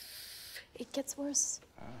 It gets worse.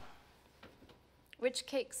 Rich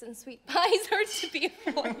cakes and sweet pies are to be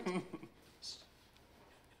avoided.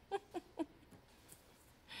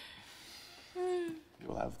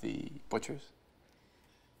 You'll have the butchers,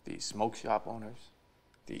 the smoke shop owners,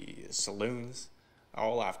 the saloons,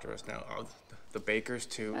 all after us now. Oh, the bakers,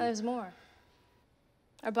 too. There's more.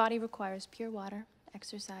 Our body requires pure water,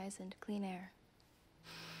 exercise, and clean air.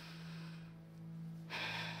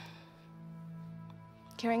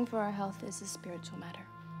 Caring for our health is a spiritual matter.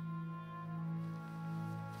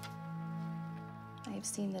 I have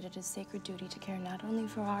seen that it is sacred duty to care not only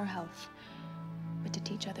for our health, but to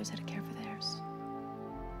teach others how to care for theirs.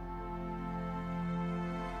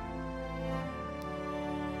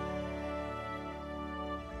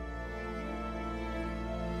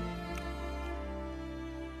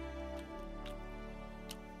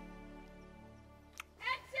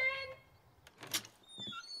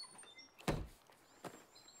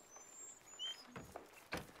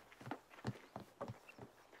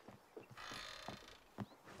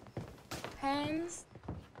 Hands.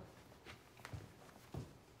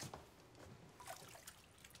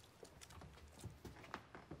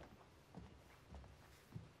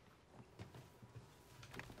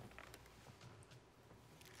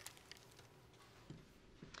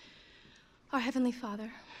 Our Heavenly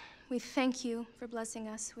Father, we thank you for blessing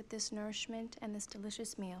us with this nourishment and this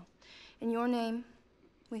delicious meal. In your name,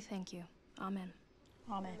 we thank you. Amen.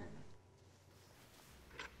 Amen.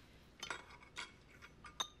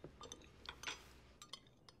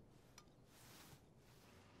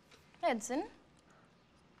 Edson,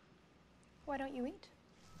 why don't you eat?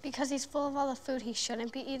 Because he's full of all the food he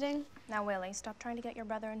shouldn't be eating. Now, Willie, stop trying to get your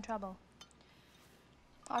brother in trouble.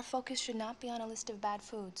 Our focus should not be on a list of bad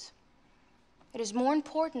foods. It is more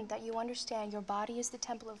important that you understand your body is the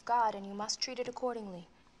temple of God and you must treat it accordingly.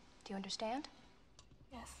 Do you understand?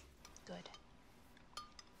 Yes. Good.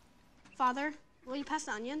 Father, will you pass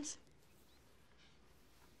the onions?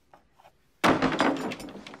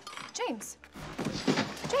 James.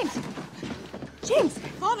 James. James.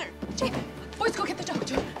 Father. James. Boys, go get the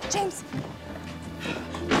dough. James.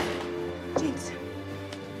 James.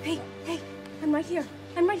 Hey, hey, I'm right here.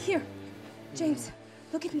 I'm right here. James,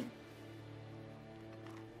 look at me.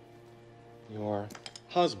 Your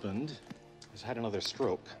husband has had another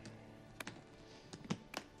stroke.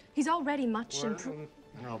 He's already much improved.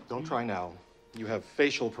 No, don't try now. You have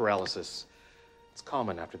facial paralysis. It's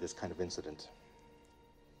common after this kind of incident.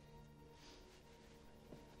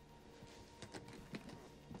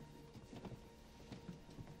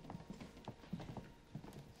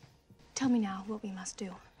 Tell me now what we must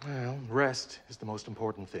do. Well, rest is the most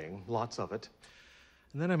important thing, lots of it.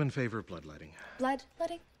 And then I'm in favor of bloodletting.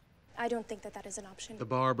 Bloodletting? I don't think that is an option. The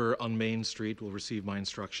barber on Main Street will receive my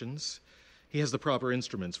instructions. He has the proper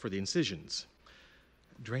instruments for the incisions.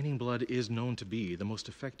 Draining blood is known to be the most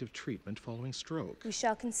effective treatment following stroke. We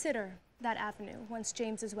shall consider that avenue once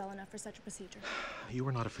James is well enough for such a procedure. You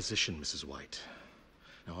are not a physician, Mrs. White.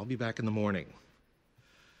 Now, I'll be back in the morning.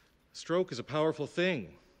 Stroke is a powerful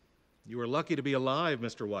thing. You are lucky to be alive,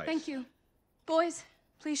 Mr. White. Thank you. Boys,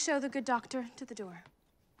 please show the good doctor to the door.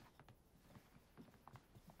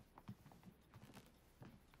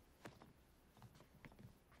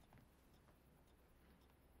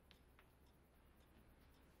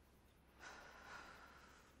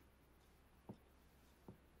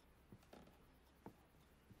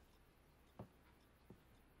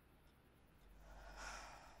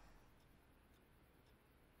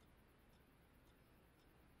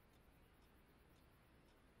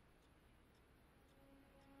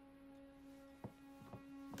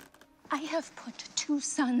 I have put 2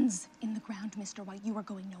 sons in the ground, Mr. White. You are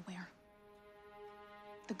going nowhere.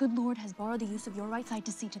 The good Lord has borrowed the use of your right side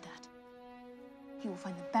to see to that. He will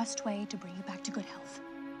find the best way to bring you back to good health.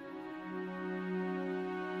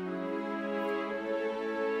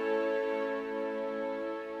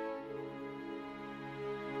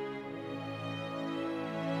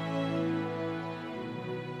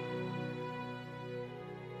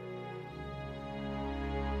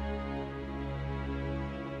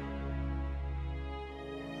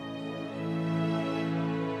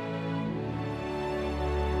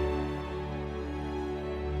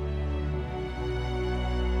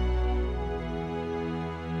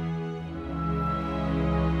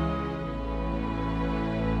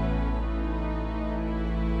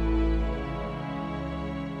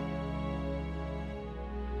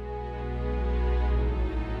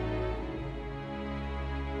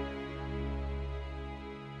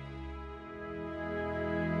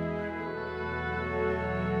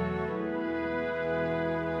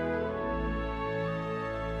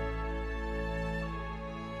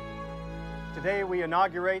 Today we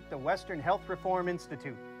inaugurate the Western Health Reform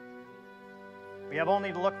Institute. We have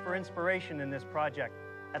only to look for inspiration in this project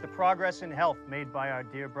at the progress in health made by our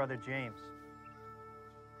dear brother James.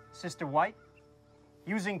 Sister White,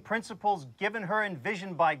 using principles given her in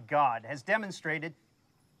vision by God, has demonstrated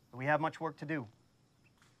that we have much work to do.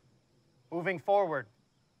 Moving forward,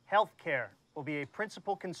 health care will be a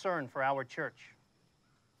principal concern for our church.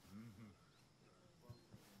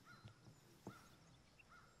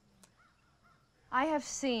 I have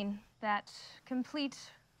seen that complete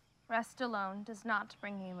rest alone does not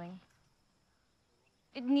bring healing.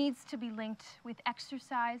 It needs to be linked with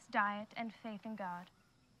exercise, diet, and faith in God.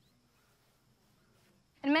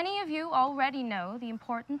 And many of you already know the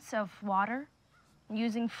importance of water,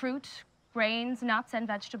 using fruit, grains, nuts, and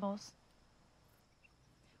vegetables.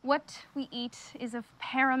 What we eat is of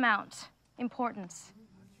paramount importance.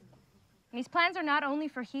 And these plans are not only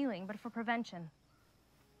for healing, but for prevention.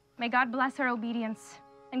 May God bless our obedience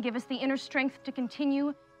and give us the inner strength to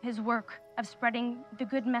continue his work of spreading the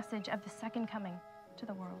good message of the second coming to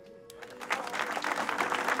the world.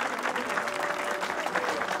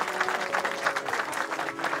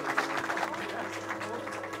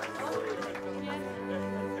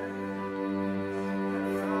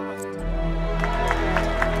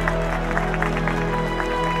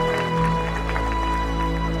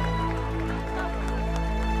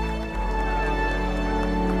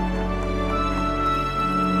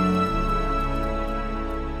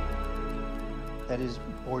 That is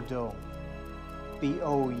Bordeaux.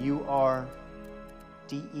 B-O-U-R-D-E-A-U.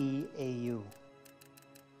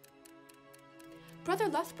 Brother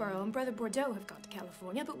Lethborough and Brother Bordeaux have gone to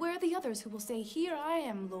California, but where are the others who will say, "Here I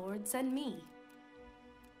am, Lord, send me"?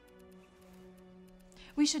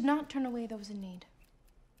 We should not turn away those in need.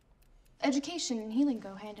 Education and healing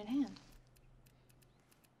go hand in hand.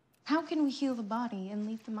 How can we heal the body and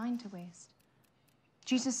leave the mind to waste?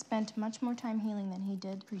 Jesus spent much more time healing than he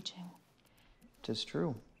did preaching. 'Tis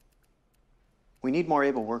true. We need more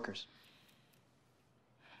able workers.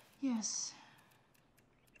 Yes.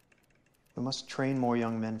 We must train more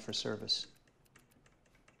young men for service.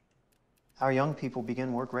 Our young people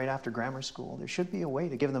begin work right after grammar school. There should be a way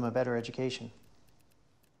to give them a better education.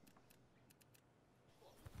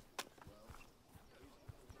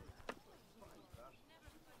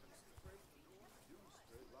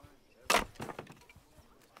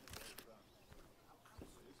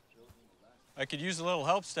 I could use a little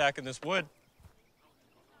help stacking this wood.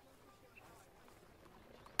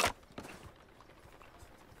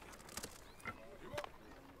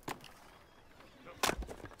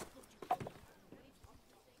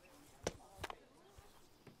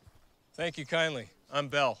 Thank you kindly. I'm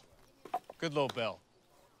Bell. Good little Bell.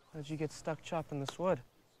 How'd you get stuck chopping this wood?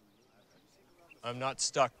 I'm not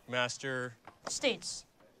stuck, Master. States.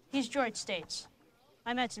 He's George States.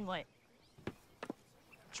 I'm Edson White.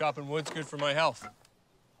 Chopping wood's good for my health.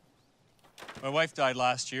 My wife died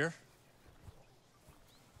last year.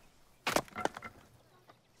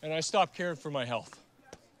 And I stopped caring for my health.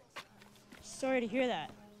 Sorry to hear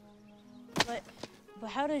that. But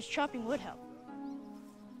how does chopping wood help?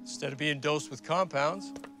 Instead of being dosed with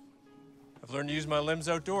compounds, I've learned to use my limbs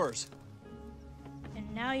outdoors. And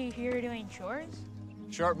now you're here doing chores?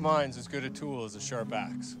 Sharp mind's as good a tool as a sharp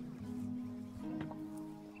axe.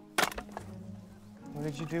 What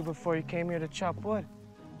did you do before you came here to chop wood?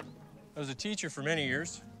 I was a teacher for many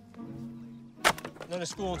years, then a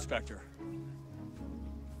school inspector.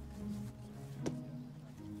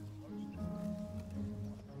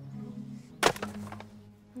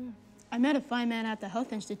 I met a fine man at the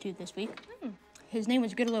Health Institute this week. His name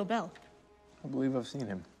was Goodlow Bell. I believe I've seen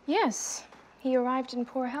him. Yes, he arrived in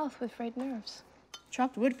poor health with frayed nerves.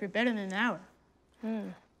 Chopped wood for better than an hour.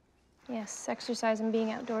 Yes, exercise and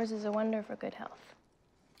being outdoors is a wonder for good health.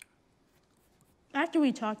 After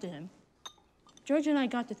we talked to him, George and I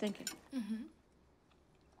got to thinking.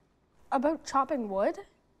 About chopping wood?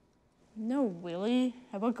 No, Willie.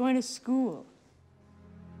 About going to school.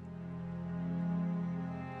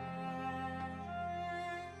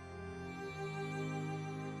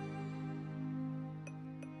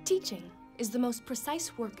 Teaching is the most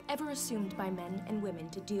precise work ever assumed by men and women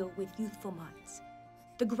to deal with youthful minds.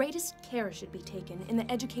 The greatest care should be taken in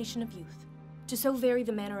the education of youth, to so vary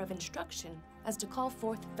the manner of instruction as to call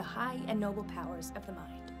forth the high and noble powers of the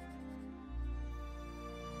mind.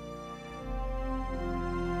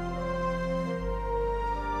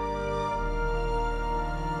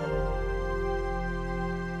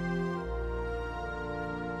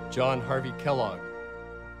 John Harvey Kellogg.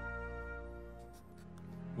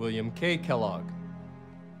 William K. Kellogg.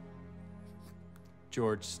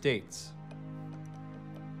 George States.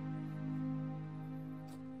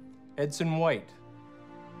 Edson White.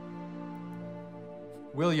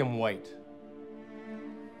 William White.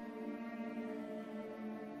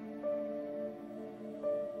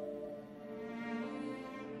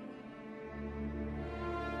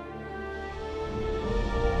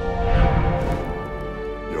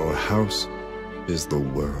 Your house is the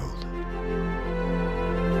world.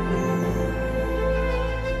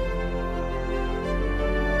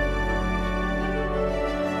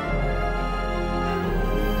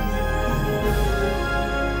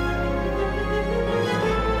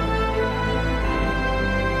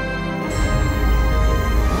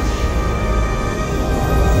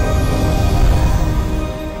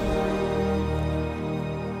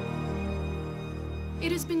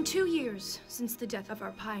 It has been 2 years since the death of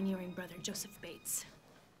our pioneering brother, Joseph Bates.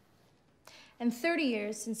 And 30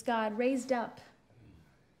 years since God raised up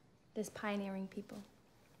this pioneering people.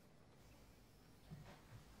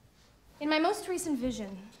 In my most recent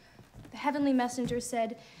vision, the heavenly messenger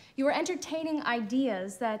said, "You are entertaining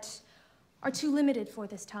ideas that are too limited for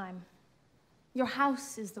this time. Your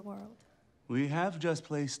house is the world." We have just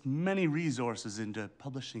placed many resources into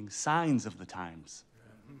publishing signs of the times.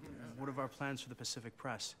 What of our plans for the Pacific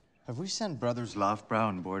Press? Have we sent brothers Lofbrow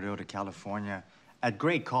and Bordeaux to California at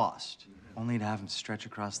great cost, only to have them stretch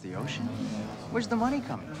across the ocean? Where's the money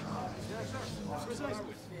coming from?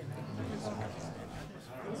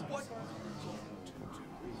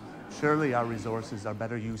 Surely our resources are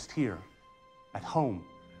better used here, at home.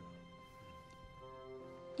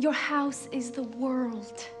 Your house is the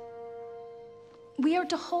world. We are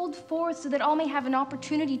to hold forth so that all may have an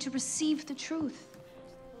opportunity to receive the truth.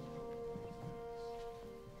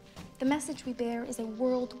 The message we bear is a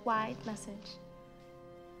worldwide message.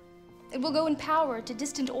 It will go in power to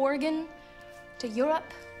distant Oregon, to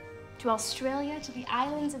Europe, to Australia, to the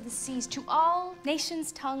islands of the seas, to all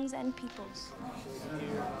nations, tongues, and peoples.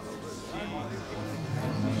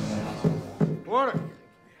 Order!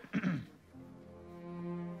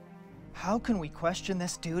 How can we question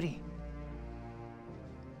this duty?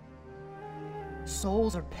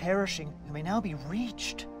 Souls are perishing and may now be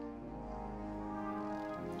reached.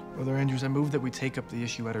 Brother Andrews, I move that we take up the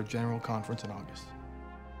issue at our general conference in August.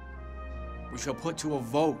 We shall put to a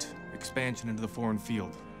vote expansion into the foreign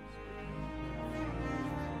field.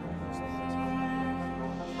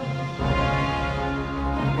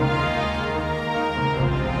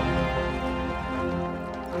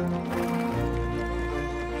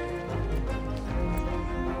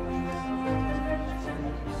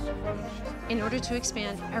 In order to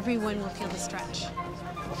expand, everyone will feel the stretch.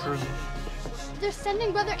 Surely. They're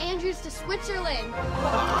sending Brother Andrews to Switzerland.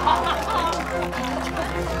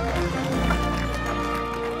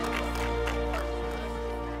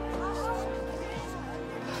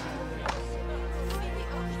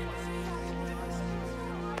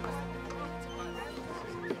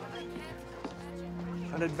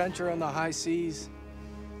 An adventure on the high seas.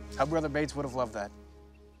 How Brother Bates would have loved that.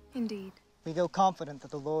 Indeed. We go confident that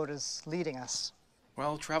the Lord is leading us.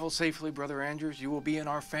 Well, travel safely, Brother Andrews. You will be in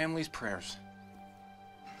our family's prayers.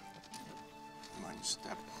 Mind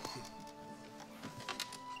step.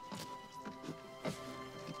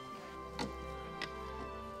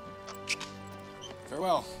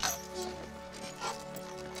 Farewell.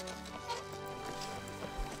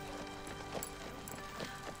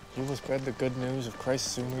 You will spread the good news of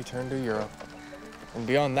Christ's soon return to Europe. And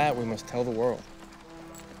beyond that, we must tell the world.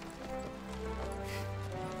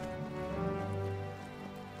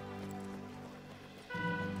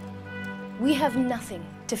 We have nothing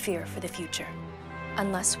to fear for the future,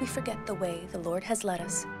 unless we forget the way the Lord has led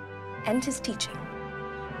us and His teaching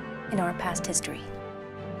in our past history.